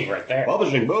publishing right there.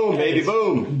 Publishing, boom, baby,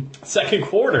 boom. Second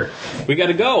quarter, we got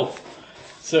to go.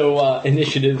 So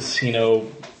initiatives,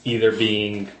 either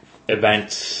being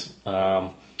events,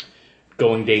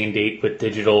 going day and date with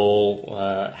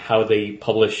digital, how they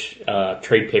publish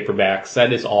trade paperbacks,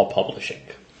 that is all publishing.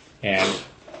 And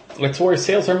that's where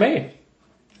sales are made.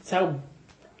 That's how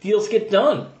deals get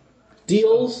done.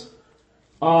 Deals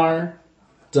are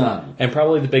done. And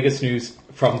probably the biggest news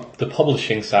from the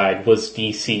publishing side was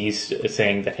DC's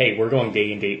saying that, hey, we're going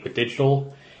day and date with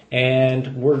digital,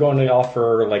 and we're going to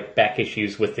offer like back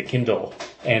issues with the Kindle.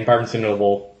 And Barnes &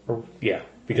 Noble,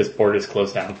 because Board is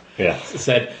closed down,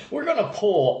 said, we're going to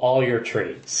pull all your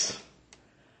trades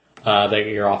that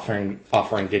you're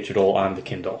offering digital on the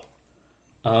Kindle.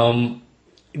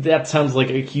 That sounds like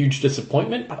a huge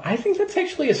disappointment, but I think that's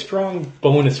actually a strong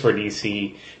bonus for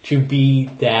DC to be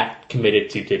that committed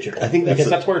to digital. I think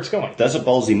that's where it's going. That's a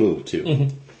ballsy move too,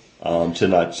 to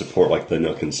not support like the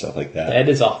Nook and stuff like that. That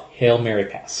is a Hail Mary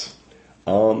pass.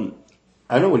 I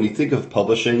know when you think of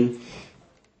publishing,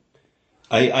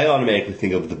 I automatically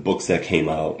think of the books that came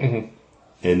out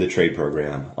in the trade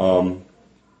program.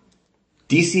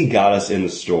 DC got us in the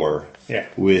store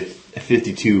with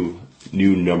 52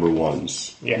 new number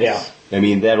ones. Yes. Yeah. I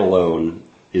mean, that alone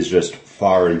is just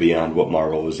far and beyond what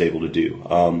Marvel was able to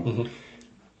do.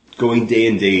 Going day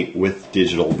and date with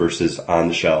digital versus on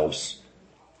the shelves.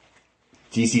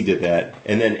 DC did that,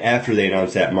 and then after they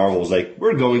announced that, Marvel was like,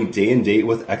 we're going day and date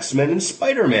with X-Men and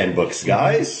Spider-Man books,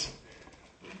 guys.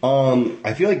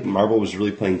 I feel like Marvel was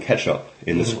really playing catch-up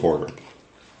in this quarter.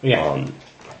 Yeah.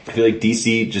 I feel like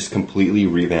DC just completely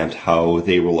revamped how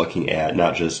they were looking at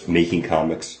not just making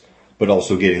comics, but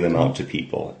also getting them out to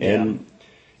people. And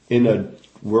in a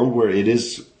world where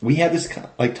we have this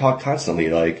talk constantly,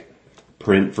 like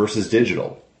print versus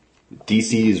digital.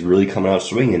 DC is really coming out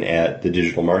swinging at the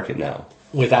digital market now,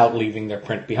 without leaving their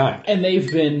print behind. And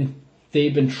they've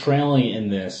been trailing in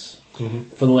this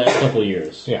for the last couple of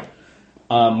years. Yeah.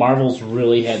 Marvel's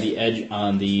really had the edge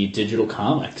on the digital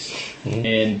comics,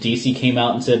 and DC came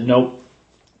out and said, nope,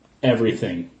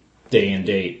 everything. Day and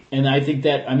date. And I think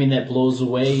that blows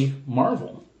away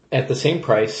Marvel. At the same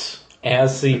price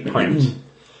as the print,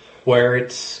 where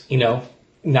it's,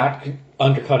 not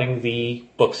undercutting the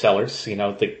booksellers,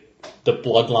 the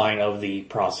bloodline of the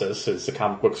process is the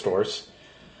comic book stores,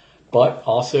 but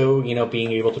also,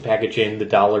 being able to package in the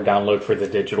 $1 download for the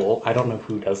digital. I don't know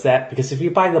who does that, because if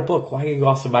you buy the book, why are you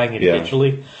also buying it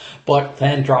digitally? But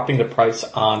then dropping the price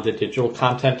on the digital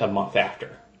content a month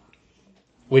after.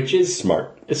 Which is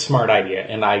smart. A smart idea,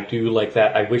 and I do like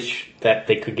that. I wish that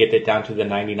they could get it down to the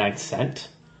 99 cent,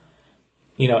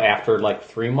 after like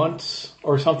 3 months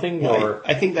or something. Or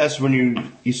I think that's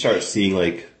when you start seeing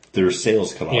like their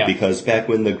sales come out, because back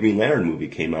when the Green Lantern movie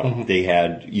came out,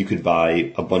 you could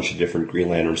buy a bunch of different Green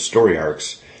Lantern story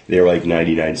arcs. They were like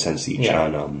 99 cents each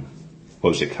on what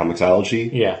was it,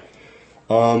 Comixology? Yeah.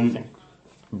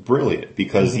 Brilliant,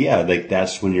 because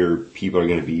that's when your people are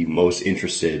going to be most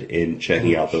interested in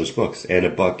checking out those books, and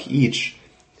 $1 each,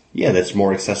 that's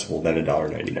more accessible than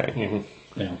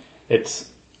 $1.99.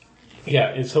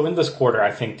 Yeah, so in this quarter,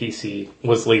 I think DC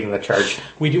was leading the charge.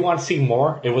 We do want to see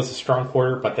more. It was a strong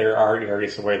quarter, but there are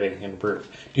areas where they can improve.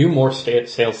 Do more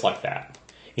sales like that.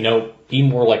 Be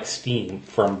more like Steam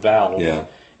from Valve,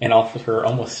 and offer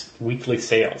almost weekly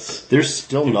sales. There's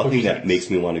still nothing that makes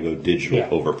me want to go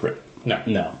digital over print.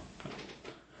 No.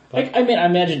 I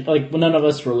imagine, none of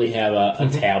us really have a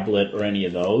tablet or any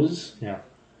of those. Yeah.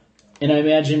 And I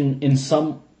imagine in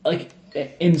some way,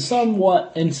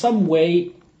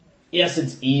 yes,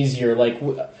 it's easier.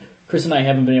 Chris and I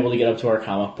haven't been able to get up to our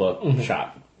comic book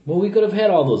shop. Well, we could have had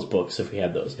all those books if we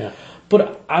had those. Yeah.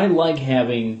 But I like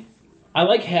having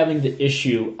the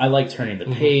issue. I like turning the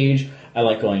page. I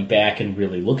like going back and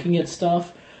really looking at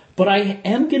stuff. But I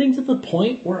am getting to the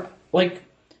point where,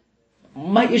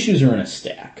 my issues are in a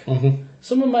stack.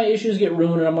 Some of my issues get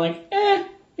ruined, and I'm like,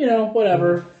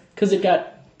 whatever, because it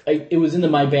got it was into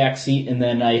my back seat, and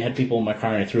then I had people in my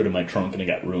car, and I threw it in my trunk, and it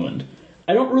got ruined.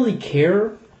 I don't really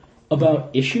care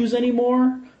about issues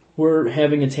anymore. We're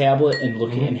having a tablet and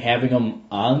looking and having them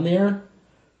on there,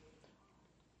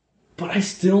 but I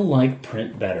still like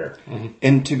print better.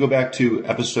 And to go back to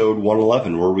episode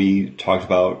 111, where we talked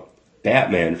about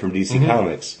Batman from DC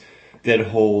Comics, that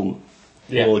whole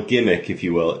little gimmick, if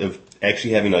you will, of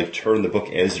actually having to like turn the book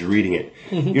as you're reading it.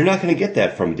 You're not going to get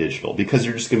that from digital because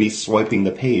you're just going to be swiping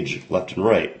the page left and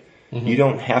right. You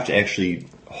don't have to actually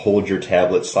hold your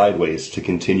tablet sideways to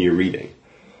continue reading.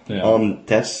 Yeah.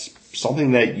 That's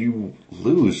something that you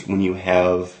lose when you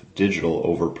have digital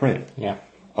over print. Yeah.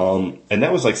 And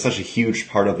that was like such a huge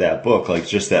part of that book, like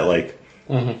just that like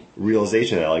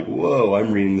realization that like, whoa,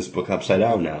 I'm reading this book upside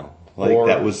down now. Like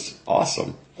that was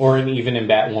awesome. Or even in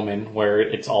Batwoman, where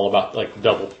it's all about like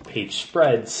double page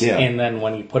spreads, and then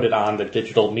when you put it on the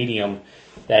digital medium,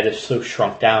 that is so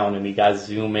shrunk down, and you got to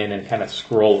zoom in and kind of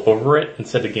scroll over it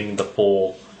instead of getting the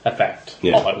full effect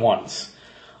all at once.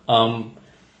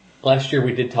 Last year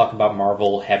we did talk about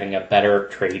Marvel having a better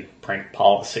trade print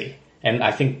policy, and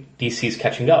I think DC's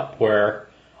catching up, where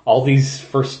all these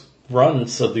first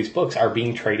runs of these books are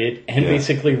being traded and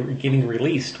basically getting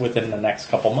released within the next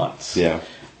couple months. Yeah.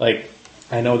 Like,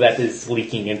 I know that is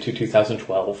leaking into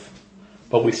 2012,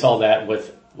 but we saw that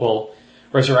with,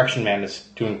 Resurrection Man is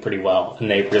doing pretty well, and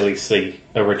they released the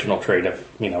original trade of,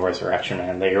 Resurrection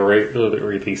Man. They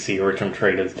released the original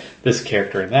trade of this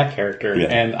character and that character,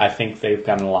 and I think they've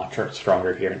gotten a lot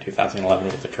stronger here in 2011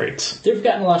 with the trades. They've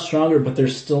gotten a lot stronger, but they're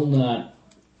still not.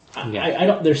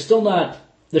 They're still not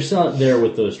there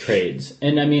with those trades.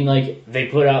 And I mean, like, they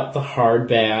put out the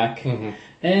hardback,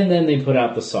 and then they put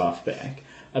out the softback.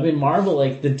 I mean, Marvel,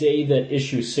 like, the day that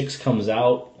issue 6 comes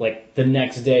out, like, the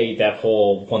next day, that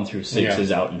whole 1 through 6 is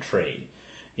out in trade.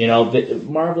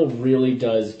 Marvel really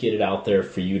does get it out there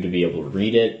for you to be able to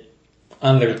read it.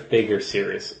 On their bigger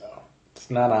series, though. It's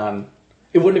not on...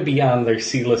 It wouldn't be on their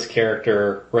C-list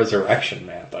character Resurrection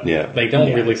Man, but they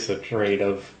don't release a trade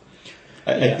of...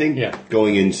 I think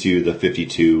going into the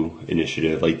 52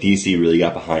 initiative, like, DC really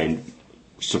got behind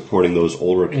supporting those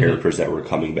older characters that were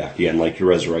coming back again, like your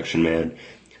Resurrection Man,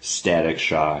 Static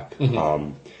Shock,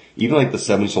 even like the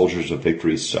Seven Soldiers of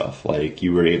Victory stuff. Like,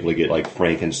 you were able to get like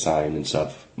Frankenstein and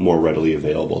stuff more readily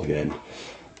available again.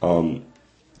 So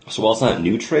while it's not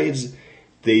new trades,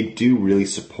 they do really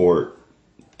support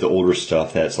the older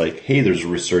stuff that's like, hey, there's a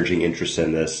resurging interest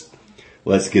in this.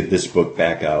 Let's get this book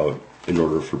back out in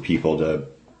order for people to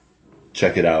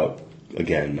check it out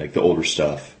again, like the older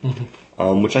stuff.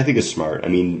 Which I think is smart. I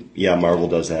mean, Marvel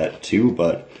does that too,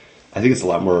 but I think it's a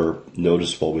lot more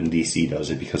noticeable when DC does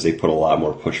it because they put a lot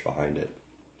more push behind it.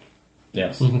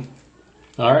 Yes. All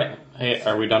right. Hey,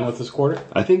 are we done with this quarter?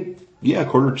 I think,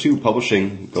 quarter 2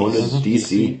 publishing going to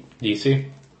DC. DC.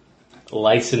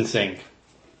 Licensing.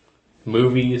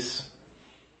 Movies.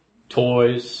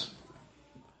 Toys.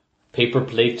 Paper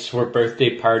plates for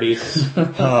birthday parties.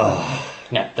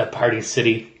 At the Party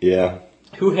City. Yeah.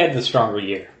 Who had the stronger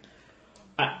year?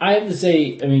 I have to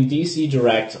say, I mean, DC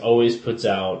Direct always puts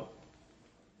out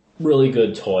really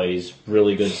good toys,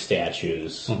 really good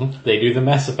statues. They do the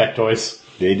Mass Effect toys.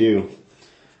 They do.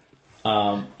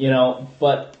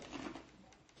 But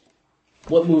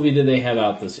what movie did they have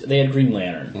out this year? They had Green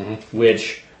Lantern,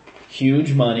 which,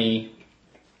 huge money,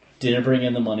 didn't bring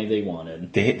in the money they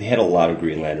wanted. They had a lot of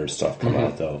Green Lantern stuff come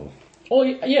out, though. Oh,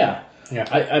 yeah.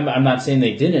 I'm not saying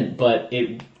they didn't, but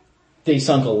they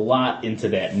sunk a lot into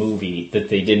that movie that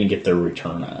they didn't get their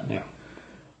return on. Yeah.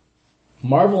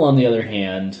 Marvel, on the other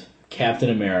hand, Captain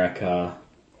America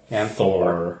and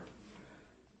Thor,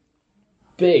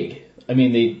 big. I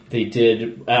mean, they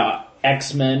did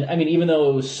X-Men. I mean, even though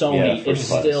it was Sony,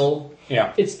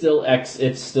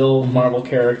 it's still Marvel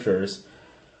characters,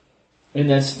 and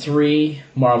that's 3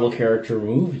 Marvel character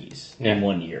movies in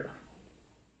 1 year.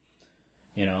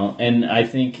 And I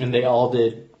think they all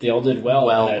did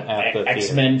well. at the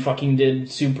X-Men fucking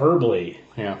did superbly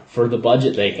for the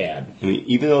budget they had. I mean,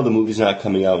 even though the movie's not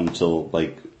coming out until,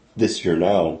 like, this year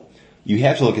now, you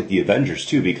have to look at the Avengers,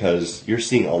 too, because you're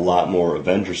seeing a lot more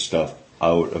Avengers stuff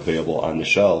out available on the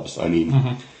shelves. I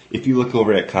mean, if you look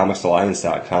over at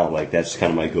comicsalliance.com, like, that's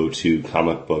kind of my go-to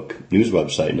comic book news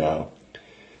website now.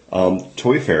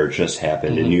 Toy Fair just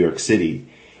happened in New York City,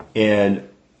 and,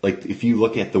 like, if you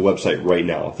look at the website right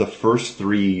now, the first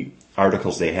 3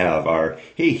 articles they have are,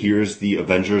 hey, here's the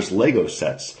Avengers Lego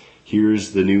sets.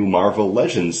 Here's the new Marvel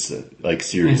Legends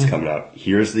series coming out.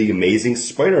 Here's the Amazing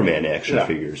Spider-Man action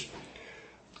figures.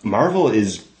 Marvel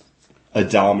is a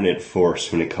dominant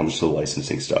force when it comes to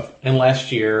licensing stuff. And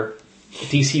last year,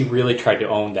 DC really tried to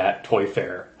own that toy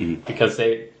fair because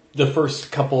the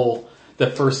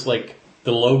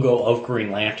logo of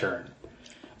Green Lantern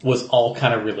was all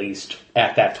kind of released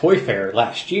at that toy fair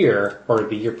last year or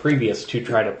the year previous to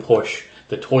try to push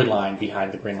the toy line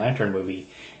behind the Green Lantern movie.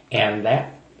 And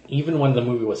that, even when the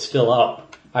movie was still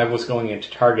up, I was going into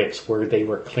Targets where they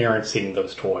were clearancing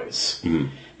those toys.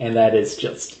 And that is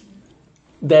just,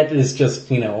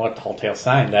 a telltale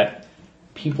sign that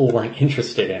people weren't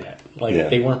interested in it.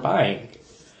 They weren't buying.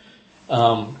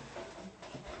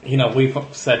 We've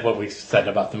said what we said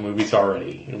about the movies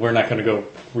already. We're not going to go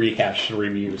rehash the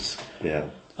reviews. Yeah.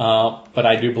 But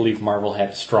I do believe Marvel had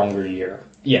a stronger year.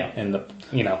 Yeah. In the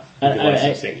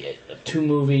licensing. 2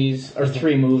 movies, or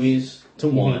 3 movies to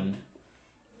 1.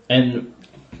 And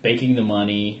banking the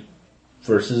money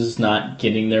versus not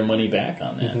getting their money back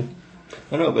on that.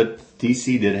 I know, but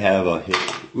DC did have a hit.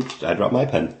 Oops, I dropped my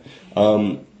pen.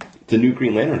 The new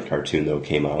Green Lantern cartoon, though,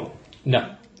 came out.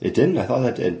 No. It didn't? I thought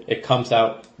that did. It comes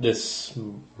out this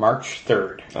March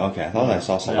 3rd. Okay, I thought I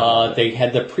saw something. They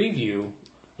had the preview,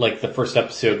 the first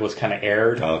episode was kind of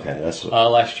aired that's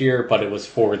last year, but it was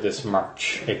for this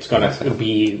March. It's going to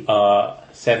be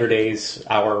Saturday's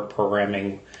hour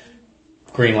programming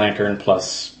Green Lantern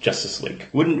plus Justice League.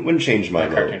 Wouldn't change my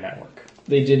vote. Cartoon Network.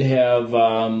 They did have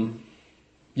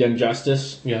Young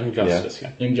Justice. Young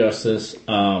Justice.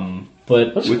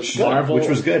 But which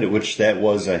was good. Which that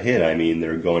was a hit. I mean,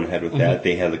 they're going ahead with that.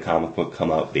 They had the comic book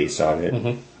come out based on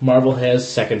it. Marvel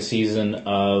has second season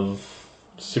of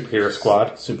Superhero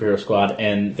Squad,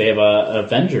 and they have a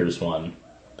Avengers one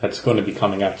that's going to be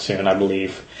coming out soon, I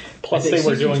believe. Plus, they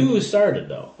were season 2 has started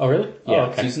though. Oh, really? Yeah,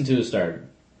 okay. Season 2 has started.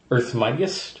 Earth's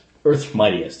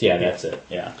Mightiest. Yeah, that's it.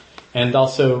 Yeah, and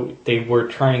also they were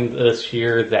trying this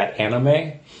year that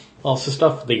anime, also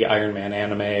stuff. The Iron Man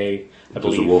anime. I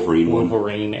believe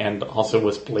Wolverine, and also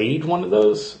was Blade one of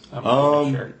those? I'm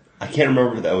not sure. I can't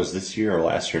remember if that was this year or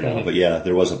last year now, but yeah,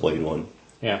 there was a Blade one.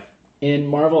 Yeah. And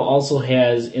Marvel also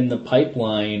has in the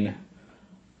pipeline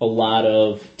a lot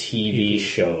of TV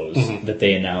shows that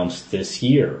they announced this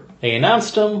year. They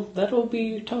announced them. That'll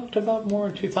be talked about more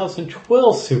in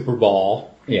 2012 Super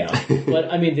Bowl. Yeah.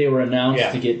 But, I mean, they were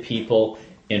announced to get people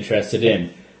interested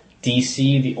in.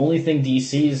 DC, the only thing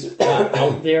DC's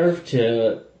out there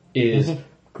is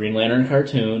Green Lantern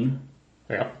cartoon,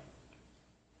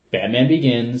 Batman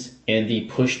Begins, and the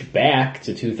pushed back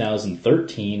to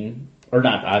 2013, Dark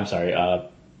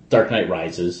Knight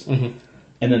Rises, and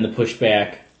then the pushed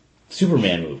back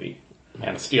Superman movie.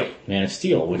 Man of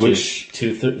Steel, which is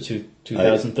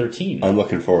 2013. I'm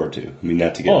looking forward to. I mean,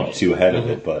 not to get too ahead of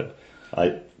it, but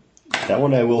that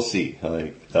one I will see.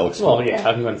 That looks cool. Well, yeah,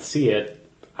 I'm going to see it.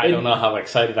 I don't know how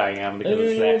excited I am because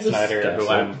of Zack Snyder, who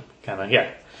I'm kind of,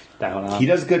 down on. He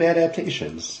does good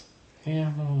adaptations.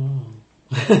 Yeah.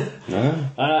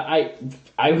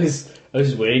 I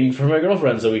was waiting for my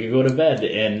girlfriend so we could go to bed,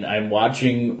 and I'm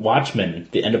watching Watchmen,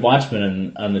 the end of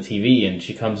Watchmen on the TV, and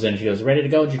she comes in, she goes, ready to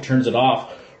go, and she turns it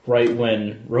off right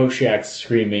when Rorschach's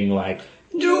screaming like,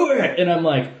 do it! And I'm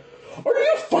like, are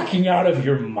you fucking out of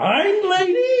your mind,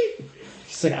 lady?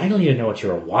 She's like, I don't even know what you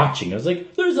were watching. I was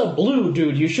like, there's a blue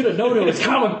dude, you should have known it was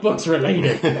comic books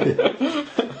related.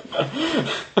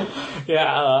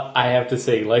 I have to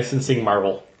say, licensing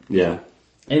Marvel. Yeah.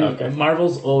 And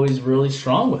Marvel's always really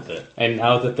strong with it. And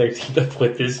now that they're teamed up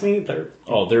with Disney, they're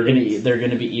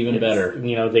gonna be even better.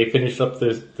 They finished up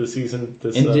the season.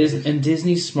 And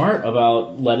Disney's smart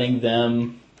about letting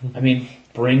them,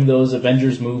 bring those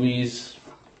Avengers movies,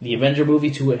 the Avenger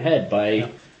movie to a head by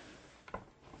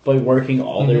working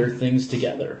all their things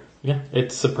together. Yeah,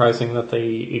 it's surprising that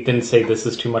they didn't say this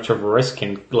is too much of a risk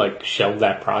and shelve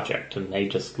that project, and they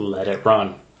just let it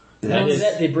run. Not only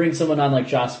that, they bring someone on like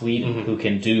Joss Whedon who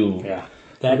can do... Yeah,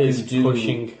 that is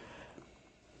pushing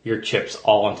your chips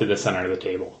all onto the center of the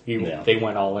table. They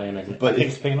went all in, and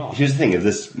it's paying off. Here's the thing, if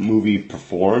this movie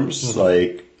performs,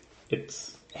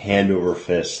 it's hand over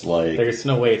fist, there's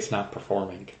no way it's not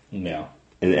performing. Yeah.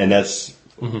 And that's...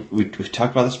 We've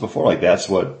talked about this before, that's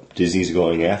what Disney's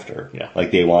going after. Yeah.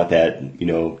 They want that,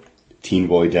 teen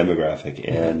boy demographic,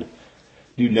 and...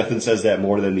 Dude, nothing says that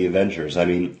more than the Avengers. I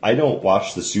mean, I don't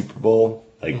watch the Super Bowl,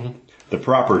 the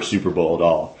proper Super Bowl at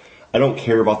all. I don't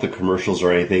care about the commercials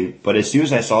or anything, but as soon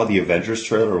as I saw the Avengers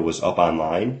trailer was up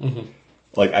online,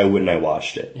 I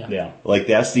watched it. Yeah.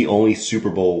 That's the only Super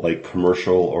Bowl,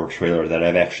 commercial or trailer that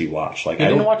I've actually watched. You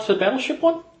didn't watch the Battleship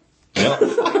one? No.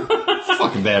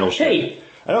 Fucking Battleship. Hey!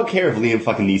 I don't care if Liam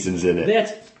fucking Neeson's in it.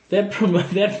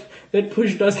 that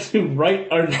pushed us to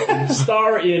write our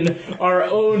star in our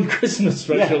own Christmas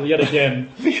special yet again.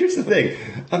 But here's the thing.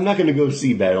 I'm not going to go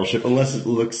see Battleship unless it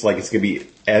looks like it's going to be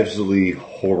absolutely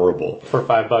horrible. For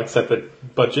 $5 at the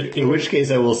budget. In which case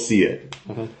I will see it.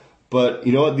 Mm-hmm. But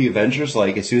you know what? The Avengers,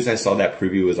 like, as soon as I saw that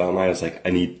preview was online, I was like, I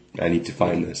need to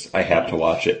find this. I have to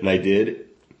watch it. And I did.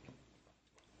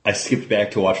 I skipped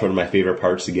back to watch one of my favorite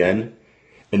parts again,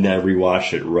 and then I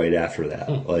rewatched it right after that.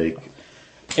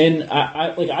 And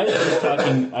I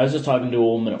was just talking to a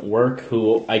woman at work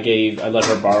who I let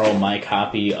her borrow my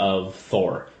copy of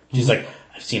Thor. She's like,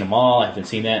 I've seen them all, I haven't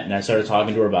seen that, and I started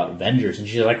talking to her about Avengers, and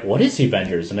she's like, what is the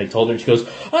Avengers? And I told her, and she goes,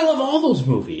 I love all those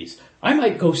movies. I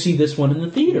might go see this one in the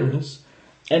theaters.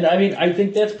 And I mean, I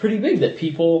think that's pretty big, that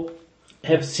people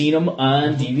have seen them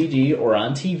on DVD or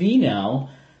on TV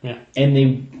now,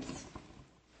 and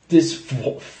this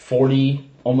 40,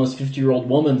 almost 50-year-old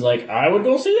woman's like, I would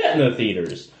go see that in the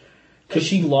theaters. Because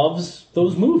she loves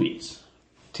those movies.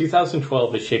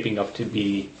 2012 is shaping up to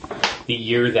be the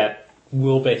year that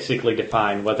will basically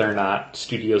define whether or not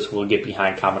studios will get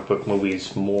behind comic book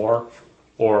movies more,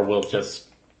 or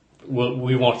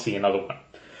we won't see another one.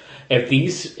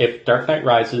 If Dark Knight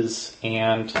Rises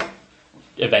and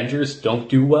Avengers don't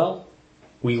do well,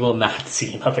 we will not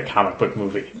see another comic book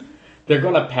movie. They're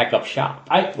going to pack up shop.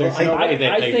 I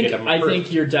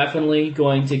think you're definitely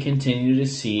going to continue to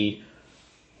see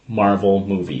Marvel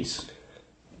movies.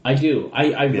 I do.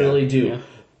 I really do.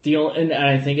 Yeah. And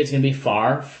I think it's going to be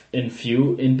far and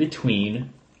few in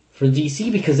between for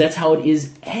DC, because that's how it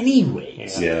is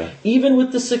anyways. Yeah. Even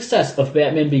with the success of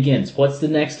Batman Begins, what's the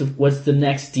next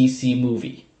DC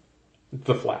movie?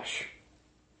 The Flash.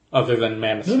 Other than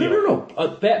Man of Steel. No.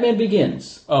 Batman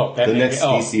Begins. Oh, Batman. The next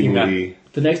DC movie.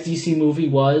 The next DC movie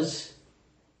was...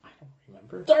 I don't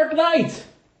remember. Dark Knight!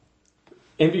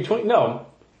 In between? No.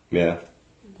 Yeah.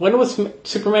 When was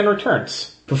Superman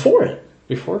Returns? Before it.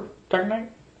 Before Dark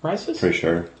Knight Rises? Pretty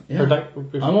sure. Yeah.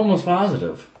 I'm almost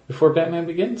positive. Before Batman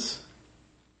Begins?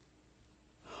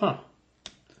 Huh.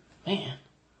 Man.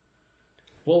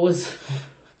 What was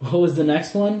the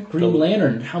next one? Green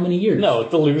Lantern. How many years? No,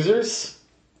 The Losers?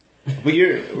 But but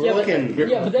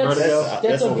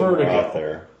that's a Vertigo. Out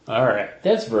there. All right.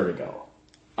 That's Vertigo.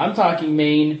 I'm talking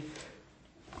main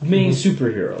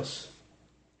superheroes.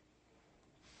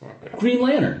 Okay. Green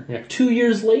Lantern. Yeah. 2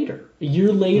 years later. A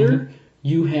year later,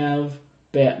 you have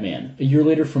Batman. A year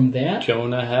later from that,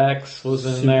 Jonah Hex was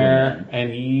in there,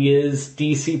 and he is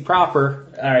DC proper.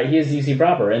 All right, he is DC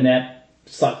proper, and that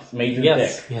sucked major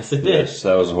dick. Yes, it did. Yes,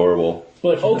 that was horrible.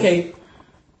 But okay,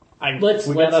 let's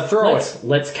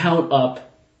count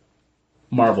up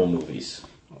Marvel movies.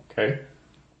 Okay,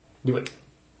 do it.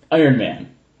 Iron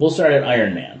Man. We'll start at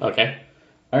Iron Man. Okay.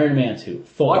 Iron Man 2.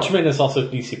 Thor. Watchmen is also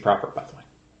DC proper, by the way.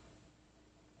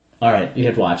 All right, you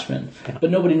had Watchmen,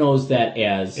 but nobody knows that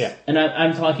as. Yeah. And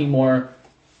I'm talking more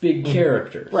big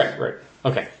characters. Right.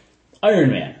 Okay.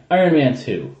 Iron Man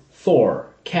 2, Thor,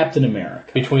 Captain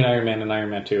America. Between Iron Man and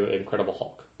Iron Man 2, Incredible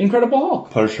Hulk.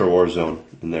 Punisher Warzone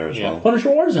in there as well. Punisher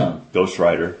Warzone. Ghost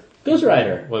Rider.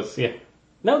 Was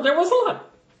No, there was a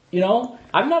lot. You know,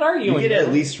 I'm not arguing. You get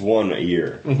at least one a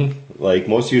year. Mm-hmm. Like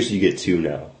most years, you get two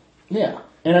now. Yeah,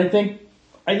 and I think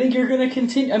you're going to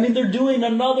continue. I mean, they're doing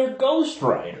another Ghost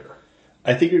Rider.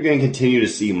 I think you're going to continue to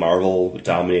see Marvel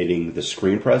dominating the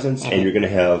screen presence, and you're going to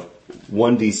have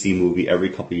one DC movie every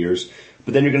couple of years,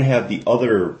 but then you're going to have the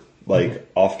other,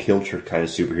 off-kilter kind of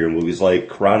superhero movies, like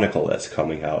Chronicle that's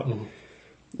coming out.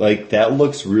 Like, that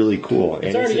looks really cool.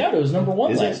 It's already out. It was number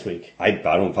one last week. I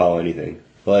don't follow anything.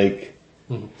 But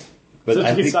so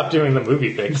I think stop doing the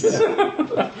movie things.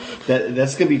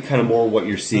 That's going to be kind of more what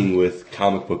you're seeing with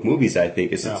comic book movies, I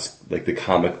think, is it's like the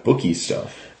comic booky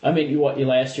stuff. I mean,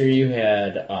 last year you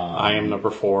had... I Am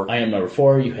Number 4.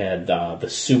 You had the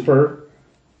Super.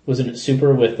 Wasn't it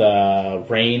Super with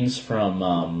Reigns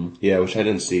from... which I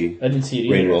didn't see. I didn't see it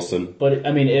either. Rainn Wilson. But,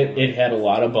 it had a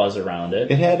lot of buzz around it.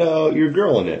 It had your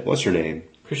girl in it. What's her name?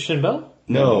 Christian Bell?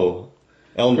 No.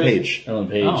 Ellen Page. Ellen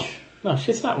Page. Oh. No,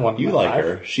 she's not one. You like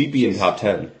her. She'd be in top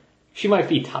 10. She might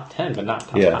be top 10, but not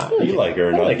top 5. Yeah, you like her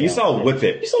enough. You saw Whip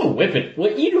It. You saw Whip It.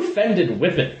 Well, you defended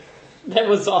Whip It. That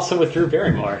was also with Drew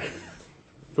Barrymore.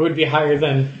 It would be higher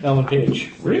than Ellen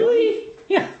Page. Really?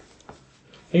 Yeah.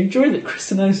 I enjoyed that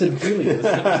Chris and I said really this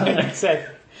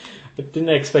time. I didn't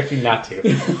expect you not to.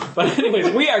 But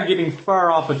anyways, we are getting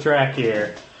far off the track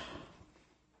here.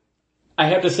 I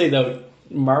have to say, though,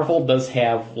 Marvel does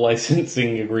have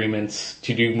licensing agreements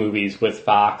to do movies with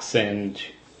Fox and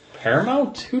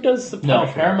Paramount. Who does the Punisher?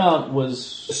 No, Paramount was...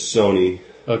 Sony.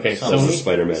 Okay, Sony does the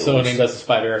Spider-Man Sony ones. does the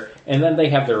Spider, and then they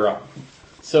have their own.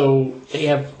 So they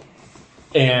have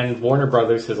And Warner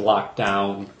Brothers has locked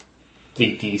down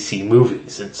the DC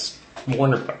movies. It's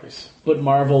Warner Brothers. But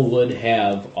Marvel would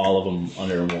have all of them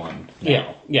under one.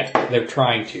 Now. Yeah, they're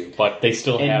trying to, but they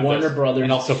still have Warner this. Brothers,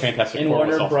 and also Fantastic and Four.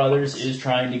 Warner Brothers is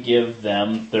trying to give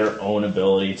them their own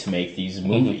ability to make these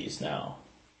movies now.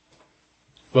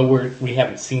 But we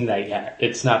haven't seen that yet.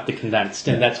 It's not the condensed,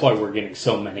 and that's why we're getting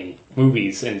so many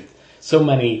movies and so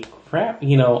many crap.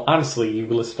 Honestly, you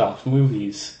list off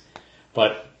movies,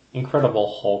 but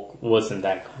Incredible Hulk wasn't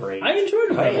that great. I enjoyed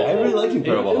Incredible Hulk. I really like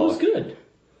Incredible Hulk. It was Hulk. good.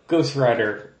 Ghost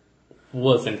Rider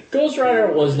wasn't. Ghost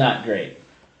Rider was not great.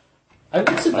 I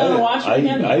could sit down and watch it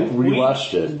again. I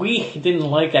rewatched it. We didn't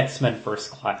like X-Men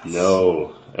First Class.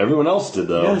 No. Everyone else did,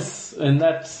 though. Yes, and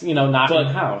that's, not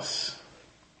in-house.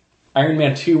 Iron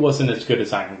Man 2 wasn't as good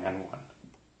as Iron Man 1.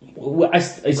 Well, I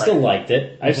still liked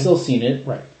it. I've still seen it.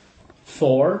 Right.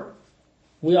 Thor.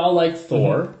 We all liked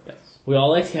Thor. Yes. We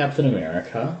all liked Captain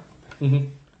America. Mm-hmm.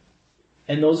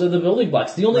 And those are the building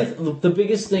blocks. The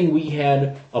biggest thing we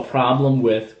had a problem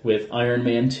with Iron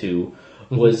Man 2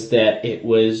 was that it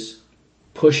was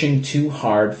pushing too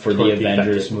hard for the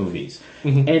Avengers movies.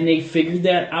 Mm-hmm. And they figured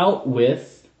that out with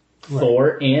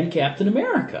Thor and Captain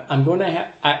America. I'm going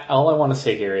to all I want to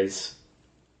say here is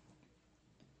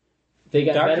they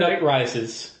got Dark better. Knight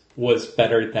Rises was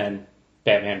better than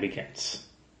Batman Begins.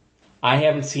 I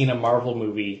haven't seen a Marvel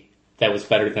movie that was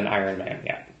better than Iron Man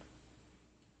yet.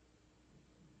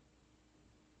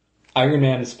 Iron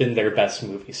Man has been their best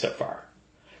movie so far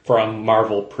from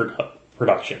Marvel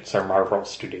Productions or Marvel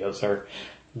Studios or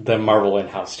the Marvel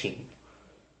in-house team.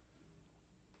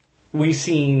 We've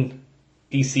seen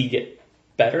DC get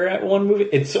better at one movie.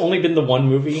 It's only been the one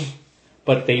movie,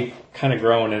 but they've kind of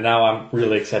grown, and now I'm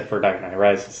really excited for Dark Knight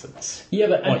Rises.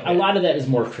 But a lot of that is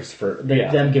more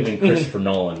them giving Christopher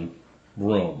Nolan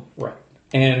room. Right.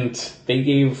 And they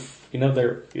gave, they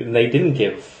didn't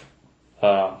give,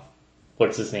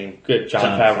 what's his name? Good,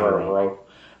 Jon Favreau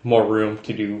more room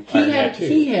to do Iron Man 2.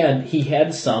 He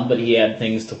had some, but he had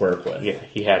things to work with. Yeah,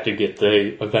 he had to get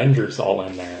the Avengers all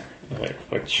in there,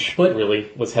 which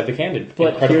really was heavy-handed.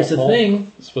 But here's the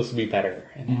thing. It's supposed to be better.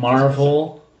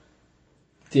 Marvel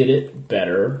did it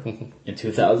better in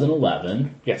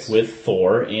 2011 with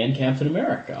Thor and Captain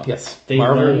America. Yes. They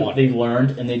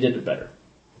learned and they did it better.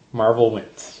 Marvel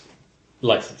wins.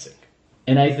 Licensing.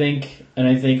 And I think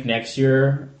next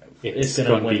year it's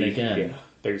going to win again.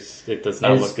 Yeah, it does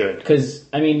not look good. Because,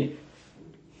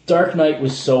 Dark Knight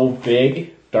was so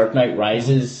big. Dark Knight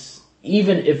Rises,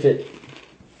 even if it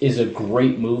is a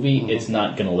great movie, it's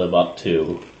not going to live up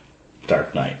to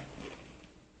Dark Knight.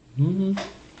 Mm-hmm.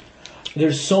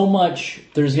 There's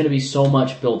going to be so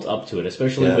much built up to it,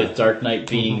 especially with Dark Knight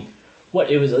being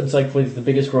it's like the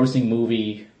biggest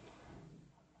grossing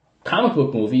comic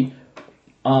book movie,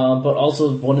 but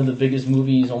also one of the biggest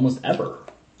movies almost ever.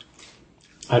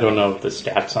 I don't know the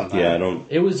stats on that. Yeah, I don't.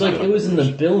 It was in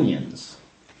the billions.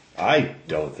 I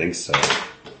don't think so.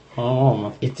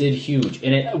 Oh, it did huge,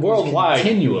 and it worldwide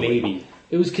maybe.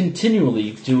 It was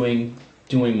continually doing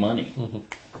money. Mm-hmm.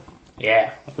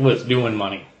 Yeah, it was doing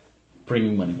money,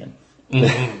 bringing money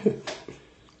in,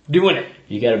 doing it.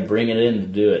 You got to bring it in to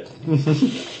do it.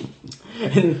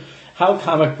 And how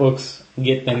comic books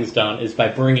get things done is by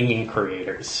bringing in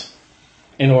creators.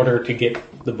 In order to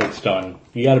get the books done,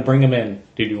 you got to bring them in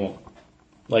to do them,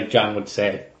 like John would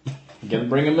say. You got to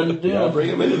bring them in to do it. Yeah, bring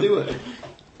them in to do it.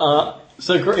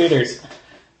 So creators,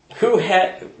 who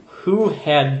had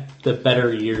the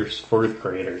better years for the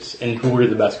creators, and who were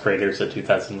the best creators of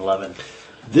 2011?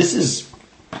 This is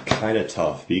kind of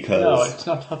tough because no, it's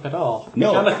not tough at all.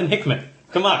 No, Jonathan Hickman,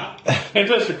 come on,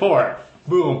 Fantastic Four,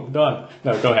 boom, done.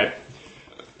 No, go ahead.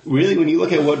 Really, when you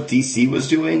look at what DC was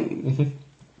doing,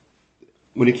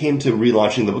 when it came to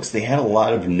relaunching the books, they had a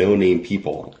lot of no-name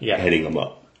people heading them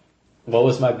up. What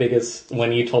was my biggest,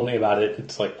 when you told me about it,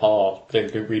 it's like, Paul, they're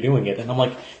redoing it. And I'm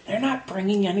like, they're not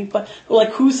bringing anybody,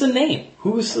 who's the name?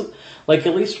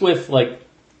 At least with,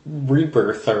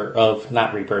 Rebirth,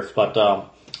 not Rebirth, but,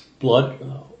 Blood,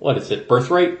 what is it,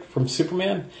 Birthright from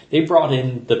Superman? They brought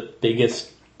in the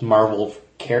biggest Marvel,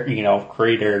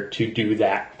 creator to do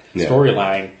that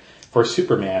storyline for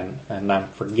Superman, and I'm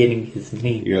forgetting his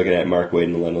name. You're looking at Mark Waid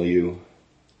and Lionel Yu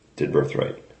did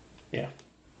Birthright. Yeah.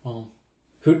 Well,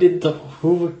 who did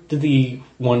the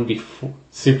one before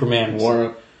Superman?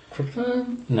 War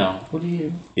Krypton? No. What do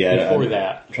you? Yeah, before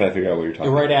that. I'm trying to figure out what you're talking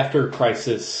about. Right after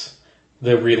Crisis,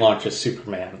 the relaunch of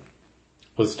Superman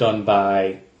was done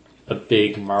by a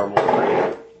big Marvel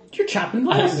creator. You're chopping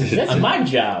glasses. That's my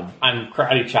job. I'm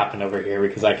karate chopping over here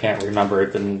because I can't remember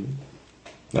it.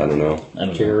 I don't know.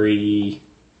 Jerry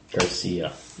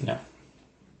Garcia. No.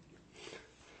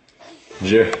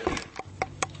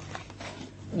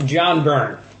 John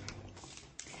Byrne,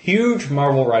 huge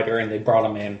Marvel writer, and they brought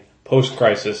him in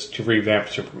post-Crisis to revamp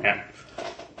Superman.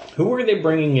 Who are they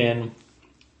bringing in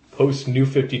post-New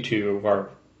 52 or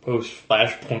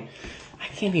post-Flashpoint? I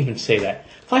can't even say that.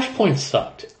 Flashpoint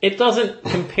sucked. It doesn't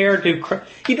compare to...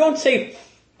 You don't say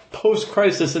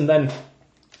post-Crisis and then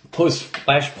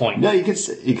post-Flashpoint. No, you could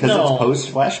say, because it's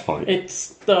post-Flashpoint.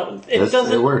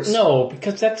 It works. No,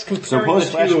 because that's comparing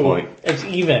the two as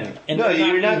even. And No,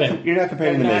 you're not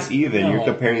comparing them as even. No. You're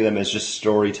comparing them as just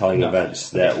storytelling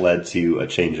events that led to a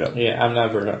change-up. Yeah, I'm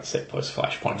never going to say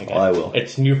post-Flashpoint again. Well, I will.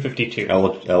 It's New 52. I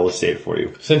will say it for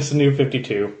you. Since the New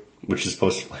 52. Which is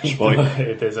post-Flashpoint.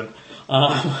 It isn't.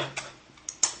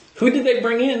 Who did they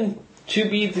bring in to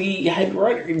be the head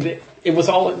writer? It was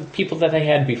all people that they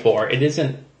had before. It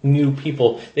isn't new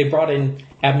people. They brought in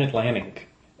Abnett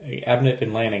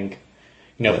and Lanning,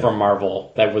 from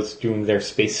Marvel, that was doing their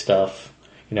space stuff.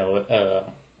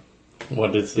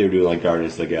 What is They were doing like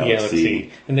Guardians of the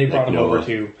Galaxy. And they brought like him over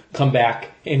to come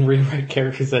back and rewrite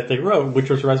characters that they wrote, which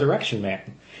was Resurrection Man.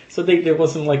 So there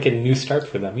wasn't like a new start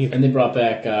for them either. And they brought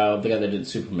back the guy that did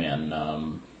Superman,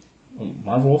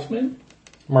 Marv Wolfman?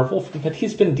 Marv Wolfman, but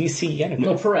he's been DC anyway.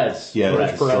 No, Perez. Yeah,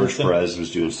 Perez. George Perez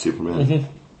was doing Superman.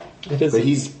 Mm-hmm. It is. But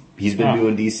he's been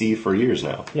doing DC for years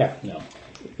now. Yeah. No.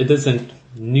 It isn't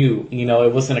new.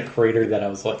 It wasn't a creator that I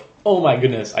was like, oh my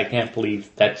goodness, I can't believe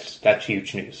that's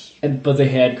huge news. But they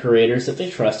had creators that they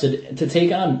trusted to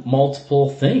take on multiple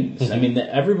things. Mm-hmm. I mean,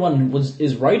 everyone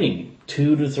is writing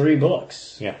 2 to 3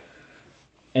 books. Yeah.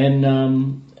 And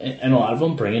a lot of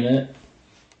them bringing it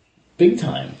big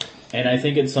time. And I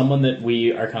think it's someone that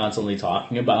we are constantly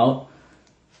talking about,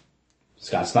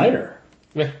 Scott Snyder.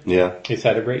 Yeah. He's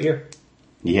had a great year.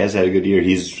 He has had a good year.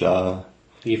 He's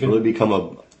really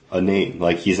become a name.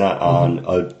 Like, he's not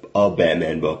on a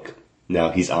Batman book. Now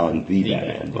he's on the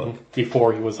Batman book.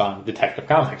 Before he was on Detective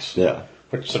Comics. Yeah.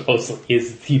 Which supposedly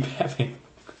is the Batman.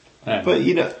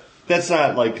 But, that's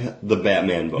not like the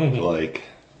Batman book. Mm-hmm. Like,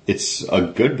 it's a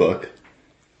good book.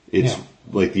 It's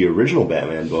like the original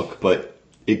Batman book, but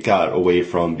it got away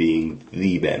from being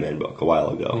the Batman book a while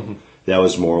ago. Mm-hmm. That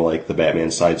was more like the Batman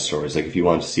side stories. Like, if you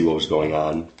wanted to see what was going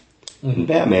on in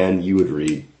Batman, you would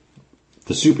read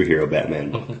the superhero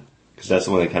Batman book. Because that's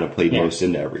the one that kind of played most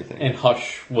into everything. And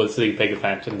Hush was the big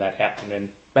event, and that happened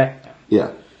in Batman.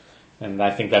 Yeah. And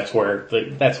I think that's where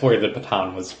the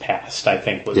baton was passed, I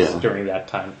think, was during that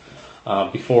time.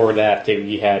 Before that,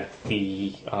 you had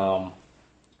the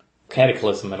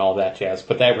Cataclysm and all that jazz,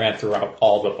 but that ran throughout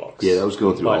all the books. Yeah, that was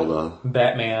going through all the...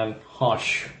 Batman,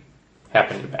 Hush,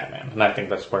 happened to Batman, and I think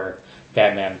that's where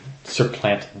Batman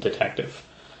supplanted Detective.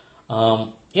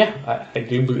 I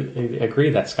do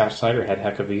agree that Scott Snyder had a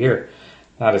heck of a year.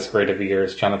 Not as great of a year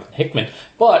as Jonathan Hickman,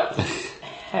 but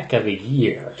heck of a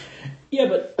year. Yeah,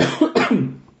 but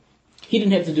he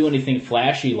didn't have to do anything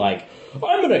flashy like,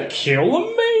 I'm going to kill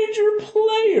a major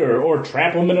player or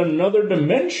trap him in another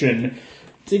dimension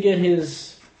to get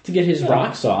his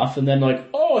rocks off, and then like,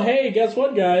 oh, hey, guess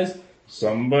what, guys?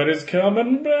 Somebody's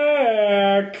coming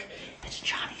back. It's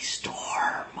Johnny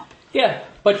Storm. Yeah,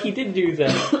 but he did do the,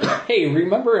 hey,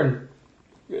 remember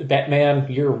in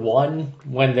Batman Year One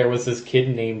when there was this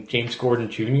kid named James Gordon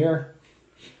Jr.?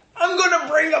 I'm going to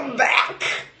bring him back!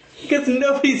 Because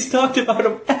nobody's talked about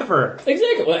him ever.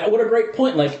 Exactly. What a great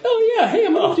point. Like, oh yeah, hey,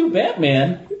 I'm going to do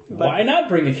Batman. Why not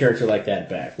bring a character like that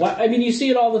back? Why? I mean, you see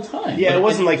it all the time. Yeah, it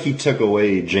wasn't like he took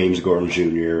away James Gordon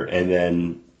Jr. and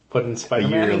then put in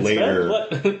Spider-Man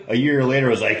a year later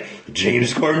was like,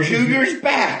 James Gordon Jr.'s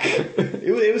back!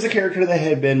 It was a character that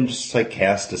had been just like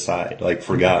cast aside, like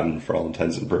forgotten for all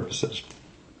intents and purposes.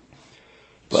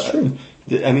 But,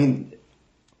 I mean,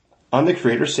 on the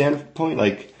creator standpoint,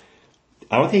 like,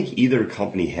 I don't think either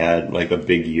company had like a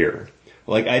big year.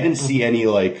 Like, I didn't see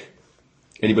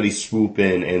anybody swoop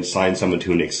in and sign someone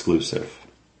to an exclusive.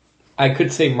 I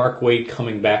could say Mark Waid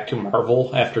coming back to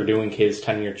Marvel after doing his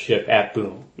tenuredship at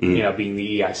Boom, being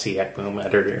the EIC at Boom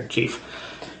editor-in-chief.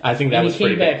 I think that was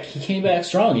pretty big. He came back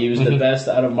strong. He was the best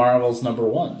out of Marvel's number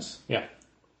ones. Yeah.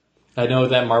 I know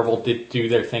that Marvel did do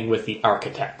their thing with the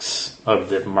architects of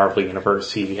the Marvel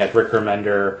Universe. You had Rick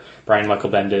Remender, Brian Michael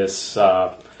Bendis,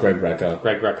 Greg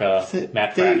Rucka,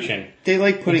 Matt Fraction. They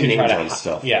like putting names on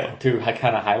stuff. Yeah, to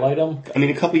kind of highlight them. I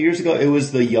mean, a couple years ago, it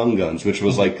was the Young Guns, which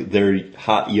was like their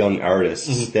hot young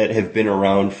artists that have been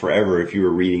around forever if you were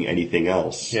reading anything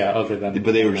else. Yeah, other than...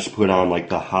 But they were just put on like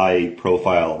the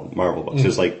high-profile Marvel books.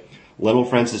 It's like Lionel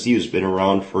Francis Yu's been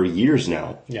around for years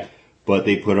now. Yeah. But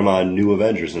they put him on New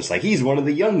Avengers, and it's like, he's one of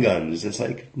the Young Guns. It's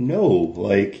like, no,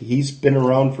 like, he's been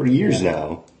around for years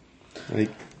now. Like,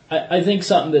 I think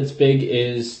something that's big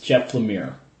is Jeff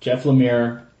Lemire. Jeff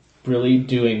Lemire really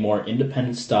doing more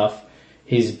independent stuff.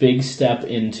 His big step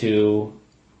into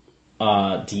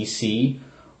DC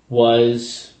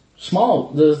was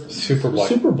the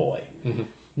Superboy. Mm-hmm.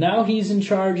 Now he's in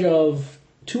charge of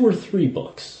 2 or 3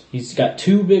 books. He's got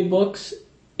 2 big books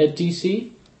at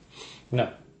DC.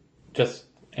 No, just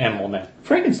Animal Man.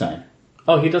 Frankenstein.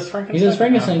 Oh, he does Frankenstein? He does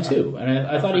Frankenstein too. And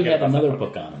I thought he had another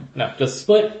book on him. No, just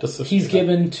he's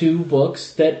given 2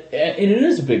 books that, and it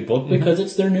is a big book because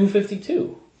it's their new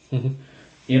 52. Mm-hmm.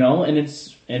 You know, and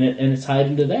it's tied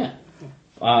into that.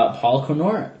 Paul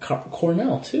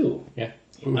Cornell too. Yeah,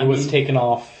 who was taken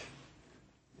off,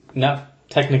 not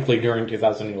technically during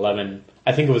 2011.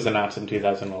 I think it was announced in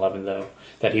 2011 though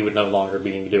that he would no longer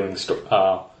be doing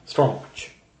Stormwatch.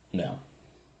 No.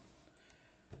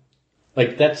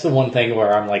 Like, that's the one thing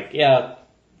where I'm like, yeah,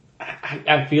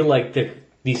 I feel like the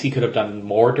DC could have done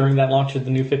more during that launch of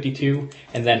the New 52,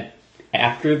 and then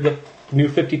after the New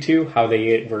 52, how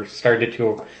they were started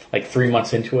to, like 3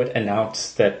 months into it,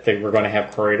 announce that they were going to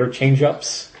have creator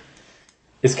change-ups,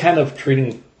 is kind of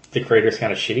treating the creators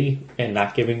kind of shitty and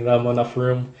not giving them enough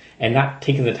room, and not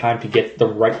taking the time to get the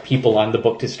right people on the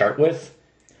book to start with,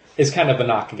 is kind of a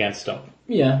knock against them.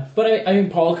 Yeah, but I mean,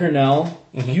 Paul Cornell,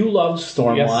 you loved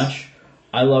Stormwatch. Yes.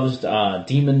 I loved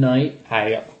Demon Knight.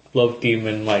 I love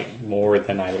Demon Knight more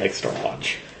than I like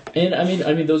Stormwatch. And I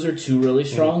mean, those are 2 really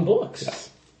strong books. Yes.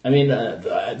 I mean,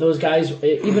 those guys,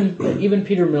 even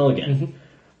Peter Milligan.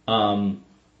 I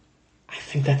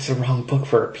think that's the wrong book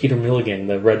for Peter Milligan,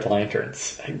 the Red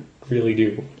Lanterns. I really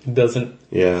do. It doesn't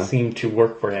seem to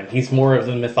work for him. He's more of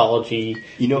the mythology.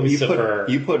 You know, Lucifer,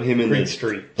 you put him in Green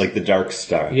Street, like the dark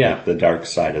side, like the dark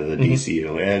side of the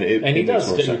DCU, and he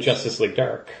does do Justice League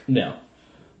Dark. No.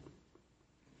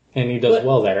 And he does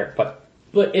well there, but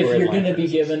if you're going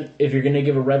to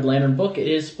give a Red Lantern book, it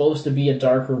is supposed to be a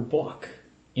darker book.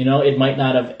 You know, it might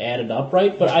not have added up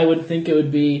right, but I would think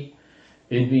it'd be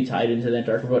tied into that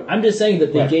darker book. I'm just saying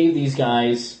that they gave these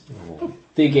guys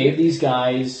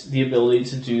the ability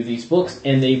to do these books,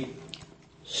 and they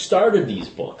started these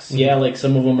books. Mm-hmm. Yeah, like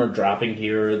some of them are dropping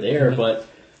here or there, but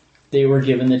they were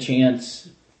given the chance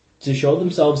to show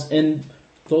themselves, and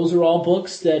those are all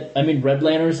books that, I mean, Red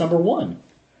Lantern is number 1.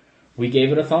 We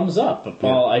gave it a thumbs up. But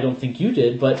Paul, I don't think you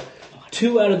did, but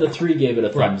 2 out of the 3 gave it a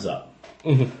thumbs up.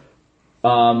 Mm-hmm.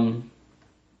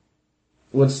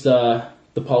 What's the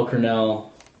Paul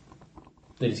Cornell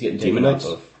that he's getting taken off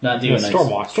of? Not Demon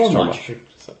Knights. Stormwatch.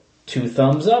 2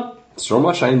 thumbs up.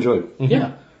 Stormwatch I enjoyed. Mm-hmm.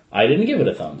 Yeah. I didn't give it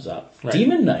a thumbs up. Right.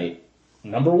 Demon Knight,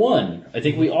 number 1. I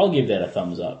think we all gave that a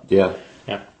thumbs up. Yeah.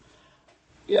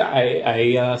 Yeah,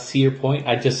 I see your point.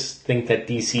 I just think that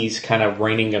DC's kind of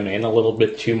reining them in a little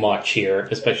bit too much here,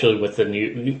 especially with the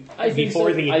new. I think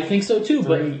so too.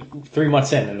 But 3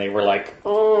 months in, and they were like,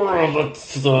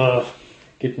 let's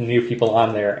get new people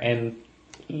on there, and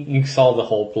you saw the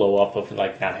whole blow up of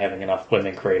like not having enough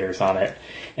women creators on it.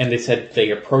 And they said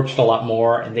they approached a lot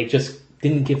more, and they just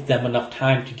didn't give them enough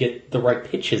time to get the right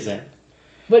pitches in.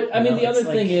 But I mean, the other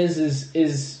thing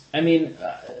is I mean.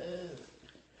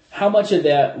 How much of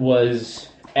that was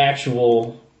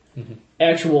actual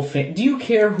fan? Do you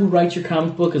care who writes your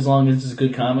comic book as long as it's a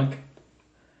good comic?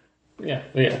 Yeah.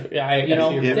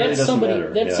 That's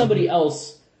somebody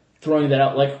else throwing that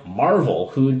out, like Marvel,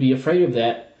 who would be afraid of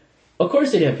that. Of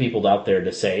course, they'd have people out there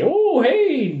to say, "Oh,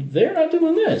 hey, they're not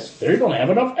doing this. They don't have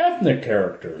enough ethnic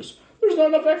characters. There's not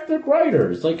enough ethnic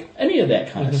writers." Like any of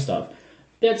that kind of stuff.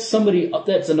 That's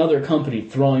another company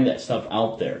throwing that stuff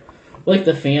out there. Like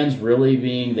the fans really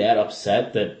being that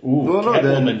upset that,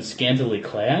 Catwoman scantily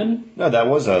clad? No, that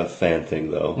was a fan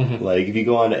thing, though. Mm-hmm. Like, if you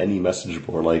go on to any message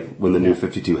board, like, when the New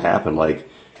 52 happened, like,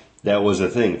 that was a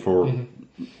thing for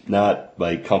not,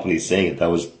 like, companies saying it.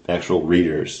 That was actual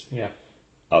readers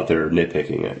out there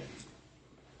nitpicking it.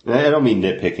 And I don't mean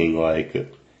nitpicking, like,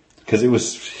 because it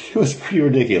was pretty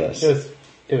ridiculous.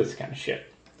 It was kind of shit.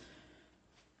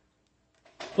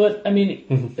 But, I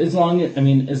mean, how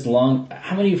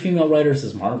many female writers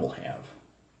does Marvel have?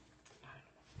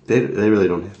 They really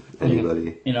don't have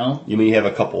anybody. You know? You mean you have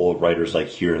a couple of writers, like,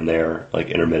 here and there, like,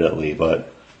 intermittently,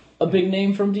 but... A big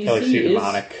name from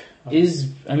DC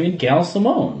is Gail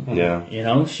Simone. Yeah. You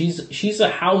know, she's a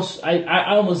house...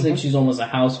 I almost think she's almost a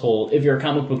household, if you're a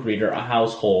comic book reader, a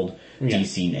household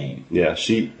DC name. Yeah,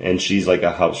 she's like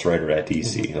a house writer at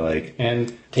DC, like...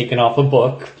 And taken off a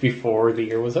book before the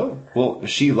year was over. Well,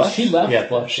 she left. She left.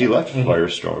 Yeah, she left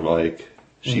Firestorm. Like,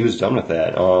 she was done with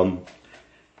that.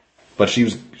 But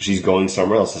she's going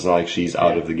somewhere else. It's not like she's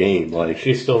out of the game. Like,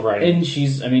 she's still writing. And she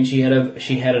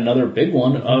had another big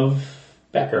one of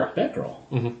Batgirl.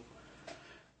 Mm-hmm.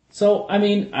 So, I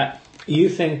mean, You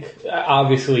think,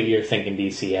 obviously you're thinking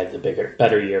DC had the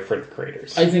better year for the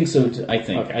creators. I think so too. I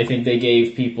think. Okay. I think they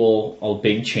gave people a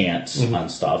big chance on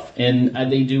stuff, and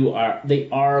they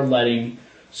are letting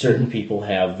certain people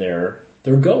have their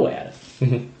go at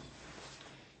it.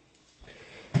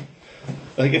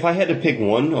 Like, if I had to pick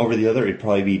one over the other, it'd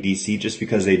probably be DC, just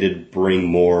because they did bring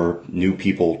more new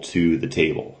people to the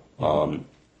table.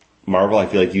 Marvel, I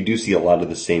feel like you do see a lot of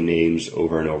the same names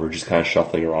over and over, just kind of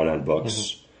shuffling around on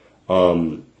books.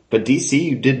 But DC,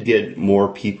 you did get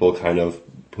more people kind of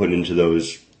put into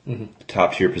those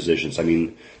top tier positions. I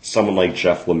mean, someone like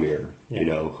Jeff Lemire,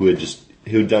 who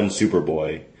had done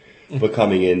Superboy, but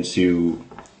coming into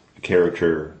a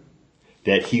character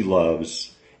that he loves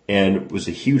and was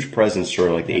a huge presence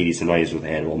during like the 80s and 90s with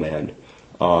Animal Man.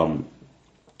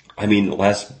 I mean, the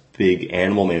last big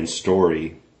Animal Man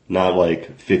story, not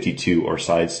like 52 or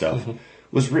side stuff,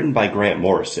 was written by Grant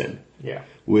Morrison. Yeah.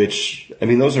 Which, I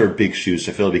mean, those are big shoes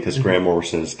to fill, because Grant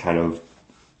Morrison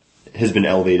has been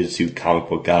elevated to comic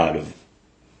book god of,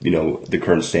 the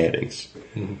current standings.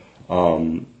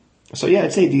 So yeah,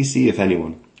 I'd say DC, if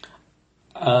anyone.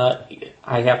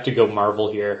 I have to go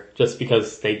Marvel here, just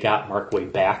because they got Mark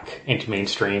Waid back into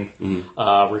mainstream.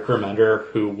 Rick Remender,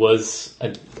 who was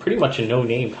pretty much a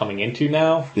no-name coming into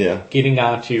now, getting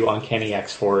onto Uncanny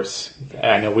X-Force.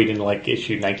 I know we didn't like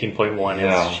issue 19.1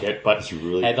 and shit, but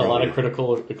really had a lot of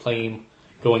critical acclaim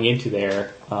going into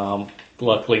there.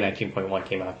 Luckily, 19.1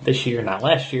 came out this year, not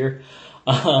last year.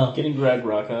 Getting Greg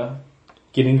Rucka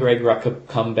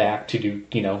come back to do,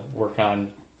 work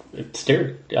on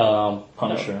Punisher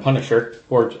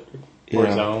or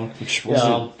Zone, which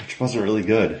wasn't really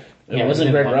good. It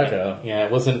wasn't Greg Rucka. Yeah,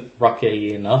 it wasn't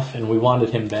Rucka enough, and we wanted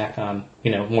him back on,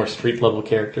 more street level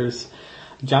characters.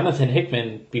 Jonathan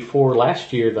Hickman, before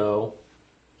last year though,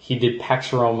 he did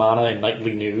Pax Romana and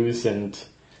Nightly News, and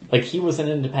he was an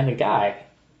independent guy.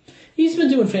 He's been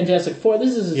doing Fantastic Four.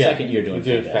 This is his second year doing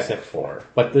Fantastic Four,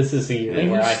 but this is the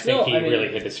year where I think he really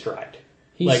hit his stride.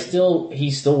 He's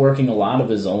still working a lot of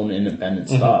his own independent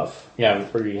stuff. Yeah,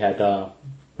 where he had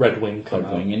Red Wing come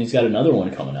out. And he's got another one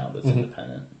coming out that's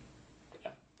independent.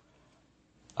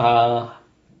 I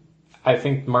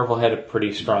think Marvel had a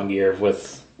pretty strong year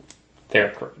with their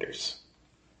creators.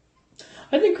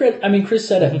 I think Chris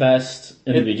said it best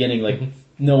in the beginning,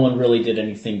 no one really did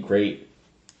anything great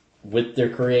with their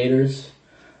creators.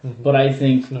 But I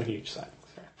think no huge signs.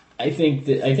 I think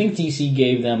DC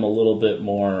gave them a little bit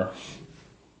more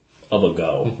of a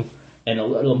go and a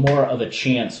little more of a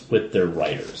chance with their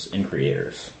writers and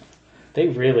creators.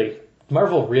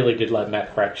 Marvel really did let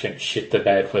Matt Fraction shit the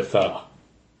bed with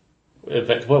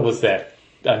what was that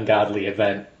ungodly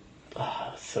event?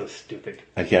 So stupid.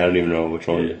 I don't even know which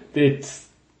one. It's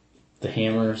the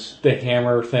Hammers. The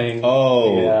Hammer thing.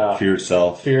 Oh, yeah. Fear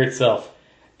Itself. Fear Itself.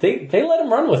 They let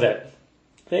him run with it.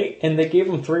 They gave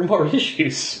him 3 more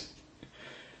issues.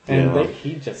 And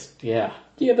Yeah,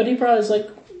 but he probably was like,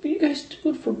 you guys do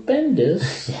it for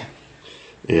Bendis.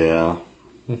 Yeah.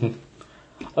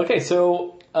 Okay,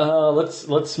 so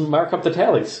let's mark up the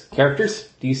tallies. Characters,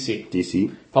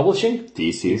 DC. Publishing,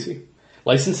 DC.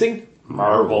 Licensing,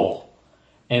 Marvel.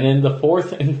 And in the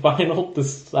fourth and final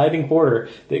deciding quarter,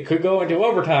 that could go into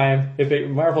overtime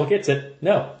if Marvel gets it.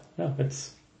 No,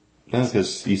 it's... No,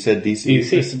 because you said DC.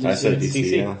 DC. I said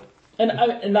DC, yeah.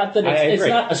 And not that it's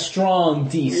not a strong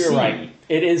DC. You're right.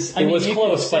 It is. It was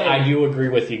close, but I do agree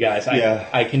with you guys.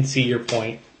 I can see your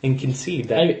point and concede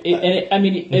that.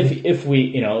 If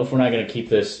we're not going to keep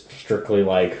this strictly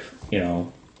a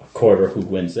quarter who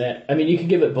wins that, you could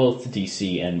give it both to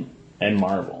DC and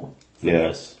Marvel.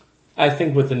 Yes. I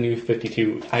think with the new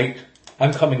 52,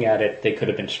 I'm coming at it. They could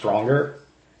have been stronger,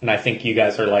 and I think you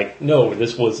guys are like, no,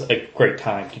 this was a great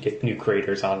time to get new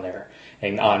creators on there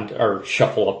or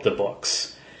shuffle up the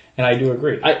books. And I do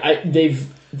agree.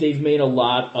 They've made a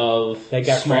lot of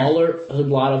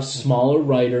smaller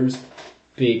writers,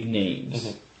 big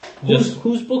names.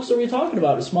 Whose books are we talking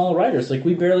about? The smaller writers.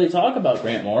 We barely talk about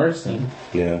Grant Morrison.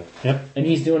 Yeah. Yep. And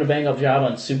he's doing a bang up job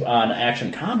on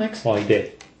Action Comics. Well, he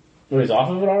did. He's off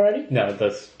of it already? No,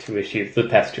 the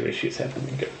past 2 issues haven't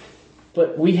been good.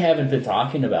 But we haven't been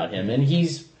talking about him, and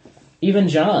even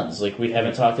Johns. We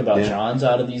haven't talked about Johns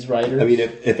out of these writers.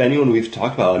 If anyone we've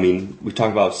talked about, we've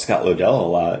talked about Scott Lobdell a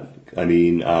lot.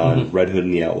 Red Hood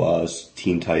and the Outlaws,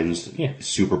 Teen Titans,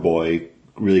 Superboy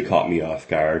really caught me off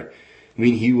guard.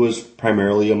 He was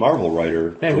primarily a Marvel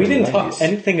writer. Man, we didn't talk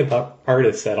anything about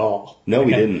artists at all. No,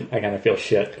 we didn't. I kind of feel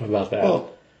shit about that. Well,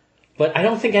 but I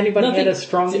don't think anybody had a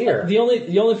strong year. The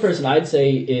only person I'd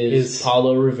say is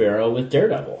Paulo Rivera with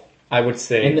Daredevil. I would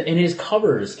say And his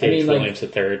covers. J.H. Williams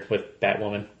III with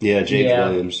Batwoman. Yeah, J.H. Yeah.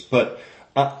 Williams. But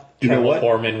you know Trevor what?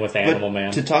 Foreman with Animal But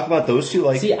Man. to talk about those two,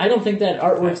 like, See, I don't think that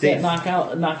artwork's They- that knock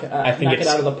I think it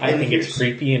out of the park. I think it's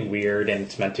creepy and weird, and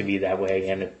it's meant to be that way,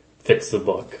 and it fits the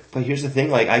book. but here's the thing,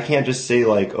 like, I can't just say,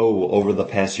 like, oh, over the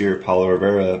past year, Paulo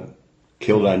Rivera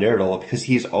killed on Daredevil, because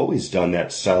he's always done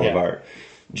that style of Yeah. art.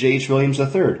 J.H. Williams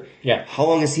III. Yeah. How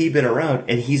long has he been around?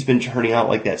 And he's been churning out,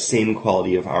 like, that same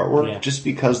quality of artwork. Yeah. Just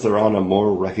because they're on a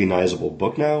more recognizable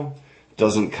book now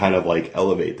doesn't kind of, like,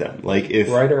 elevate them. Like, if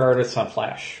Writer-artist on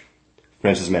Flash.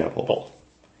 Francis Manapul.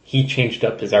 He changed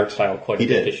up his art style quite a He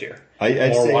bit did. this year.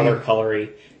 I'd More say- watercolory,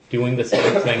 doing the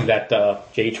same thing that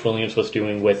J.H. Williams was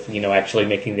doing with, actually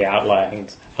making the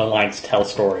outlines tell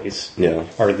stories. Yeah.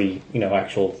 Or the,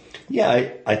 actual... Yeah,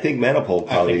 I think Manapul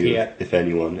probably, if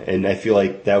anyone. And I feel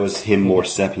like that was him more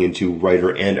stepping into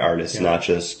writer and artist, not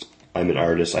just, I'm an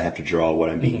artist, I have to draw what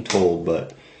I'm being told,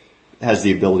 but has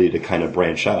the ability to kind of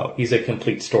branch out. He's a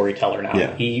complete storyteller now.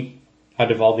 Yeah.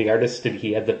 Out of all the artists, did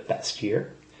he have the best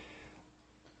year?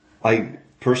 I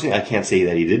can't say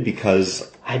that he did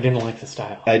because I didn't like the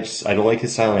style. I don't like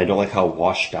his style and I don't like how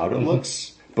washed out it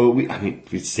looks. But we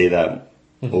say that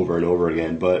over and over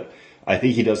again, but I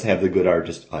think he does have the good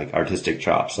artistic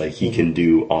chops. Like, he can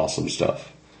do awesome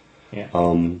stuff. Yeah.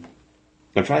 I'm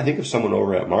trying to think of someone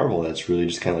over at Marvel that's really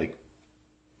just kind of like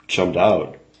jumped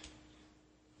out.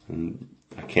 And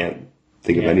I can't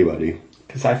think of anybody.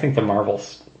 Because I think the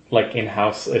Marvels, like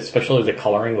in-house, especially the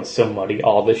coloring was so muddy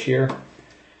all this year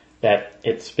that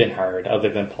it's been hard, other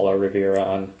than Paulo Rivera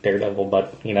on Daredevil.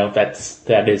 But,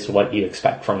 that is what you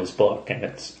expect from his book, and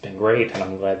it's been great, and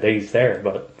I'm glad that he's there.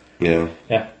 But, Yeah.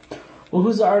 Well,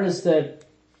 who's the artist that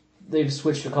they've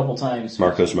switched a couple times?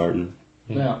 Marcos Martin.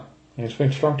 Yeah. And he's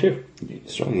been strong, too.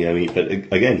 Strong, yeah. But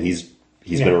again, he's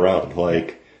been around.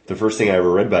 Like, the first thing I ever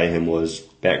read by him was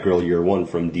Batgirl Year One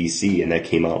from DC, and that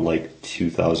came out in, like,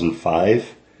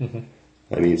 2005.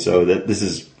 So this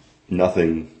is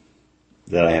nothing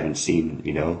that I haven't seen,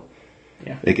 Yeah.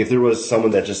 Like, if there was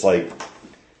someone that just, like,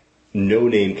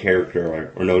 no-name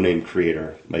character or no-name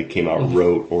creator, like, came out,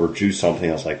 wrote, or drew something,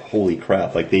 I was like, holy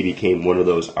crap, like, they became one of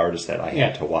those artists that I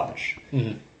had to watch.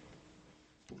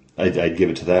 I'd give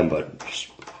it to them, but just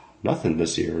nothing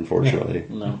this year, unfortunately.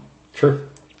 No. True.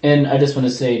 And I just want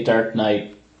to say Dark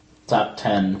Knight, top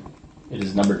 10. It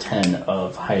is number 10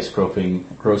 of highest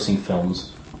grossing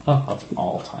films of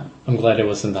all time. I'm glad it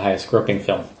wasn't the highest grossing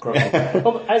film.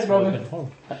 Highest grossing.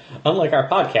 Unlike our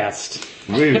podcast.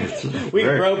 We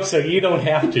very- grope so you don't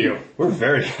have to. We're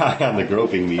very high on the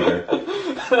groping meter.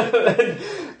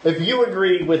 If you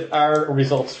agree with our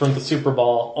results from the Super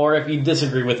Bowl, or if you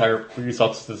disagree with our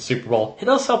results of the Super Bowl, hit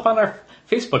us up on our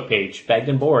Facebook page, Bagged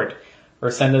and Board,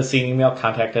 or send us an email,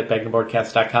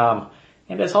 contact@baggedandboardcast.com.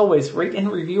 And as always, rate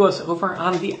and review us over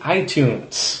on the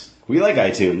iTunes. We like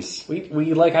iTunes.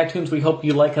 We like iTunes. We hope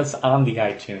you like us on the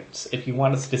iTunes. If you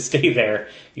want us to stay there,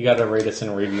 you got to rate us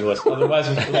and review us. Otherwise,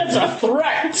 That's a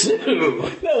threat, too!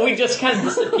 no, we just kind of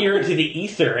disappear into the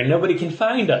ether and nobody can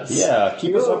find us. Yeah,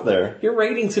 keep us up there. Your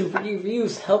ratings and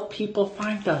reviews help people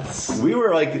find us. We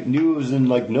were, like, news and,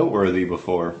 like, noteworthy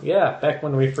before. Yeah, back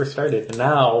when we first started. And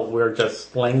now we're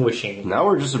just languishing. Now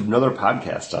we're just another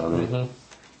podcast on it.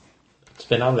 It's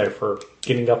been on there for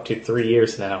getting up to 3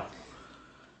 years now.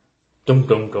 Dum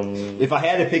dum dum. If I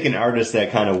had to pick an artist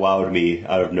that kind of wowed me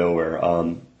out of nowhere,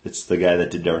 it's the guy that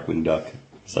did Darkwing Duck.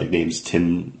 His name's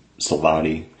Tim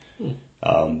Silvani.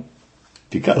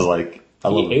 Because I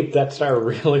love He aped that star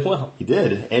really well. He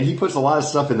did, and he puts a lot of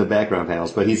stuff in the background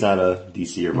panels, but he's not a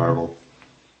DC or Marvel.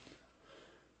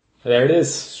 There it is.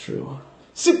 It's true.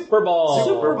 Super Bowl.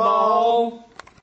 Super Bowl.